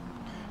 No.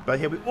 But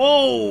he'll be...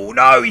 Oh,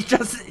 no! He's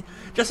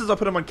just as I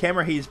put him on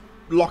camera, he's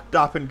locked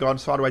up and gone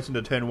sideways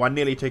into turn 1,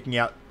 nearly taking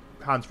out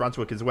Hans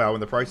Brunswick as well in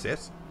the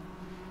process.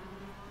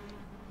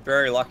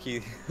 Very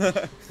lucky.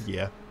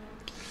 Yeah.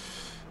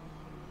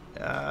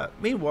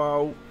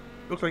 Meanwhile,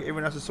 looks like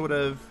everyone else has sort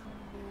of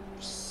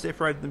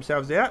separated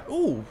themselves out.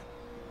 Ooh!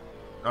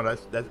 Oh, I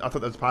thought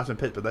that was a passing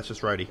pit, but that's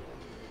just Rhodey.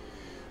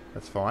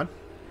 That's fine.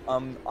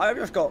 I've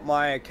just got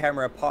my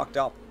camera parked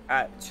up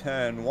at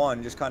turn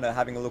 1, just kind of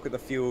having a look at the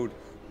field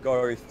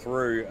go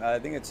through. I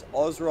think it's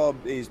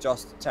Ozrob is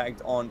just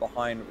tagged on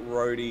behind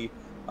Rhodey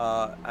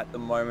at the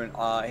moment.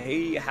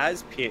 He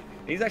has pit.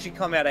 He's actually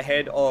come out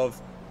ahead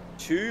of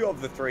 2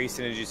 of the 3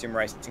 Synergy Sim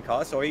racing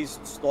cars, so he's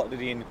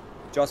slotted in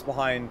just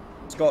behind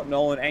Scott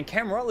Nolan and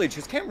Cam Rutledge.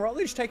 Has Cam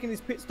Rutledge taken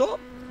his pit stop?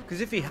 Because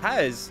if he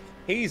has,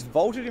 he's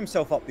vaulted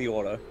himself up the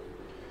order.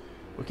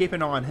 We'll keep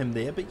an eye on him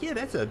there, but yeah,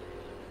 that's a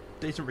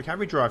decent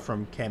recovery drive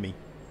from Cammy.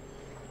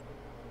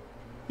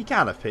 He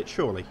can't have pit,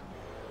 surely.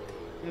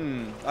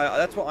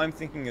 That's what I'm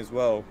thinking as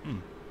well.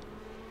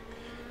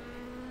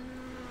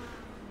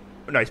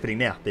 No, he's pitting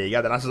now. There you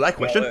go. That answers that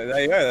question. Well,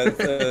 there you go. That's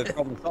the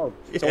problem solved.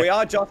 Yeah. So we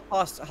are just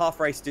past half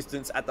race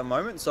distance at the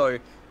moment. So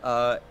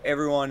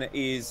everyone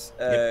is...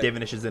 Yep,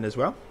 Devonish is in as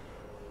well.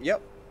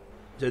 Yep.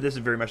 So this is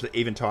very much the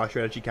even tyre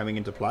strategy coming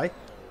into play.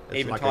 It's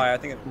even like tyre. I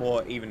think it's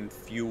more even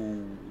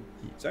fuel.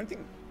 So I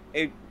don't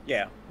think...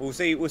 yeah, we'll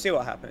see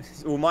what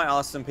happens. We might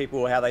ask some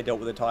people how they dealt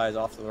with the tyres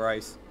after the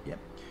race. Yep.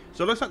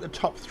 So it looks like the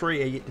top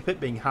 3 are yet to pit,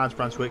 being Hans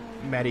Brunswick,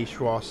 Matty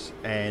Schwass,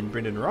 and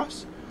Brendan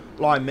Ross.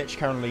 Lime Mitch,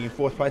 currently in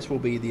 4th place, will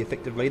be the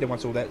effective leader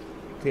once all that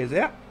clears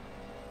out.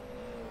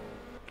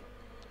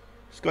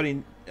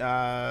 Scotty,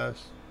 so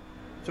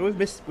we've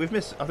missed.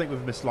 I think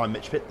we've missed Lime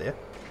Mitch pit there.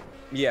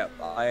 Yeah,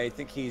 I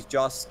think he's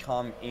just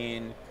come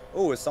in.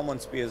 Oh, as someone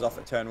spears off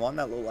at turn 1,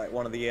 that looked like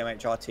one of the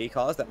MHRT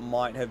cars that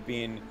might have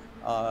been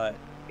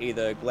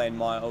either Glenn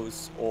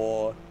Miles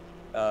or...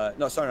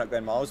 no, sorry, not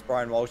Glenn Miles,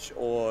 Brian Walsh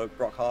or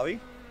Brock Harvey.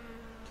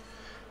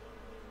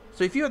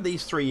 So if you have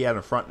these 3 out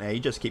in front now, you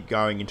just keep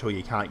going until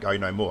you can't go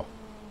no more.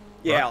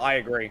 Yeah, Right? I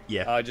agree.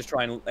 Yeah. Just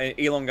try and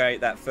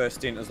elongate that first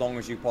stint as long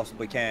as you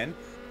possibly can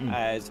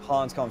as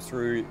Hans comes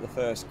through the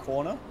first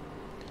corner.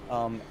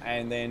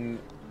 And then,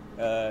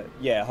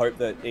 yeah, hope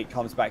that it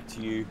comes back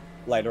to you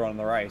later on in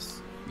the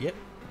race. Yep.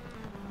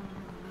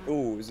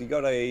 Oh, has he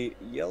got a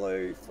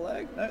yellow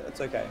flag? No,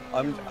 that's okay.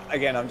 I'm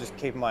just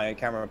keeping my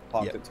camera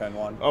parked Yep. at turn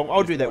 1.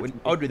 I'll do that.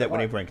 I'll do that when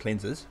Right. everyone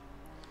cleanses.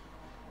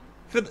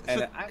 And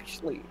it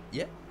actually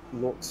yeah.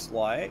 looks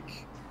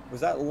like,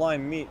 was that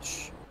Lime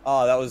Mitch?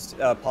 Oh, that was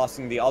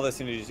passing the other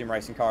Synergy Sim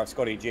Racing car of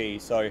Scotty G.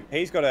 So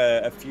he's got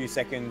a few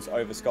seconds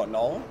over Scott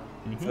Nolan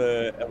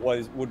for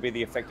what would be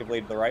the effective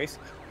lead of the race.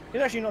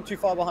 He's actually not too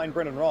far behind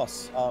Brendan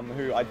Ross,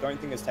 who I don't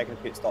think has taken a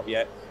pit stop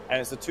yet.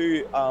 And it's the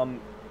two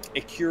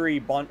Ecurie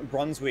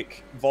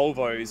Brunswick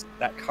Volvos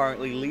that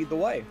currently lead the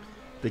way.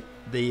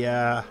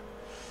 The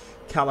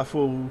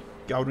colourful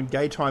golden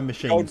gaytime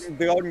machines.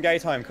 The Golden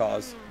Gaytime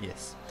cars.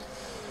 Yes.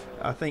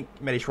 I think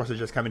Maddest Ross has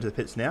just come into the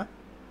pits now.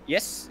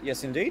 Yes,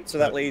 yes indeed. So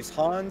that leaves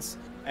Hans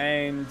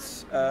and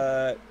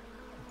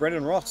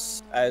Brendan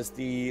Ross as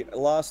the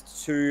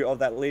last two of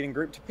that leading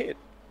group to pit.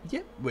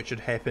 Yep. Which should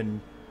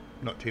happen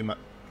not too much.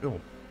 Oh,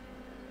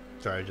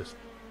 sorry, I just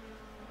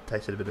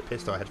tasted a bit of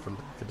pesto I had for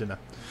dinner.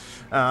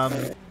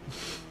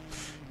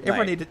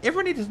 Everyone needed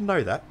to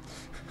know that.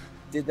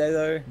 Did they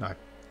though? No.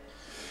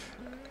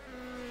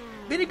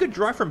 Been a good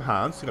drive from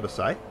Hans, I've got to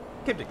say.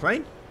 Kept it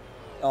clean.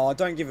 Oh,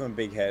 don't give him a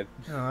big head.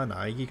 Oh,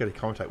 no, you got to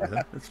contact with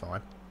him. It's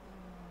fine.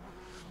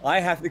 I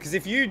have, because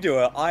if you do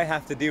it, I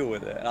have to deal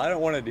with it. And I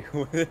don't want to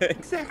deal with it.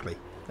 Exactly.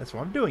 That's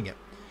why I'm doing it.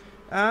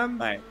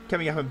 Mate.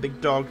 Coming up on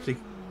Big Dog to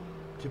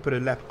put a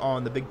lap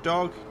on the Big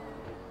Dog.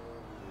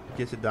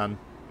 Gets it done.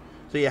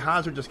 So yeah,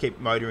 Hans will just keep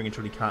motoring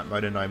until he can't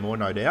motor no more,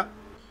 no doubt.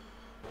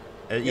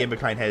 Ian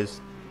McLean has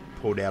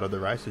pulled out of the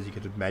race, as you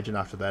could imagine,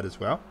 after that as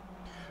well.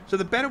 So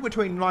the battle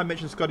between Lime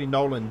Mitch and Scotty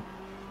Nolan,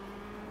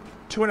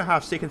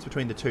 2.5 seconds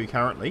between the two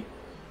currently.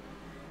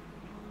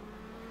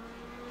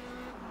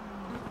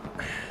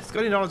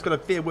 Scotty Nolan's got a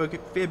fair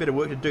bit of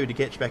work to do to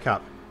catch back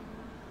up.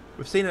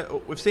 We've seen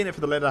it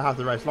for the latter half of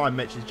the race. Lime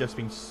Mitch has just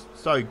been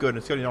so good,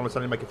 and Scotty Nolan's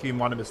starting to make a few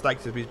minor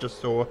mistakes, as we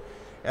just saw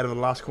out of the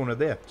last corner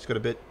there. Just got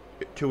a bit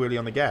too early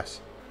on the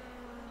gas.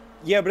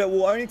 Yeah, but it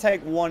will only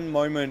take one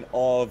moment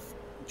of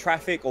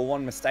traffic or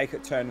one mistake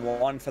at turn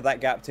 1 for that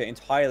gap to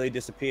entirely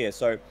disappear.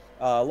 So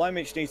Lime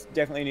Mitch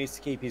definitely needs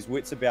to keep his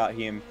wits about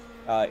him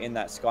in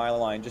that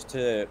skyline, just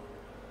to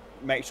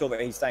make sure that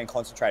he's staying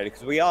concentrated,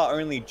 because we are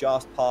only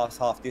just past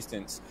half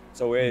distance.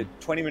 So we're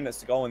 20 minutes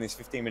to go in this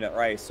 15-minute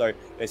race. So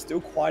there's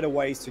still quite a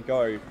ways to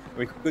go.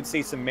 We could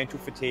see some mental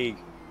fatigue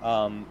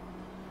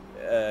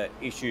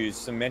issues,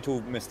 some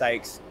mental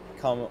mistakes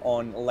come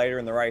on later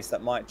in the race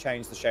that might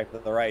change the shape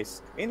of the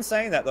race. In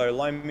saying that though,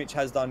 Lime Mitch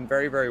has done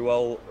very, very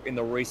well in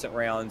the recent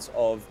rounds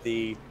of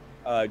the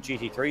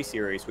GT3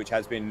 series, which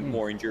has been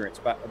more endurance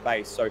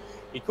based. So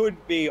he could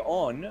be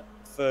on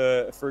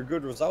for a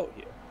good result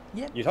here.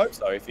 Yeah. You'd hope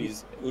so if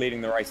he's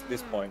leading the race at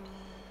this point.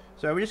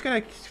 So we're just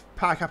going to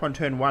park up on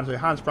turn 1. So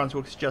Hans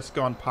Brunswick's just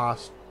gone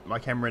past my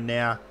camera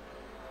now.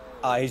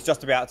 He's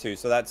just about to.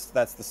 So that's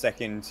the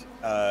second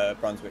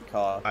Brunswick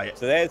car. Oh, yeah.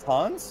 So there's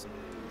Hans.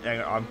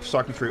 And I'm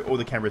cycling through all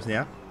the cameras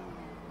now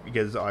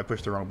because I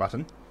pushed the wrong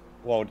button.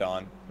 Well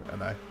done. I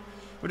know.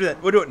 We'll do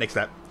that. We'll do it next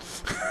lap.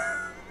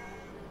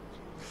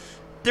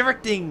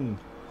 Directing.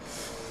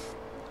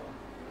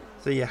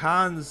 So yeah,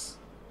 Hans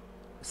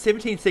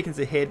 17 seconds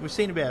ahead. We've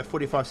seen about a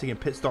 45-second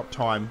pit stop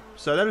time,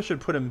 so that should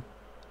put him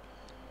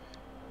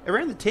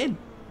around the 10.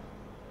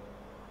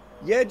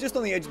 Yeah, just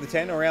on the edge of the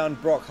 10,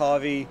 around Brock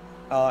Harvey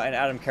and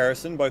Adam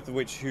Kerrison, both of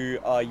which who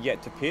are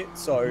yet to pit.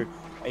 So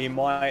he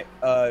might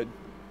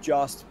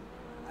just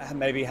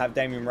maybe have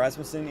Damien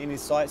Rasmussen in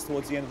his sights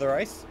towards the end of the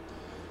race.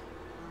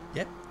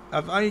 Yep.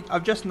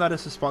 I've just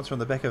noticed a sponsor on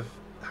the back of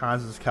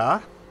Hans's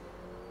car.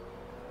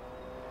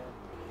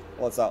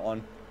 What's that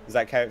one? Is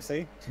that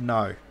KFC?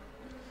 No.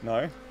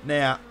 No?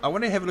 Now, I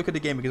want to have a look at it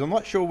again because I'm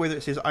not sure whether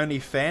it says only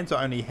fans or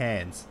only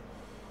hands.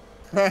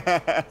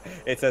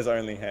 It says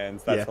only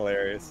hands. That's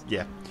hilarious.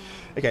 Yeah.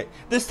 Okay,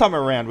 this time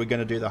around we're going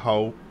to do the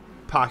whole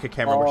Parker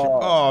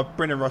camera.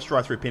 Brendan Ross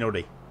drive-through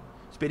penalty.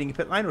 Speeding in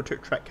pit lane or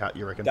track cut,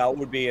 you reckon? That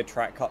would be a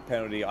track cut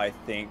penalty, I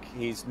think.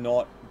 He's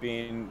not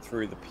been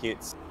through the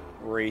pits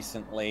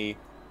recently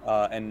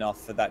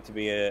enough for that to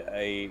be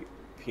a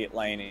pit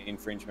lane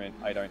infringement,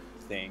 I don't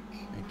think.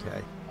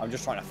 Okay. I'm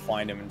just trying to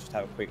find him and just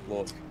have a quick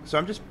look. So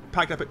I'm just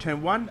parked up at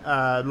turn 1.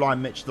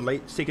 Lime Mitch, the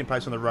lead, second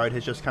place on the road,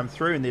 has just come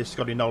through, and there's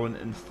Scotty Nolan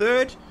in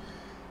third.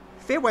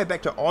 Fair way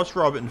back to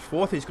Ozrob in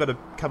fourth. He's got a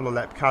couple of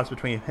lap cars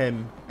between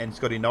him and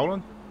Scotty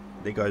Nolan.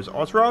 There goes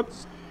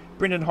Ozrob.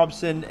 Brendan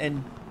Hobson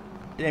and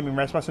Damien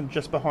Rasmussen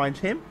just behind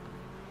him.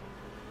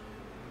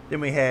 Then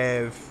we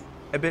have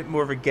a bit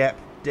more of a gap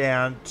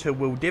down to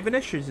Will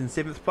Devonish, who's in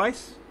 7th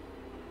place.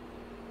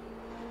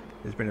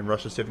 There's Brendan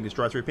Ross just serving his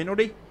drive-through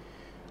penalty.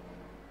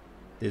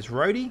 There's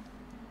Rhodey,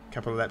 a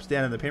couple of laps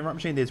down in the pen right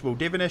machine. There's Will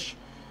Devonish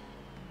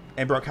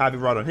and Brock Harvey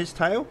right on his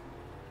tail.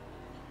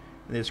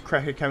 And there's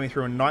Cracker coming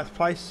through in 9th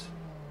place.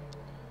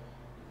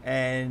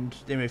 And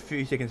then a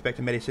few seconds back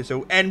to Matty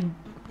Cecil. And,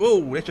 oh,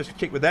 let's just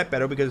check with that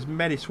battle because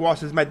Matty Swass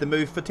has made the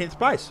move for 10th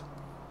place.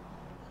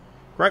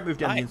 Great move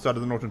down the inside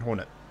of the Norton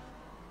Hornet.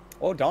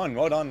 Well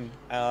done,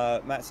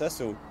 Matt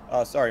Cecil.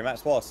 Sorry, Matt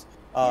Swass.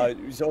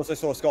 You also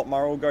saw Scott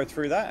Murrell go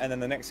through that, and then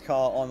the next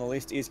car on the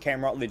list is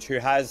Cam Rutledge, who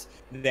has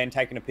then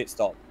taken a pit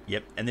stop.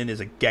 Yep, and then there's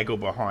a gaggle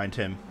behind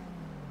him.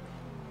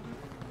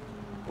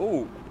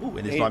 Ooh, and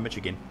there's Liam Mitch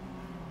again.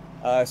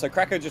 So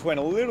Cracker just went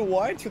a little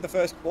wide through the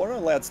first corner,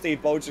 allowed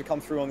Steve Bolger to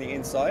come through on the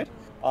inside.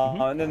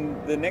 And then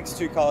the next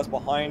two cars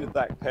behind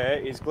that pair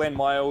is Glenn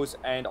Miles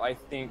and I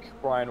think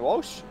Brian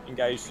Walsh,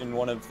 engaged in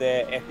one of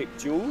their epic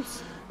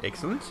duels.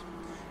 Excellent.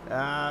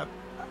 And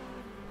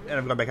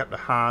I've gone back up to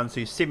Hans,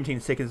 who's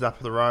 17 seconds up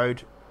the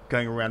road,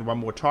 going around one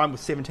more time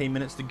with 17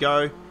 minutes to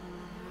go.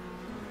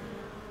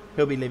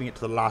 He'll be leaving it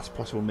to the last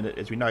possible minute,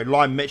 as we know.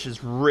 Liam Mitch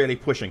is really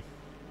pushing.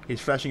 He's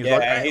flashing his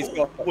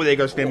light. Oh, there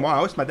goes Glenn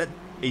Miles. Made that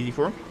easy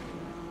for him.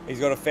 He's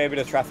got a fair bit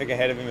of traffic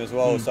ahead of him as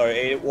well, so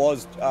it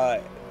was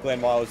Glenn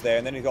Miles there,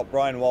 and then he's got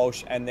Brian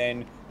Walsh, and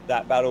then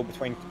that battle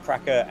between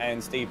Cracker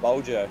and Steve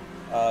Bolger.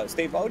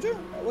 Steve Bolger,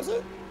 was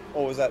it?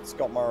 Or was that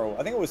Scott Murrell?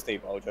 I think it was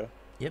Steve Bolger.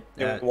 Yep.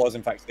 It was,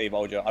 in fact, Steve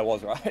Bolger. I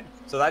was right.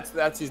 So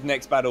that's his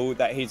next battle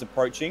that he's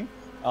approaching.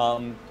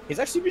 He's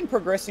actually been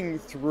progressing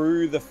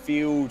through the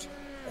field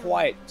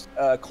quite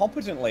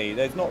competently.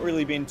 There's not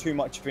really been too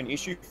much of an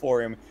issue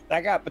for him.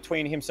 That gap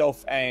between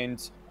himself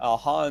and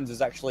Hans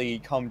has actually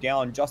come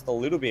down just a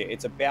little bit.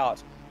 It's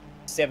about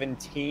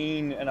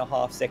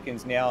 17.5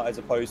 seconds now, as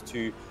opposed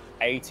to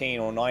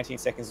 18 or 19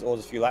 seconds it was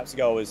a few laps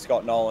ago, as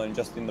Scott Nolan,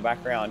 just in the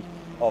background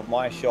of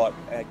my shot,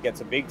 gets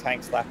a big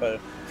tank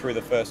slapper through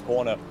the first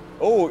corner.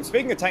 Oh,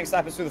 speaking of tank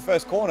slappers through the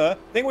first corner,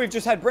 I think we've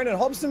just had Brendan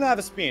Hobson have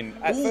a spin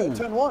at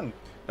turn 1.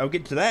 I'll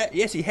get to that.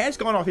 Yes, he has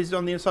gone off. He's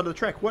on the inside of the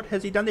track. What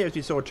has he done there? As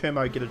we saw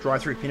Turmo get a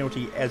drive-through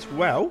penalty as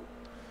well.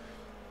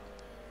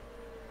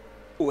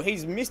 Oh,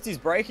 he's missed his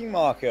braking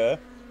marker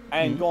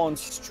and gone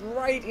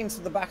straight into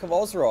the back of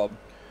Ozrob.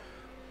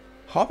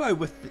 Hobbo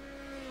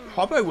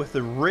with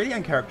the really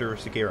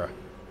uncharacteristic error.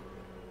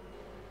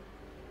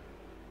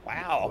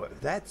 Wow.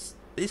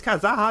 These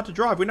cars are hard to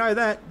drive. We know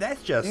that.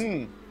 That's just...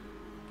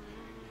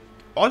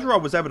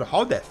 Ozrob was able to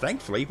hold that,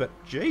 thankfully, but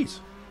geez.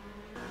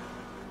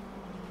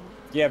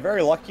 Yeah,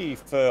 very lucky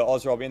for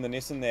Ozrob in the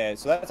Nissan there.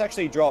 So that's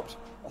actually dropped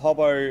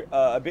Hobbo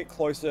a bit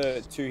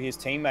closer to his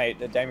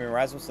teammate, Damien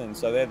Rasmussen.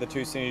 So they're the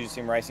two Synergy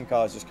Sim racing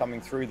cars just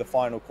coming through the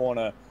final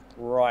corner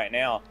right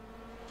now.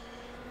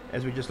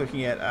 As we're just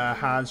looking at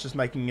Hans just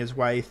making his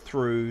way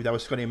through, that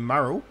was Scotty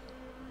Murrell.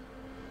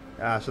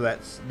 So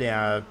that's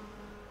now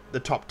the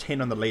top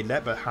 10 on the lead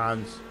lap, but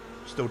Hans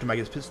still to make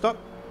his pit stop.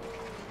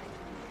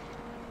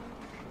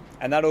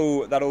 And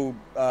that'll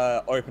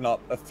open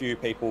up a few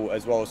people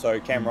as well.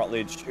 So Cam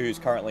Rutledge, who's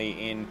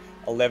currently in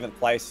 11th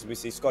place, we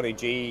see Scotty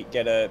G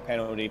get a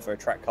penalty for a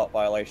track cut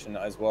violation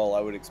as well,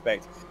 I would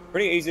expect.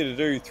 Pretty easy to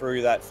do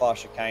through that far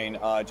chicane,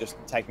 just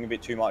taking a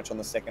bit too much on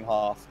the second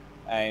half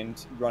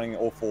and running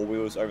all four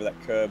wheels over that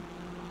curb.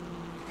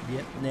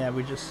 Yep, now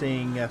we're just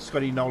seeing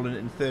Scotty Nolan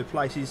in 3rd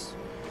place. He's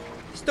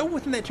still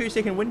within that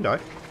 2-second window.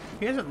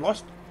 He hasn't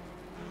lost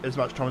as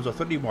much time as I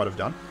thought he might have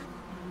done.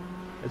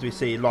 As we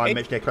see Lion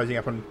Mitch now closing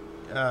up on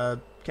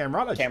Cam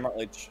Rutledge. Cam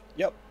Rutledge,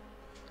 yep.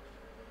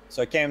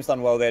 So Cam's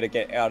done well there to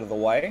get out of the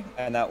way,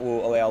 and that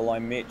will allow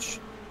Lion Mitch,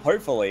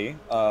 hopefully,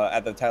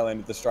 at the tail end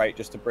of the straight,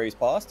 just to breeze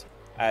past.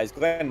 As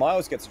Glenn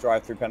Miles gets a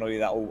drive-through penalty,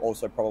 that will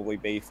also probably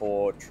be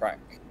for track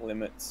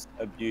limits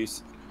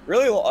abuse.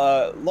 Really,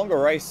 longer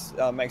race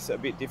makes it a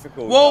bit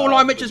difficult. Whoa,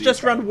 Lion Mitch has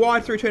just run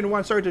wide through turn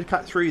 1. Sorry to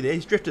cut through there.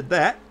 He's drifted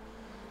that.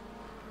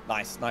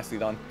 Nice, nicely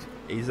done.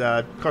 He's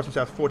cost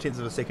himself 0.4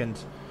 of a second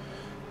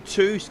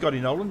to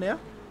Scotty Nolan now.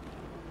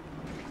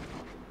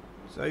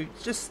 So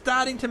it's just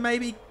starting to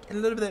maybe a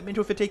little bit of that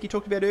mental fatigue you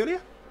talked about earlier.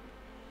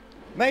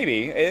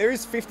 Maybe. There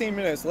is 15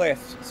 minutes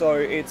left, so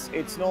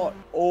it's not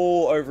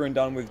all over and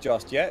done with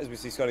just yet, as we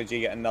see Scotty G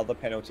get another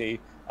penalty.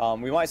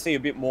 We might see a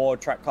bit more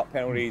track cut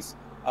penalties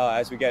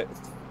as we get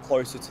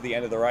closer to the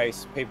end of the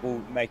race.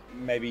 People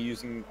maybe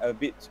using a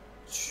bit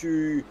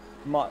too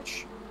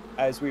much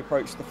as we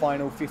approach the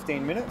final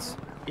 15 minutes.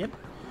 Yep.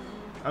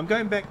 I'm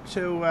going back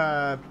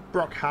to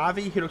Brock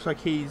Harvey. He looks like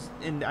he's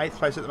in 8th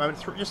place at the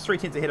moment, just 3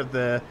 tenths ahead of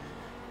the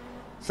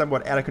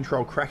somewhat out of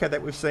control Cracker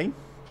that we've seen.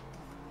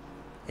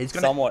 He's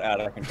somewhat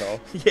out of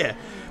control. Yeah,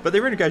 but they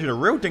were engaged in a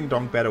real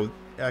ding-dong battle.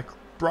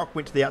 Brock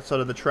went to the outside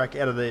of the track,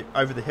 over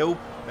the hill.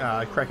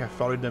 Cracker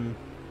followed them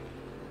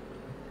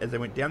as they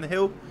went down the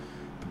hill.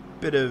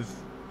 Bit of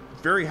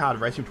very hard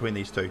racing between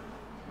these two.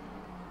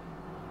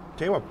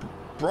 Tell you what,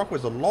 Brock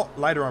was a lot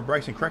later on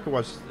brakes than Cracker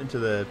was into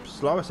the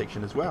slower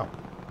section as well.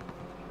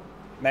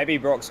 maybe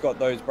Brock's got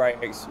those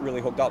brakes really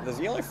hooked up. There's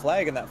a yellow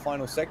flag in that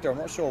final sector. I'm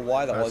not sure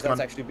why that was.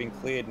 That's actually been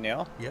cleared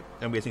now. Yep,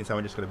 and we're seeing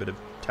someone just got a bit of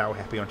tail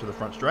happy onto the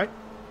front straight.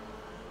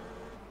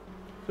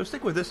 So we'll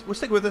stick with this. We'll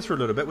stick with this for a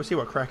little bit. We'll see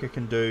what Cracker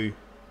can do.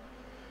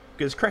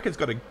 Because Cracker's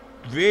got a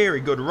very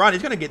good run.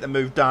 He's going to get the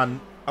move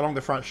done along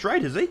the front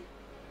straight, is he?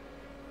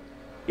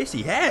 Yes,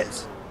 he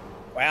has.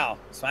 Wow,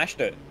 smashed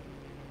it.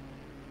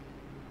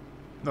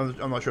 I'm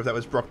not sure if that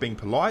was Brock being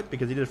polite,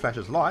 because he did flash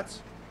his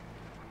lights.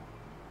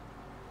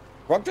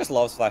 Brock just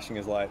loves flashing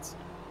his lights.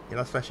 He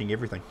loves flashing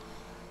everything.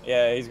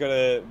 Yeah, he's got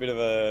a bit of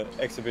a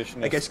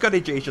exhibition. Okay,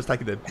 Scotty G's just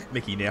taking the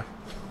mickey now.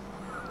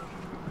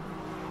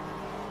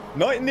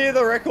 Not near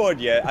the record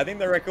yet. I think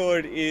the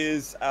record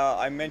is,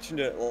 I mentioned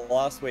it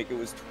last week, it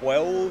was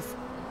 12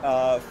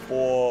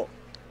 for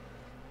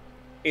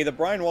either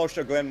Brian Walsh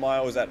or Glenn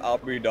Miles at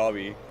Abu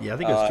Dhabi. Yeah, I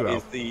think it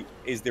was 12.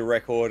 Is the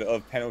record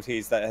of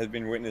penalties that has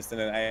been witnessed in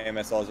an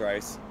AMSOZ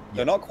race. Yep.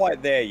 They're not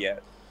quite there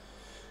yet.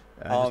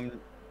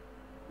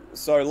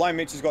 So Lion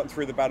Mitch has gotten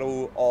through the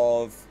battle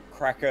of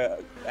Cracker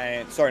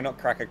and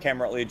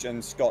Cam Rutledge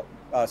and Steve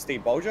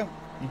Bolger.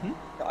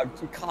 I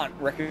can't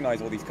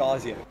recognize all these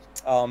cars yet.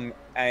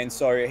 And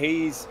so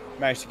he's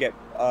managed to get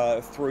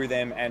through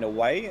them and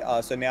away.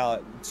 So now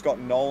Scott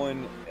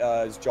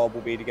Nolan's job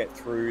will be to get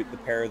through the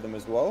pair of them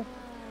as well.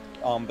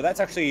 But that's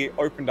actually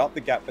opened up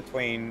the gap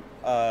between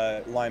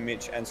Lion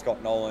Mitch and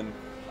Scott Nolan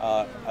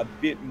a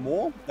bit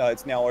more.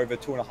 It's now over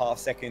 2.5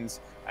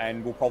 seconds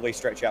and will probably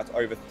stretch out to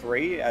over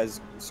 3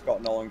 as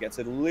Scott Nolan gets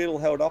a little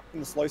held up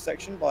in the slow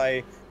section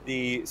by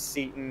the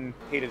Seaton,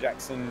 Peter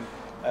Jackson,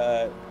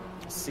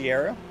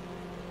 Sierra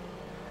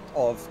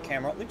of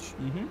Cam Rutledge.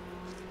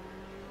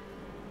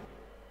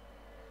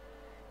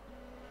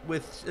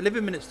 With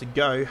 11 minutes to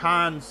go,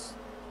 Hans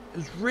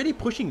is really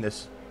pushing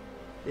this.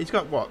 He's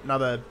got, what,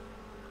 another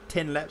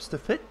 10 laps to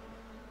fit?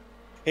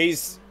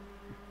 He's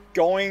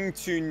going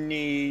to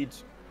need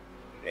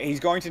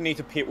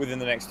to pit within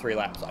the next 3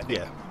 laps, I think.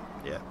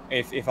 Yeah.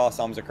 If our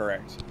sums are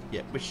correct.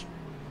 Yeah, which,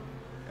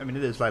 I mean,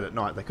 it is late at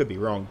night. They could be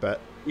wrong, but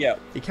yeah,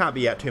 he can't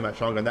be out too much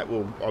longer, and that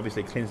will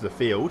obviously cleanse the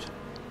field.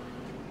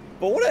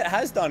 But what it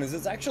has done is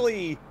it's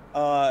actually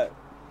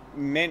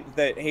meant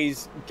that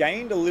he's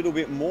gained a little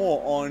bit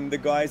more on the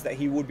guys that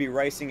he would be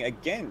racing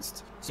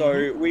against.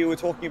 So we were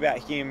talking about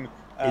him.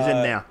 He's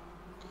in now.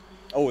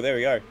 Oh, there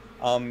we go.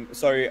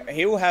 So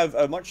he'll have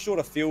a much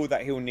shorter field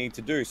that he'll need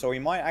to do. So he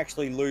might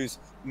actually lose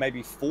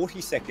maybe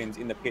 40 seconds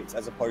in the pits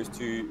as opposed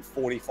to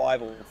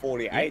 45 or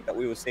 48 that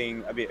we were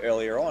seeing a bit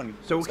earlier on.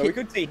 So we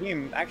could see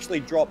him actually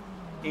drop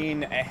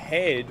in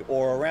ahead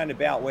or around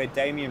about where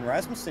Damien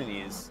Rasmussen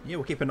is. Yeah,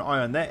 we'll keep an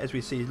eye on that as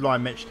we see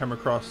Lion Mitch come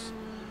across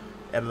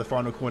out of the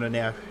final corner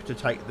now to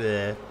take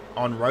the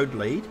on-road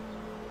lead.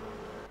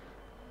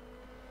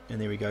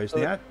 And there he goes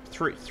now.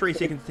 3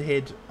 seconds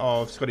ahead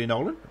of Scotty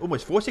Nolan.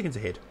 Almost 4 seconds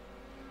ahead.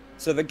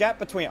 So the gap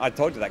between... I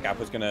told you that gap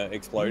was going to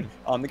explode.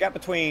 The gap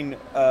between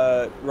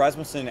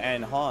Rasmussen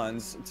and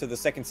Hans to the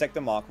second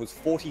sector mark was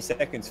 40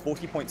 seconds,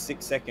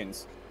 40.6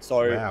 seconds.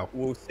 So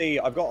we'll see.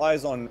 I've got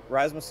eyes on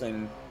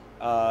Rasmussen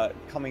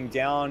coming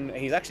down.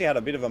 He's actually had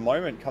a bit of a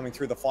moment coming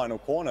through the final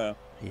corner.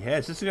 He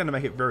has. This is going to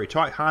make it very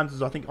tight. Hans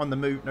is, I think, on the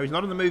move. No, he's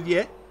not on the move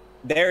yet.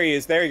 There he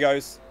is. There he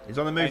goes. He's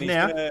on the move and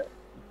now. He's going to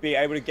be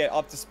able to get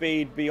up to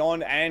speed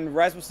beyond, and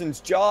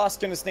Rasmussen's just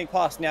going to sneak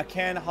past. Now,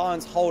 can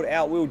Hans hold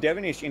out Will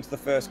Devonish into the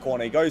first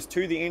corner? He goes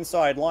to the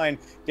inside line.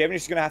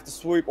 Devonish is going to have to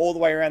swoop all the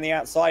way around the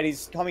outside.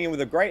 He's coming in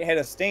with a great head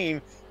of steam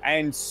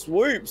and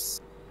swoops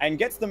and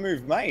gets the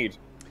move made.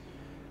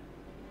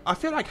 I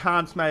feel like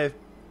Hans may have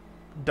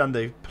done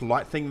the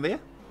polite thing there,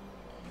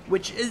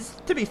 which is,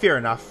 to be fair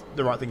enough,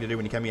 the right thing to do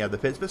when you're coming out of the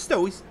pits, but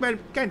still, he's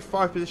gained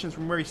 5 positions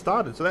from where he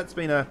started, so that's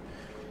been a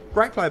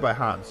great play by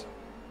Hans.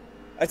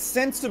 A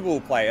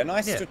sensible play, a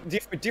nice,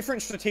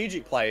 different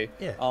strategic play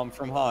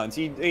from Hans.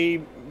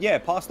 He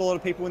passed a lot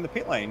of people in the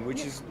pit lane,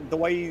 which is the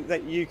way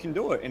that you can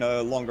do it in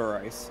a longer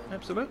race.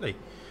 Absolutely.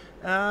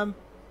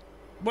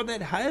 What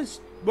that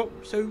has...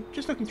 so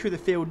just looking through the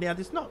field now,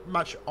 there's not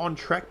much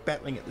on-track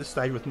battling at this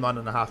stage with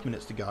 9.5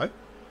 minutes to go.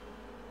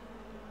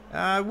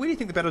 Where do you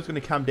think the battle's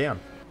going to come down?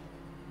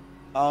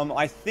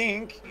 I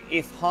think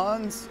if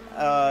Hans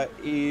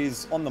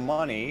is on the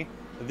money,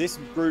 this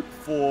group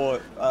for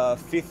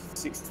 5th,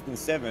 6th, and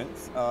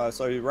 7th,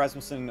 so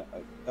Rasmussen,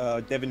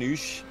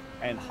 Devonish,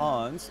 and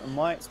Hans,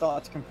 might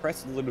start to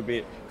compress it a little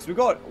bit. Because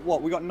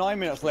we got 9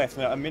 minutes left,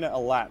 and a minute a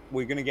lap.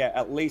 We're going to get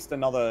at least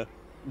another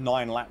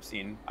 9 laps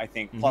in, I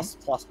think, plus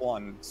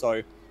 1.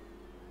 So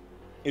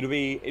it'll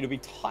be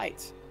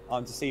tight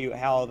to see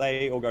how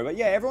they all go. But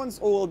yeah, everyone's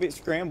all a bit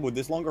scrambled.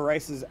 This longer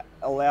race has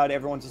allowed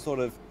everyone to sort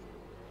of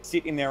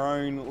sit in their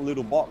own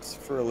little box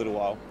for a little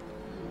while.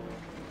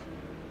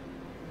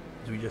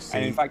 We just see...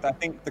 And in fact, I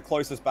think the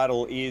closest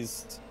battle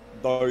is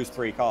those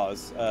 3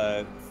 cars,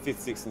 5th,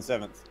 6th, and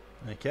 7th.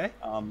 Okay.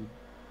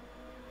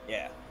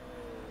 Yeah.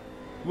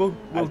 Will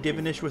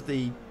Devonish with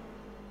the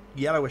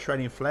yellow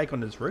Australian flag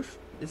on his roof?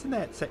 Isn't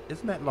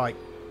that like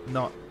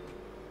not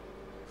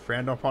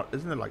frowned upon?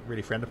 Isn't it like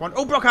really frowned upon?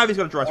 Oh, Brock Harvey's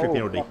got a drive-through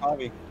penalty. Brock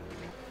Harvey.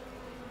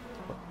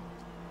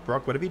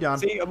 Brock, what have you done?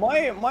 See,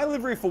 my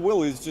livery for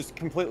Will is just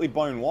completely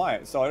bone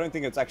white, so I don't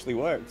think it's actually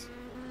worked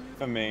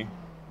for me.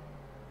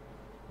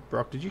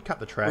 Brock, did you cut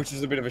the track? Which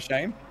is a bit of a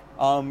shame.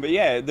 But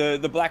yeah,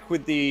 the black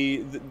with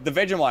the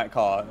Vegemite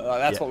car.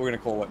 That's what we're gonna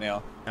call it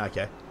now.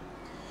 Okay.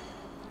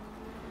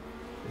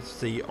 Let's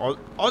see.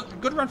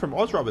 Good run from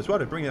Ozrob as well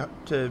to bring it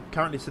up to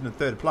currently sitting in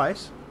 3rd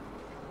place.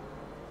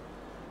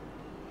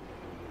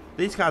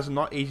 These cars are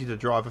not easy to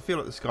drive. I feel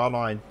like the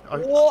Skyline.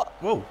 What?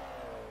 Whoa.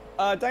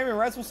 Damien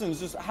Rasmussen's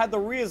just had the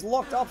rears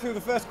locked up through the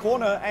first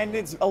corner, and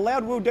it's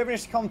allowed Will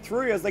Devonish to come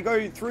through as they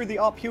go through the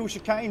uphill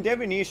chicane.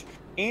 Devonish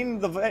in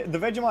the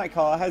Vegemite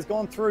car has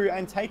gone through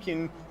and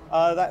taken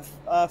that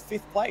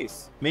 5th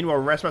place. Meanwhile,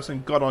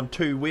 Rasmussen got on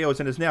 2 wheels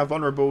and is now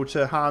vulnerable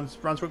to Hans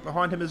Brunswick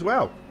behind him as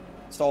well.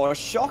 So a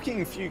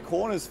shocking few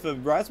corners for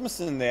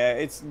Rasmussen there.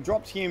 It's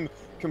dropped him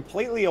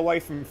completely away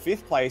from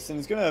 5th place, and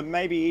it's going to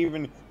maybe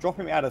even drop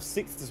him out of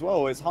 6th as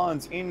well, as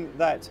Hans in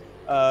that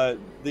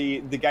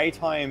the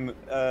Gaytime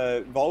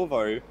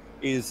Volvo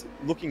is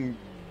looking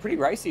pretty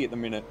racy at the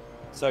minute.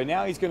 So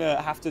now he's going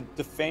to have to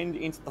defend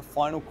into the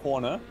final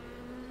corner,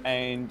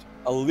 and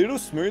a little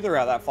smoother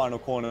out that final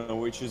corner,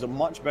 which is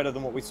much better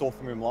than what we saw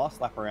from him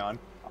last lap around.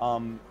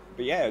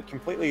 But yeah,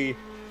 completely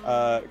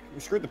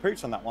screwed the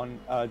pooch on that one,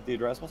 did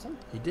Rasmussen.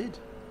 He did.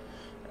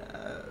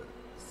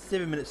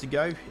 7 minutes to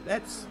go.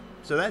 That's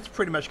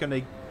pretty much going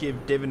to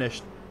give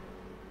Devonish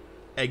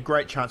a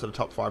great chance at a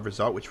top 5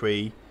 result, which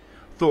we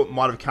thought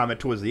might have come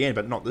towards the end,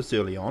 but not this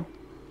early on.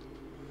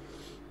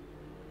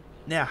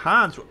 Now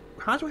Hans will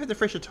have the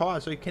fresher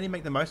tyres, so can he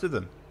make the most of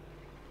them?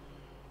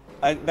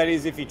 That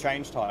is if he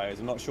changed tyres.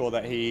 I'm not sure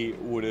that he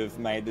would have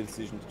made the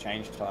decision to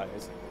change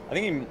tyres.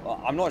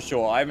 I'm not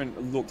sure. I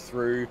haven't looked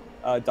through,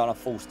 done a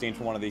full stint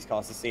on one of these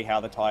cars to see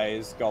how the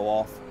tyres go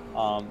off.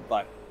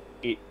 But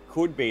it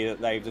could be that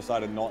they've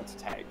decided not to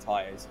take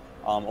tyres.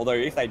 Although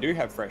if they do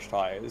have fresh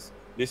tyres,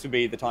 this would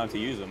be the time to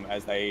use them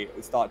as they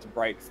start to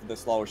break the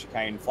slower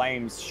chicane.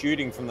 Flames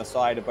shooting from the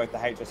side of both the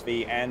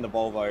HSV and the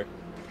Volvo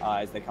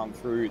as they come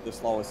through the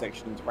slower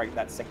section to break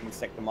that 2nd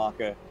sector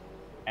marker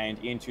and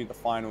into the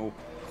final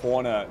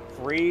corner.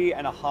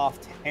 3.5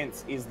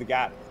 tenths is the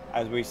gap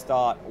as we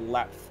start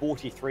lap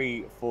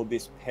 43 for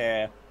this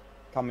pair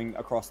coming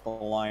across the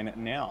line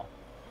now.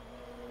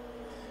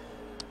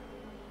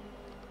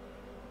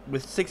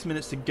 With 6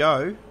 minutes to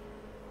go,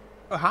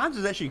 Hans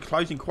is actually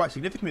closing quite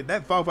significantly.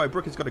 That Volvo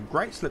Brick has got a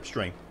great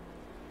slipstream.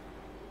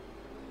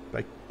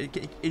 But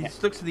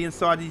it looks to the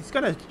inside. He's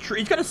going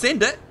to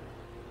send it.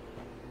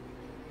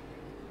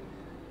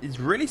 He's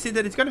really said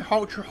that he's going to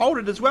hold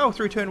it as well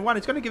through turn 1.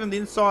 It's going to give him the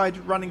inside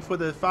running for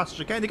the fastest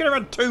chicane. They're going to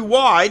run 2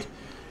 wide.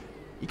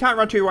 You can't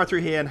run 2 wide through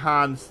here, and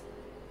Hans...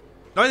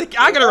 No, they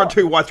are going to run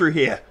 2 wide through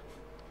here.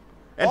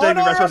 And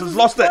David Rasmussen's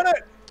lost it.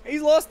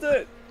 He's lost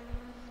it.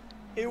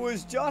 It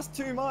was just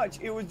too much.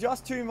 It was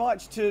just too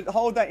much to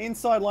hold that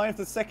inside line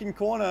for the 2nd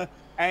corner,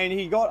 and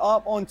he got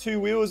up on 2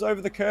 wheels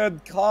over the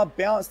curb. Car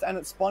bounced, and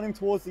it spun him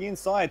towards the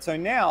inside. So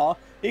now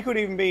he could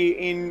even be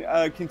in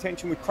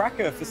contention with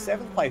Cracker for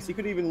 7th place. He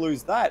could even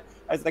lose that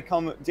as they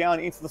come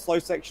down into the slow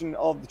section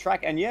of the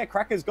track. And yeah,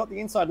 Cracker's got the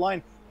inside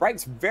line.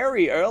 Brakes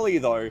very early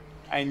though,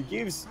 and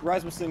gives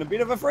Rasmussen a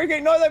bit of a free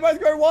kick. No, they both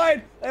go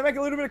wide. They make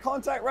a little bit of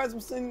contact.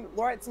 Rasmussen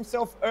rights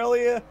himself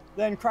earlier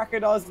than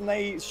Cracker does, and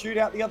they shoot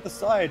out the other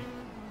side.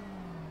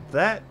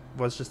 That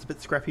was just a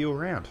bit scrappy all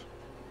round.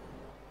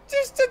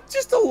 Just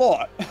a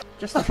lot.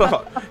 Just a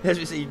lot. As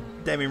we see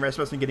Damien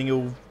Rasmussen getting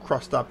all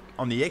crossed up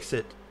on the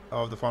exit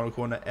of the final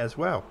corner as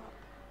well.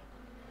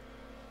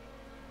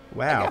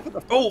 Wow.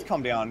 Oh,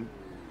 come down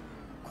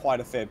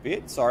quite a fair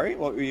bit. Sorry,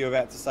 what were you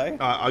about to say?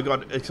 I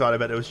got excited,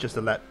 but it was just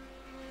a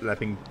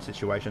lapping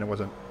situation. It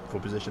wasn't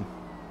full position.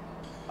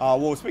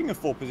 Well, speaking of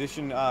full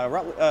position,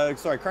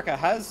 Cracker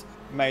has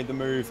made the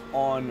move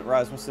on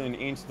Rasmussen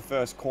into the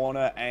first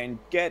corner and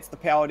gets the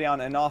power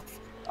down enough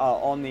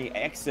on the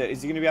exit.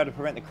 Is he going to be able to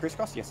prevent the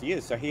crisscross? Yes, he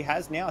is. So he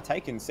has now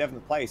taken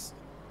 7th place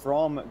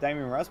from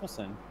Damien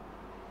Rasmussen.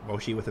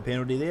 Walshy with a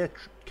penalty there,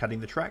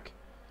 cutting the track.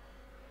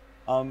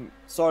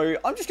 So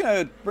I'm just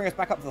going to bring us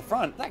back up to the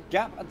front. That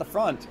gap at the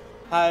front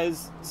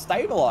has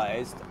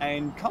stabilized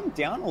and come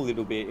down a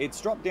little bit. It's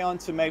dropped down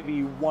to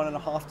maybe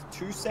 1.5 to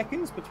 2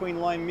 seconds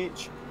between Lime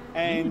Mitch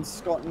and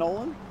Scott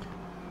Nolan.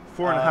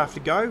 4.5 to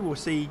go. We'll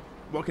see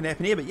what can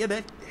happen here. But yeah,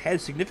 that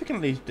has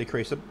significantly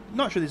decreased. I'm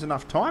not sure there's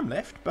enough time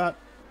left, but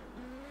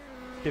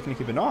definitely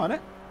keep an eye on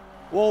it.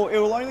 Well, it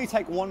will only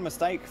take one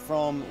mistake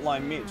from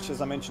Lime Mitch,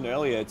 as I mentioned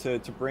earlier, to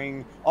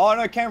bring... Oh,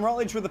 no, Cam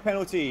Rutledge with the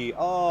penalty.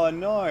 Oh,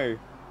 no.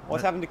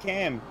 What's happened to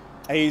Cam?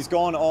 He's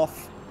gone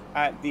off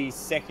at the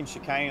 2nd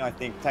chicane, I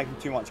think, taking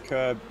too much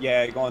curb.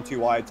 Yeah, gone too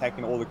wide,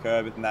 taking all the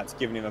curb, and that's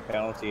given him a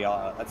penalty.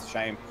 That's a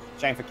shame.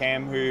 Shame for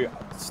Cam, who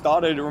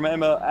started,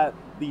 remember, at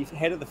the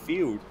head of the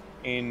field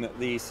in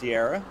the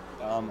Sierra.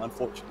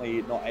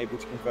 Unfortunately, not able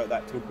to convert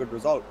that to a good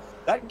result.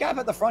 That gap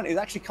at the front is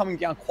actually coming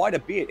down quite a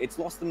bit. It's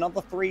lost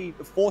another 3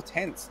 to 4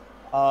 tenths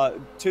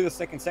to the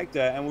second sector,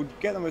 and we'll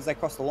get them as they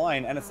cross the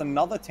line, and it's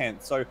another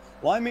 10th. So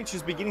Lion Mitch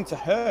is beginning to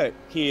hurt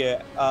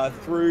here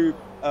through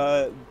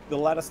the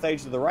latter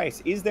stage of the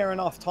race. Is there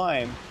enough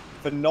time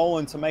for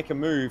Nolan to make a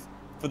move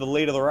for the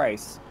lead of the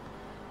race?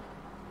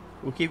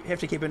 We'll have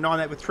to keep an eye on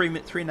that with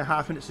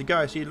 3.5 minutes to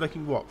go. So you're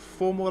looking, what,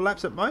 4 more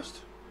laps at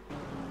most?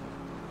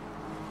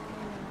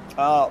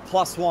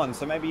 +1,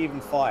 so maybe even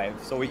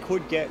 5. So we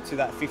could get to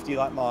that 50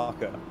 lap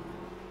marker.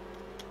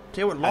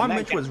 Tell you what, Lion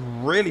Mitch was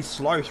really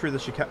slow through the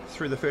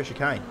first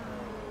chicane.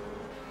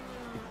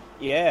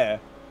 Yeah,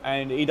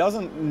 and he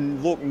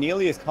doesn't look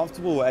nearly as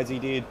comfortable as he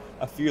did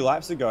a few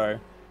laps ago.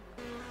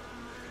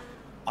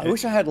 I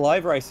wish I had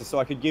live races so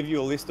I could give you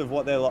a list of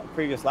what their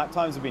previous lap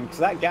times have been, because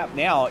that gap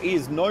now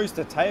is nose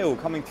to tail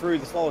coming through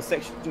the slowest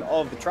section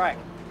of the track.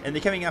 And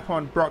they're coming up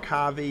on Brock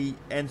Harvey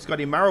and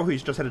Scotty Murrell,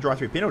 who's just had a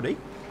drive-through penalty.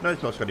 No,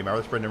 it's not Scotty Murrell,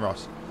 it's Brendan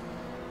Ross.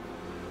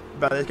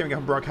 But they're coming up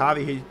on Brock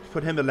Harvey, who's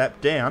put him a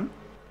lap down.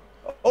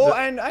 Oh,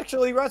 and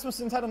actually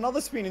Rasmussen's had another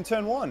spin in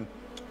turn 1.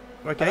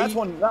 Okay.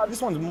 And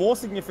this one's more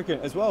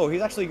significant as well.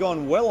 He's actually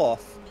gone well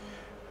off.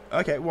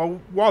 Okay, well,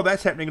 while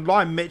that's happening,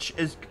 Lion Mitch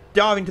is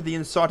diving to the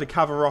inside to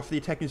cover off the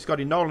attacking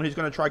Scotty Nolan, who's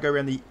going to try to go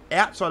around the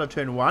outside of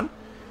turn 1.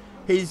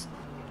 He's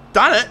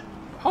done it.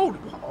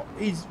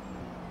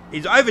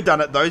 He's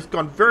overdone it though. He's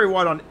gone very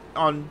wide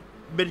on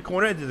mid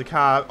corner into the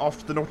car off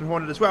to the Norton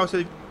Hornet as well.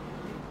 So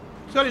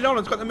Scotty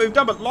Nolan's got the move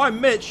done, but Lion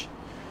Mitch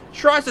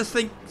tries to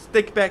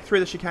stick back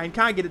through the chicane,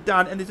 can't get it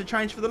done, and there's a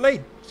change for the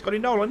lead. Scotty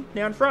Nolan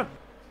now in front.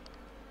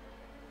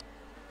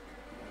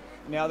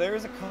 Now there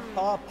is a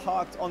car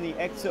parked on the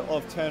exit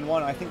of turn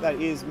 1. I think that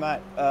is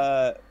Matt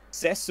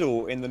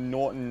Cecil in the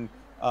Norton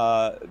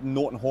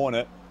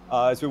Hornet.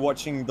 As we're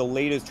watching the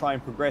leaders try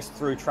and progress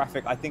through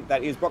traffic, I think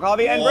that is Brock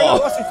Harvey and Brendan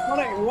Ross is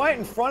right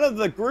in front of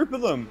the group of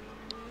them.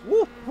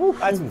 Woo, woo,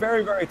 that's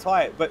very, very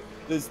tight. But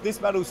this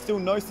battle still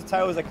nose to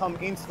tail as they come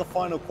into the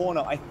final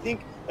corner. I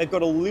think they've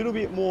got a little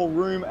bit more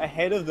room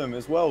ahead of them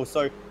as well.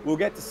 So we'll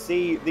get to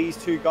see these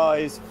two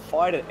guys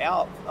fight it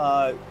out.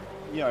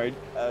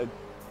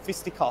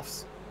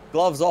 Fisticuffs,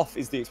 gloves off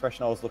is the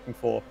expression I was looking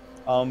for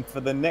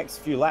the next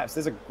few laps.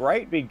 There's a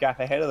great big gap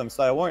ahead of them,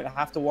 so they won't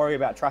have to worry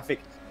about traffic,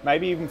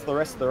 maybe even for the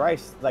rest of the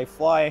race. They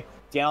fly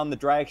down the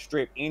drag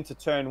strip into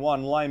turn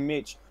 1. Lion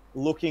Mitch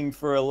looking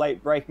for a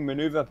late braking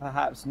maneuver,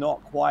 perhaps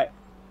not quite,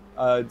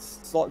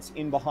 slots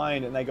in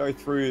behind, and they go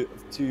through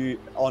to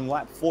on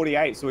lap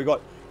 48. So we've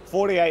got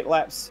 48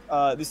 laps.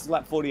 This is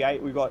lap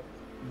 48. We've got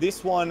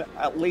this one,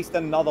 at least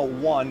another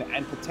 1,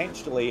 and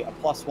potentially a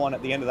 +1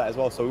 at the end of that as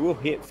well. So we will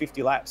hit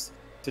 50 laps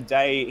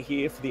today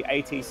here for the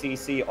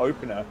ATCC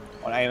opener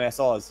on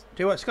AMSOZ.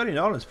 Tell you what, Scotty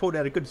Nolan's pulled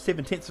out a good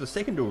 7/10 of a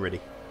second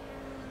already.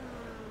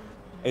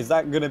 Is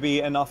that going to be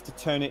enough to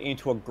turn it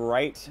into a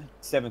great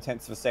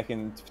 7/10 of a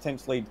second, to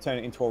potentially turn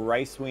it into a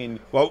race win?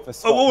 Well, for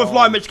Scott if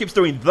Lion Mitch keeps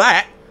doing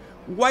that,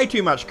 way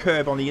too much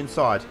curb on the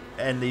inside,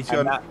 and he's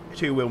got a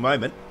two-wheel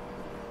moment.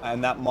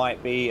 And that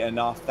might be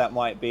enough. That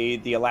might be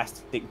the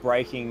elastic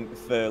braking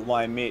for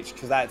Lion Mitch,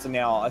 because that's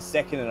now a 1.5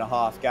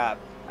 second gap.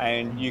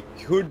 And you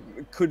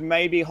could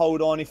maybe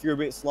hold on if you're a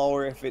bit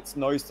slower if it's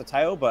nose to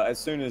tail, but as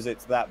soon as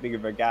it's that big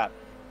of a gap,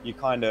 you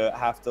kind of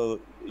have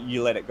to,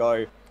 you let it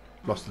go.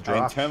 Lost the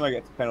draft. And Termo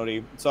gets a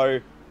penalty. So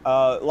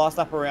last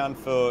lap around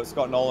for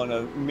Scott Nolan,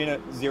 a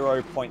minute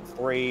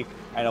 0.3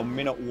 and a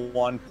minute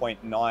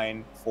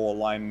 1.9 for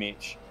Lion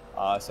Mitch.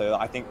 So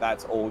I think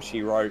that's all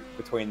she wrote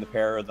between the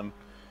pair of them.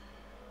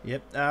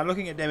 Yep.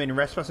 Looking at Damien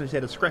Rasmussen, who's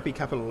had a scrappy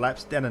couple of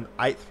laps, down in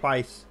 8th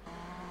place.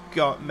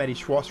 Got Matty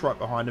Schwartz right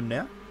behind him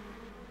now.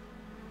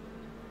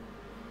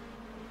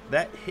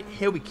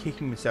 He'll be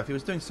kicking himself. He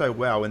was doing so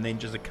well, and then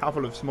just a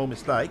couple of small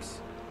mistakes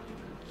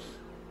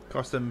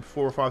cost him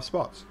 4 or 5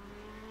 spots.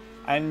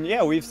 And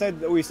yeah, we said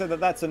that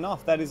that's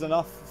enough. That is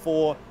enough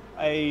for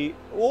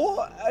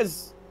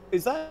is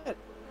that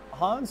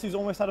Hans, who's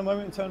almost had a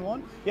moment in turn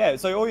 1? Yeah.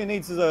 So all you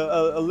need is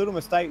a little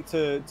mistake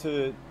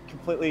to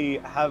completely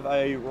have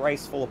a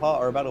race fall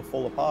apart or a battle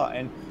fall apart.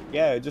 And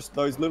yeah, just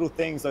those little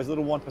things, those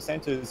little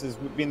 1%ers has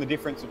been the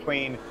difference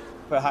between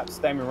perhaps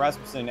Damien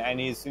Rasmussen and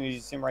his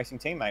sim racing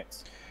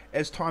teammates.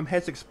 As time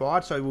has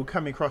expired, so we'll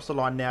come across the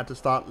line now to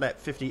start lap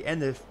 50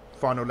 and the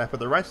final lap of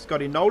the race.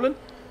 Scotty Nolan,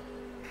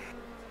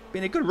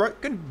 been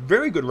a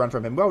very good run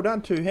from him. Well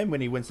done to him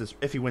when he wins this.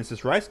 If he wins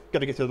this race, got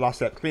to get to the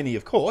last lap cleanly,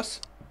 of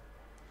course.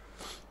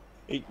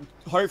 He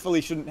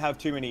hopefully shouldn't have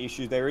too many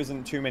issues. There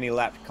isn't too many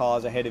lapped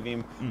cars ahead of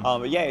him.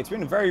 But yeah, it's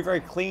been a very, very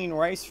clean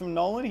race from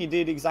Nolan. He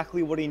did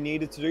exactly what he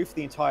needed to do for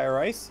the entire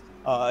race.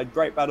 A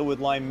great battle with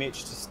Lion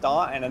Mitch to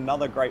start, and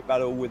another great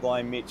battle with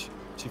Lion Mitch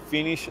to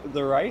finish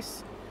the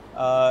race.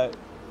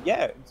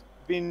 Yeah, it's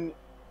been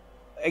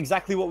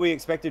exactly what we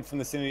expected from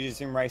the Synergy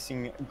Sim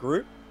Racing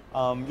group.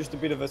 Just a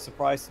bit of a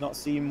surprise to not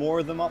see more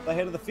of them up the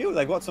head of the field.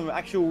 They've got some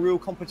actual real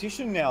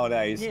competition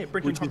nowadays,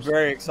 which is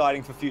very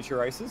exciting for future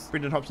races.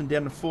 Brendan Hobson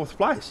down in 4th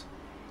place.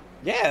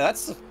 Yeah,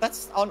 that's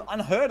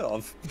unheard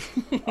of.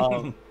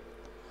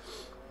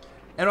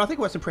 And I think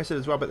what's impressive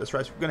as well about this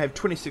race, we're going to have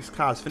 26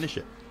 cars finish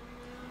it.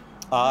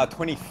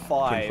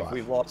 25.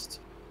 We've lost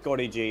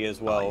Scotty G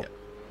as well.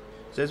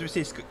 So as we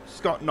see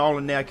Scott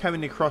Nolan now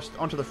coming across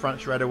onto the front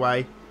straight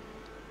away.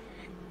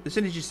 The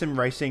Synergy Sim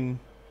Racing,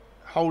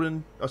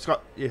 Holden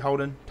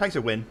takes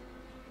a win.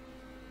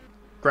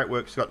 Great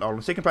work, Scott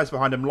Nolan. Second place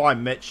behind him,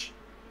 Lime Mitch.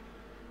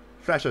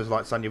 Flash those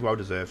lights, son. You've well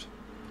deserved.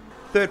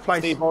 Third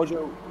place. Steve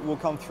Bolger will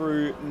come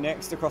through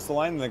next across the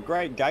line. The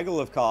great gaggle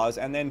of cars.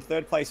 And then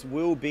third place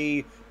will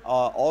be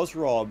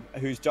Ozrob,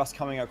 who's just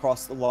coming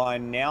across the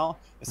line now.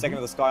 The second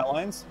of the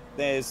Skylines.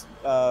 There's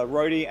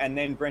Rhodey and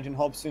then Brenton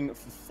Hobson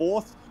for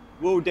fourth.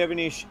 Will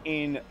Devonish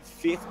in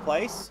fifth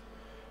place.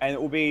 And it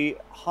will be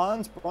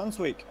Hans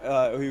Brunswick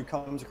who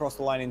comes across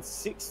the line in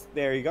sixth.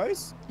 There he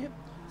goes. Yep.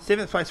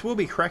 Seventh place will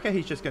be Cracker.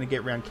 He's just going to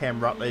get around Cam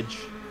Rutledge.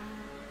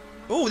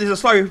 Oh, there's a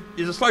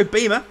slow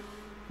Beamer.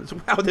 That's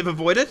well they've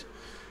avoided.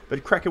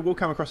 But Cracker will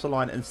come across the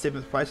line in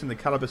seventh place in the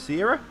Caliber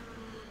Sierra.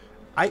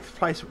 Eighth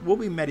place will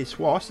be Matty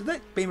Swice. Did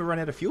that Beamer run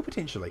out of fuel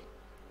potentially?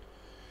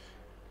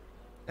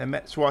 And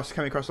Matt Swice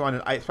coming across the line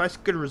in eighth place.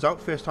 Good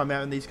result. First time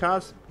out in these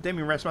cars.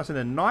 Damien Rasmussen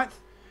in ninth.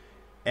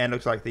 And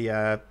looks like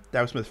the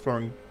Dale Smith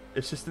flooring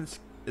assistance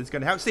is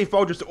going to help. Steve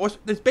Bolger's also...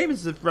 These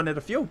Beamers have run out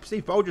of fuel.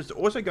 Steve Bolger's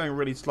also going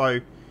really slow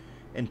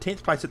in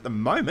 10th place at the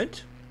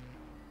moment.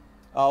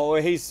 Oh,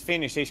 well, he's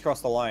finished. He's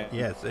crossed the line.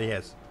 Yes, he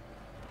has.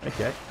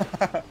 Okay.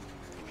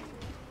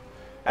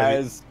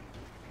 As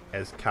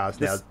cars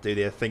now do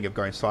their thing of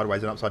going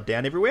sideways and upside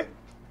down everywhere.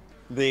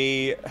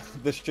 The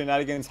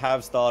shenanigans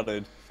have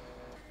started.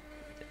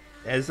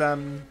 Where's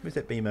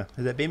that Beamer?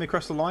 Has that Beamer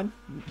crossed the line?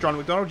 John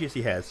McDonald? Yes,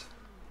 he has.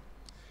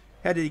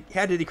 How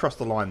did he cross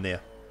the line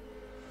there?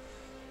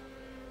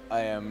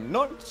 I am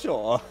not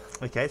sure.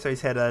 Okay, so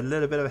he's had a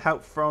little bit of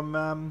help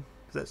from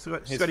is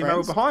that Scotty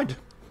Merrill behind?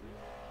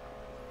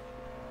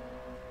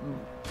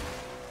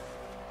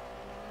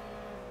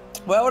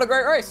 Well, what a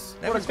great race.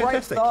 That what was a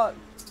great fantastic. start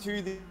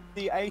to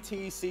the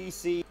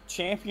ATCC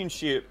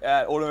Championship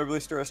at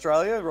Automobilista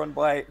Australia, run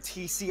by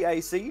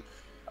TCAC.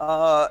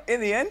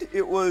 In the end,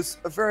 it was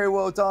very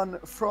well done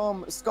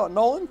from Scott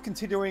Nolan,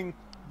 continuing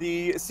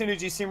the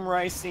Synergy Sim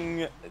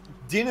Racing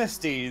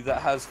dynasty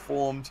that has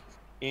formed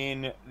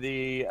in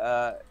the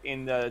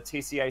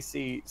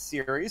TCAC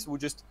series. We'll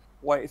just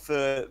wait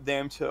for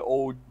them to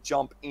all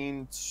jump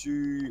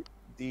into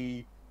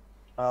the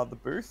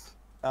booth.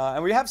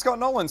 And we have Scott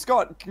Nolan.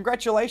 Scott,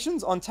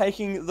 congratulations on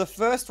taking the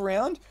first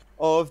round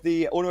of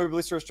the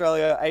Automobilista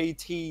Australia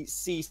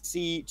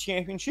ATCC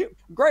Championship.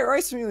 Great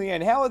race from you in the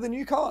end. How are the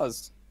new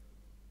cars?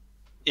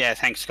 Yeah,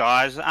 thanks,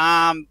 guys.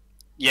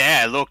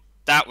 Yeah, look,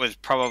 that was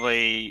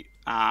probably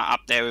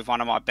up there with one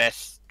of my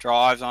best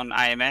drives on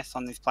AMS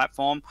on this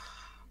platform.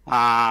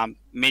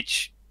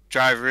 Mitch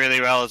drove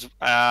really well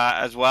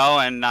as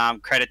well,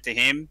 and credit to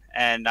him.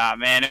 And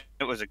man,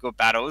 it was a good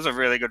battle. It was a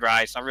really good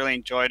race. I really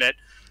enjoyed it.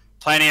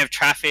 Plenty of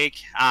traffic,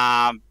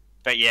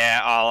 but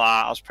yeah,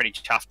 I was pretty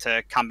chuffed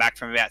to come back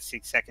from about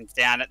 6 seconds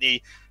down at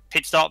the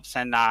pit stops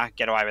and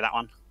get away with that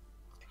one.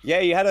 Yeah,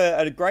 you had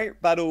a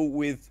great battle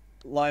with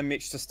Lime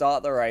Mitch to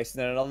start the race,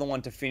 and then another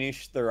one to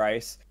finish the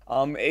race.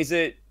 Is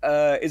it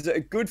a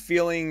good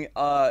feeling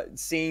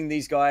seeing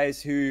these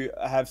guys who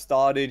have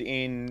started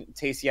in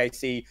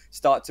TCAC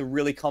start to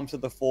really come to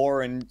the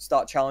fore and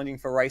start challenging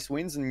for race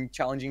wins and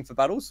challenging for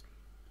battles?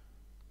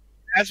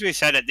 As we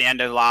said at the end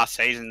of last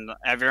season,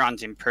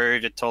 everyone's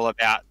improved. It's all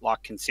about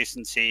like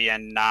consistency,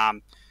 and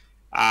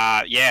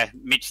yeah,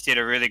 Mitch did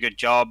a really good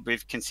job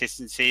with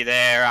consistency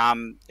there.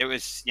 It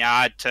was, you know,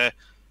 I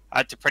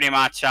had to pretty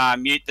much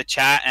mute the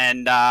chat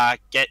and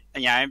get,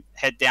 you know,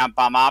 head down,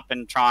 bum up,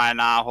 and try and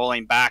haul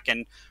him back.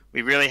 And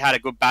we really had a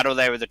good battle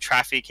there with the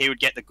traffic. He would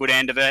get the good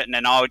end of it, and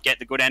then I would get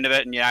the good end of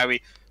it. And, you know, we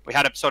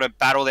had a sort of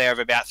battle there of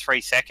about 3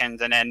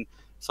 seconds. And then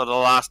sort of the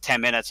last 10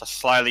 minutes, I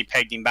slowly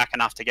pegged him back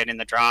enough to get in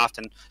the draft.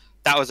 And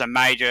that was a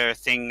major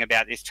thing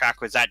about this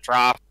track, was that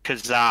draft,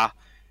 because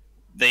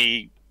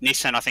the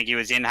Nissan I think he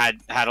was in had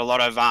a lot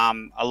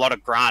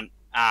of grunt.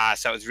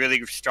 So it was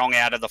really strong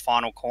out of the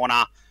final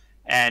corner.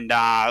 And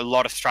a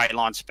lot of straight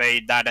line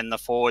speed, that and the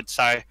forward.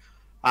 So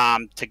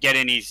to get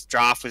in his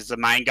draft was the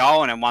main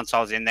goal. And then once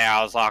I was in there,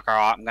 I was like, all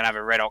right, I'm going to have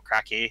a red hot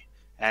crack here.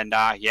 And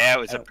yeah, it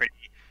was a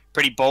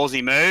pretty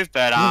ballsy move,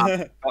 but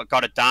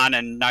got it done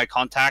and no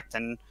contact.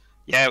 And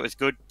yeah, it was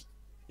good.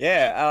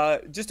 Yeah,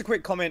 just a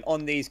quick comment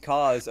on these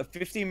cars. A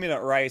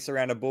 50-minute race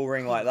around a bull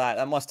ring like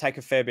that must take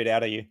a fair bit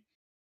out of you.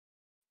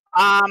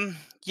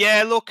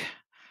 Yeah, look,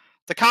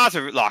 the cars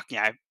are like, you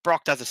know,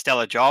 Brock does a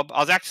stellar job. I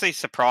was actually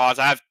surprised.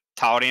 I've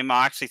told him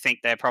I actually think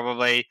they're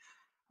probably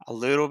a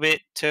little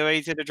bit too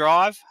easy to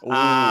drive.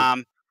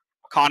 I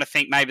kind of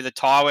think maybe the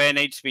tyre wear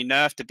needs to be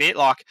nerfed a bit.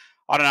 Like,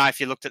 I don't know if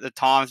you looked at the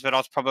times, but I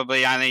was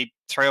probably only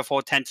 3 or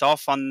 4 tenths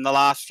off on the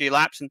last few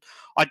laps. And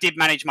I did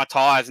manage my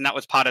tyres, and that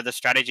was part of the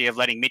strategy of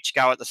letting Mitch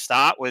go at the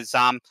start, was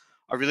I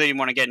really didn't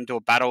want to get into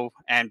a battle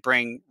and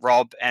bring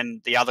Rob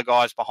and the other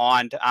guys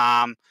behind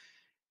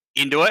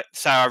into it.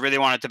 So I really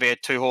wanted it to be a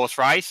 2-horse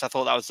race. I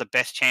thought that was the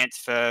best chance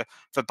for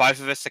both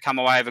of us to come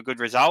away with a good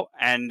result.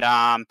 And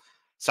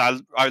so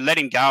I let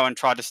him go and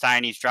tried to stay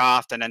in his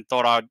draft, and then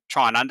thought I'd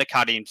try and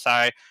undercut him.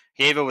 So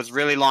he either was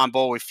really line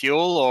ball with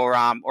fuel,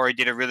 or he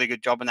did a really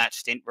good job in that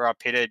stint where I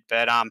pitted.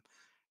 But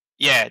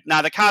yeah,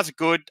 no, the cars are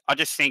good. I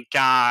just think,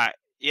 yeah,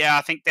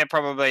 I think they're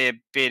probably a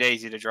bit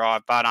easy to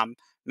drive, but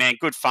man,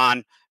 good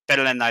fun.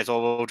 Better than those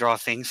all-wheel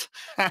drive things.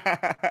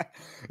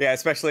 Yeah,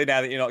 especially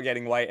now that you're not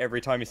getting weight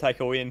every time you take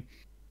a win.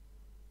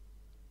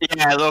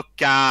 Yeah, look,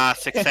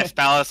 Success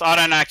Palace. I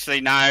don't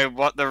actually know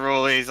what the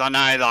rule is. I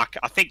know, like,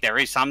 I think there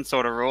is some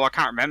sort of rule. I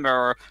can't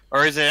remember,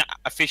 or is it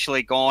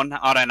officially gone?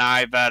 I don't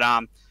know, but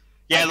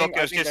yeah, look,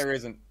 it was just there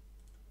isn't.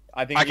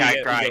 I think okay,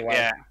 you great,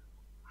 get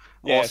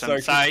yeah,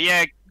 awesome. So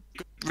yeah,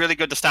 really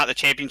good to start the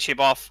championship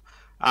off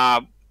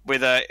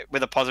with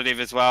a positive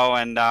as well.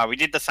 And we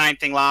did the same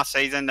thing last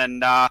season,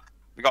 and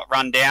we got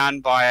run down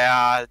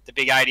by the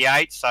big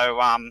 88. So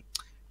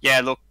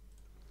yeah, look.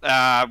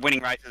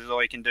 Winning races is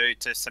all you can do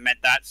to cement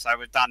that. So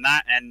we've done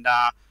that, and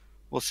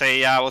we'll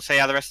see how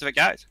the rest of it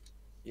goes.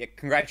 Yeah,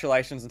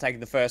 congratulations on taking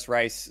the first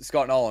race,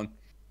 Scott Nolan.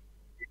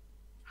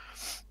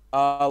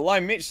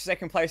 Lime Mitch,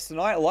 second place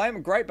tonight.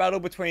 Lime, great battle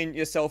between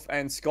yourself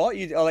and Scott.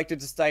 You elected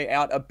to stay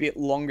out a bit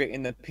longer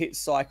in the pit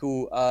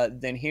cycle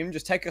than him.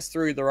 Just take us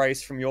through the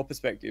race from your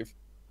perspective.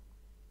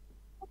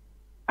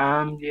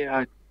 Yeah,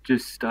 I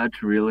just started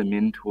to reel him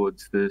in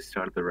towards the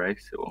start of the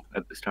race, or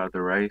at the start of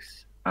the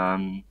race.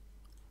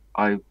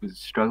 I was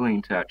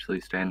struggling to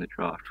actually stay in the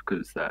draft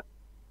because that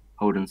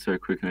Holden's so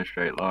quick in a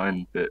straight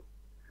line, but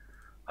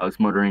I was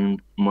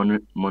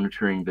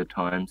monitoring the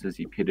times as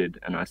he pitted,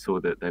 and I saw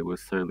that they were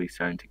slowly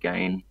starting to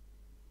gain.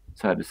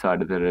 So I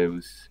decided that it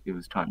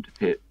was time to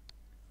pit.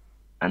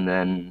 And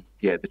then,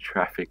 yeah, the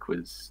traffic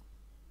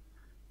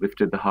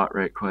lifted the heart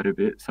rate quite a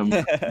bit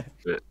sometimes,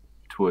 but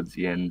towards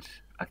the end,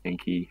 I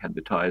think he had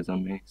the tyres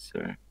on me,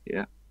 so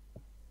yeah.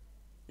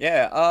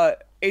 Yeah,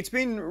 it's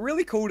been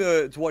really cool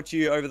to watch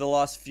you over the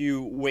last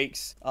few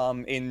weeks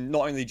in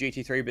not only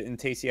GT3 but in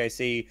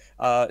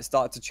TCAC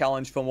start to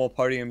challenge for more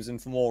podiums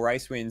and for more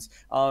race wins.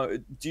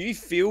 Do you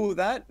feel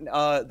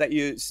that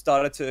you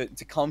started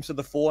to come to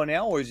the fore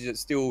now, or does it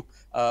still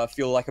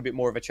feel like a bit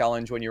more of a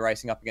challenge when you're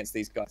racing up against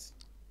these guys?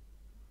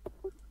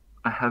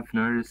 I have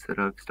noticed that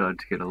I've started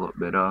to get a lot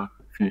better,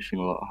 finishing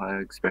a lot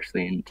higher,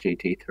 especially in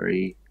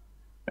GT3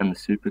 and the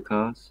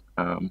supercars.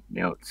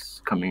 Now it's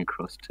coming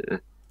across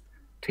to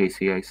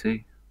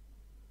TCAC.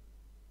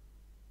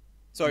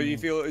 So do you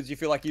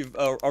feel like you've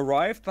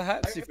arrived,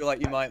 perhaps? Do you feel like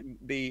you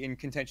might be in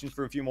contention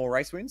for a few more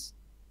race wins?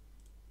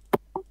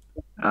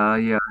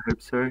 Yeah, I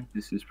hope so.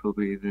 This is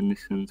probably the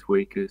Nissan's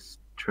weakest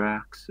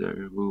track,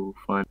 so we'll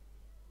find.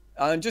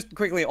 Just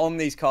quickly on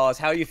these cars,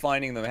 how are you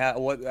finding them?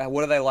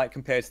 What are they like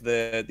compared to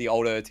the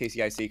older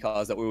TCAC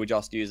cars that we were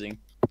just using?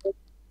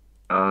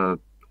 I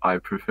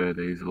prefer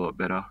these a lot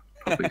better.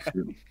 Probably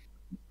suit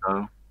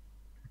style.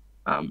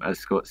 As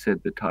Scott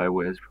said, the tyre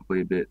wear is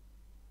probably a bit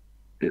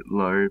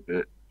low,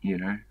 but you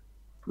know,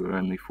 we're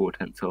only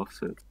 4/10 off,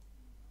 so.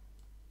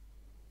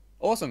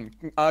 Awesome.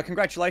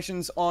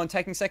 Congratulations on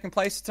taking second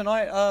place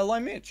tonight,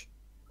 Lime Mitch.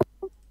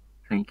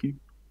 Thank you.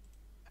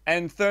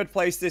 And third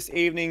place this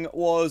evening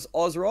was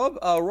Rob.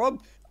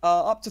 Rob,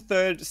 up to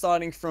third,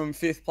 starting from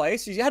fifth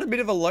place. You had a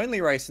bit of a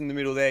lonely race in the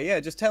middle there. Yeah,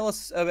 just tell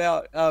us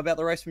about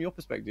the race from your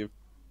perspective.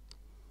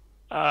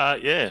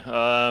 Yeah,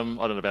 I don't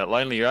know about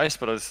lonely race,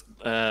 but I was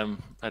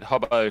had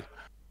Hobbo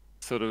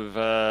sort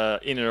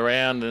of in and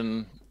around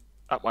and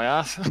up my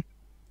ass,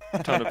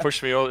 trying to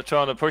push me.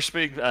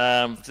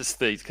 Just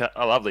these,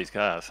 I love these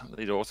cars.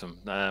 These are awesome.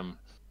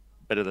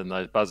 Better than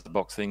those buzzer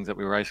box things that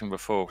we were racing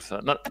before. So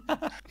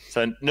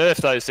nerf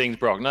those things,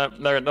 Brock. No,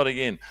 not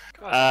again.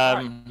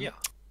 Yeah.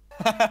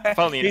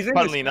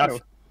 Funnily enough.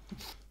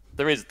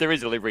 There is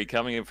a livery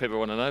coming if people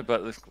want to know,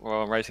 but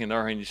I'm racing an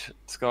orange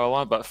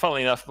Skyline. But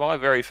funnily enough, my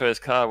very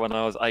first car when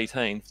I was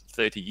 18,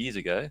 30 years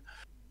ago,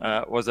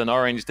 was an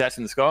orange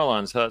Datsun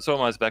Skyline. So it's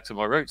almost back to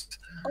my roots.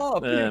 Oh,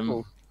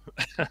 beautiful.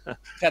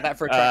 Had that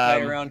for a track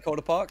day around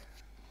Calder Park?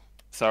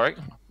 Sorry?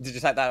 Did you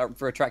take that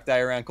for a track day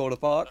around Calder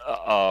Park?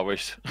 Oh, I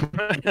wish.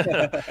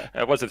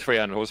 It was a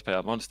 300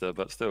 horsepower monster,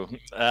 but still.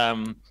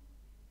 Yeah,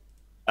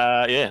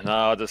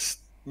 no, I just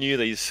knew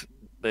these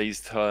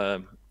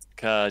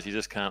cars you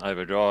just can't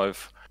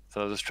overdrive.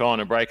 So I was just trying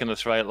to brake in a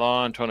straight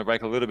line, trying to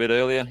brake a little bit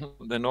earlier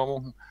than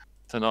normal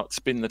to not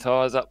spin the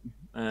tyres up.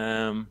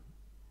 I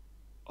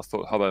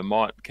thought Hobbo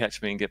might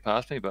catch me and get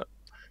past me,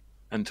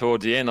 and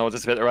towards the end I was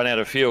just about to run out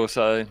of fuel,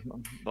 so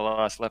the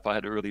last lap I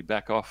had to really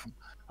back off,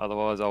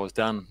 otherwise I was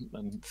done.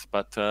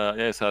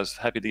 Yeah, so I was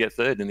happy to get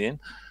third in the end.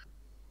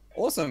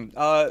 Awesome.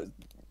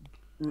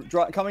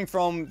 Coming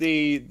from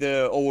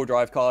the all-wheel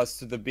drive cars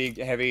to the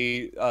big,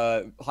 heavy,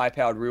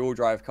 high-powered rear-wheel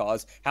drive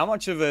cars, how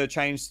much of a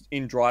change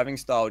in driving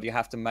style do you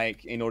have to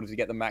make in order to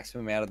get the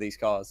maximum out of these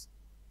cars?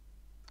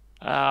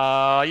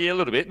 Yeah, a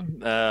little bit.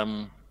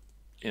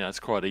 You know,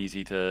 it's quite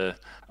easy to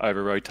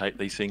over-rotate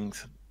these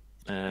things,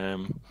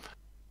 and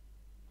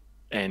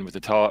with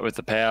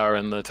the power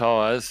and the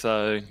tyres.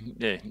 So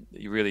yeah,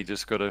 you really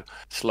just got to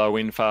slow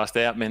in, fast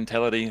out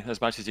mentality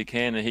as much as you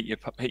can, and hit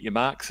your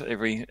marks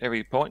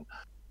every point.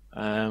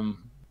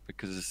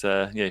 Because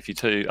yeah, if you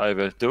too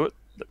overdo it,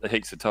 it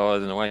heats the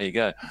tyres and away you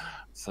go.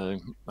 So,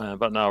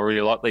 but no, I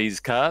really like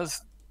these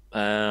cars.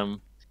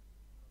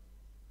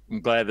 I'm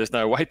glad there's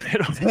no weight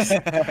penalties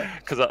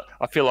because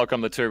I feel like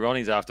I'm the two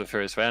Ronnies after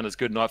first round. It's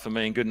good night for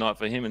me and good night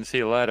for him, and see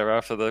you later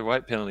after the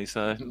weight penalty.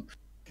 So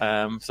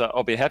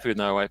I'll be happy with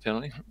no weight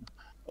penalty.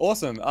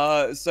 Awesome.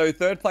 So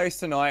third place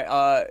tonight.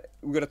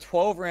 We've got a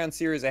 12-round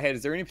series ahead.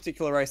 Is there any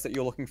particular race that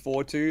you're looking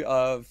forward to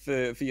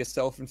for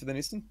yourself and for the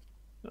Nissan?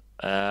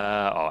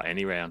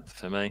 Any round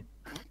for me.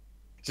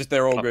 Just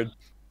they're all good.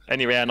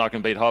 Any round I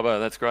can beat Hobbo,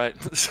 that's great.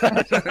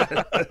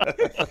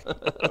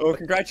 Well,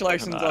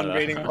 congratulations on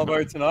beating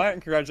Hobbo tonight,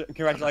 and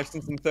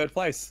congratulations in third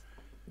place.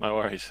 No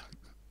worries.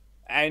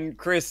 And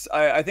Chris,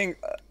 I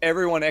think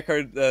everyone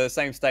echoed the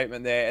same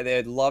statement there.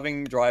 They're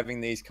loving driving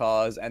these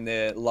cars, and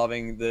they're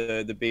loving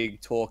the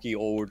big, torquey,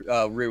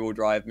 rear-wheel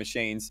drive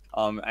machines.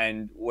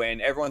 And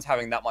when everyone's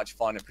having that much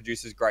fun, it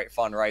produces great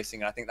fun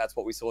racing. And I think that's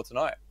what we saw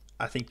tonight.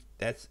 I think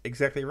that's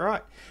exactly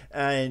right.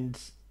 And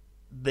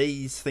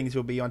these things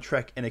will be on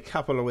track in a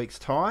couple of weeks'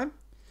 time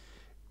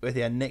with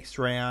our next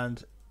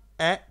round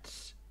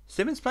at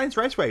Simmons Plains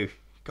Raceway.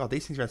 God,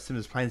 these things around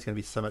Simmons Plains are going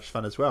to be so much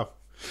fun as well.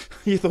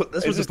 You thought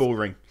this was a bull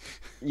ring.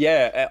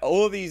 Yeah,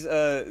 all of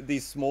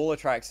these smaller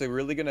tracks are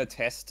really going to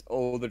test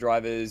all the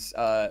drivers'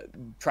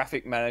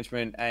 traffic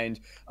management, and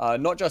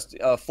not just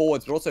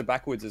forwards but also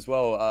backwards as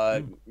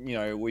well. You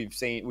know, we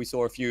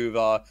saw a few of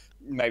our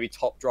maybe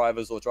top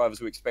drivers or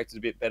drivers we expected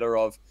a bit better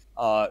of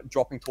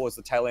dropping towards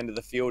the tail end of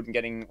the field and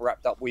getting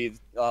wrapped up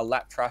with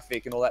lap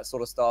traffic and all that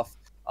sort of stuff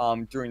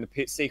during the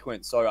pit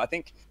sequence. So I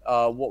think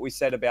what we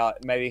said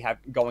about maybe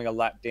going a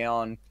lap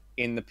down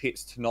in the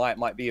pits tonight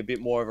might be a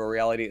bit more of a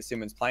reality at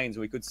Simmons Plains.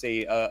 We could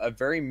see a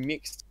very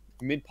mixed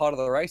mid part of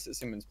the race at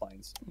Simmons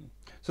Plains.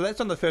 So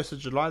that's on the 1st of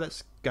July.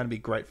 That's going to be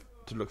great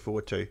to look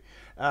forward to.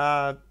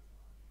 But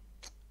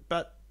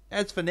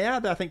as for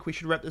now, I think we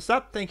should wrap this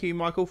up. Thank you,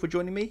 Michael, for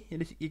joining me.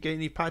 You get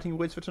any parting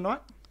words for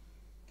tonight?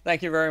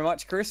 Thank you very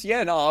much, Chris.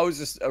 Yeah, no, I was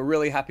just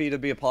really happy to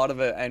be a part of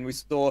it, and we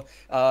saw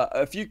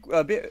a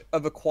bit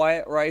of a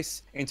quiet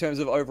race in terms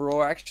of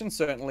overall action.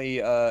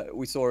 Certainly,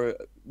 we saw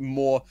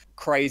more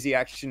crazy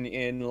action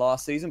in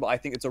last season, but I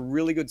think it's a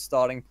really good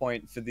starting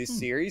point for this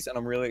series, and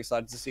I'm really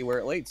excited to see where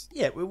it leads.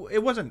 Yeah,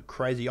 it wasn't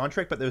crazy on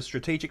track, but there was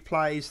strategic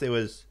plays. There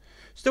was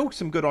still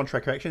some good on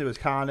track action. There was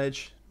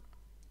carnage.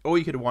 All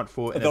you could want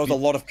for. There was a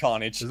lot of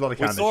carnage. There's a lot of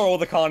carnage. We saw all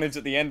the carnage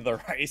at the end of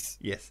the race.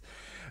 Yes.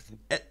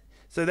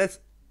 So that's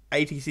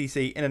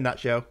ATCC in a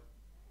nutshell.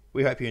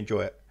 We hope you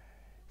enjoy it.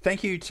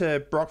 Thank you to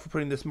Brock for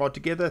putting this mod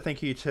together.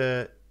 Thank you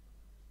to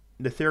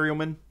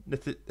Netherrealman. How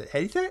do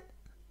you say it?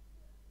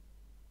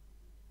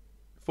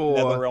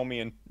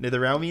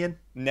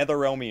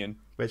 Netherrealmian.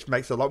 Which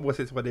makes a lot more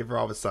sense whatever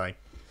I was saying.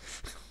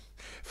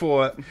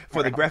 for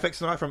the graphics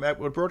tonight from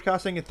Outward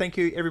Broadcasting. And thank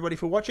you everybody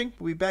for watching.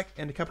 We'll be back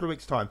in a couple of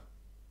weeks' time.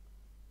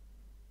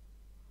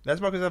 That's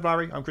Michael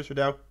Zavari. I'm Chris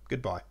Riddell.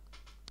 Goodbye.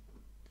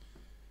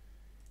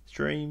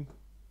 Stream.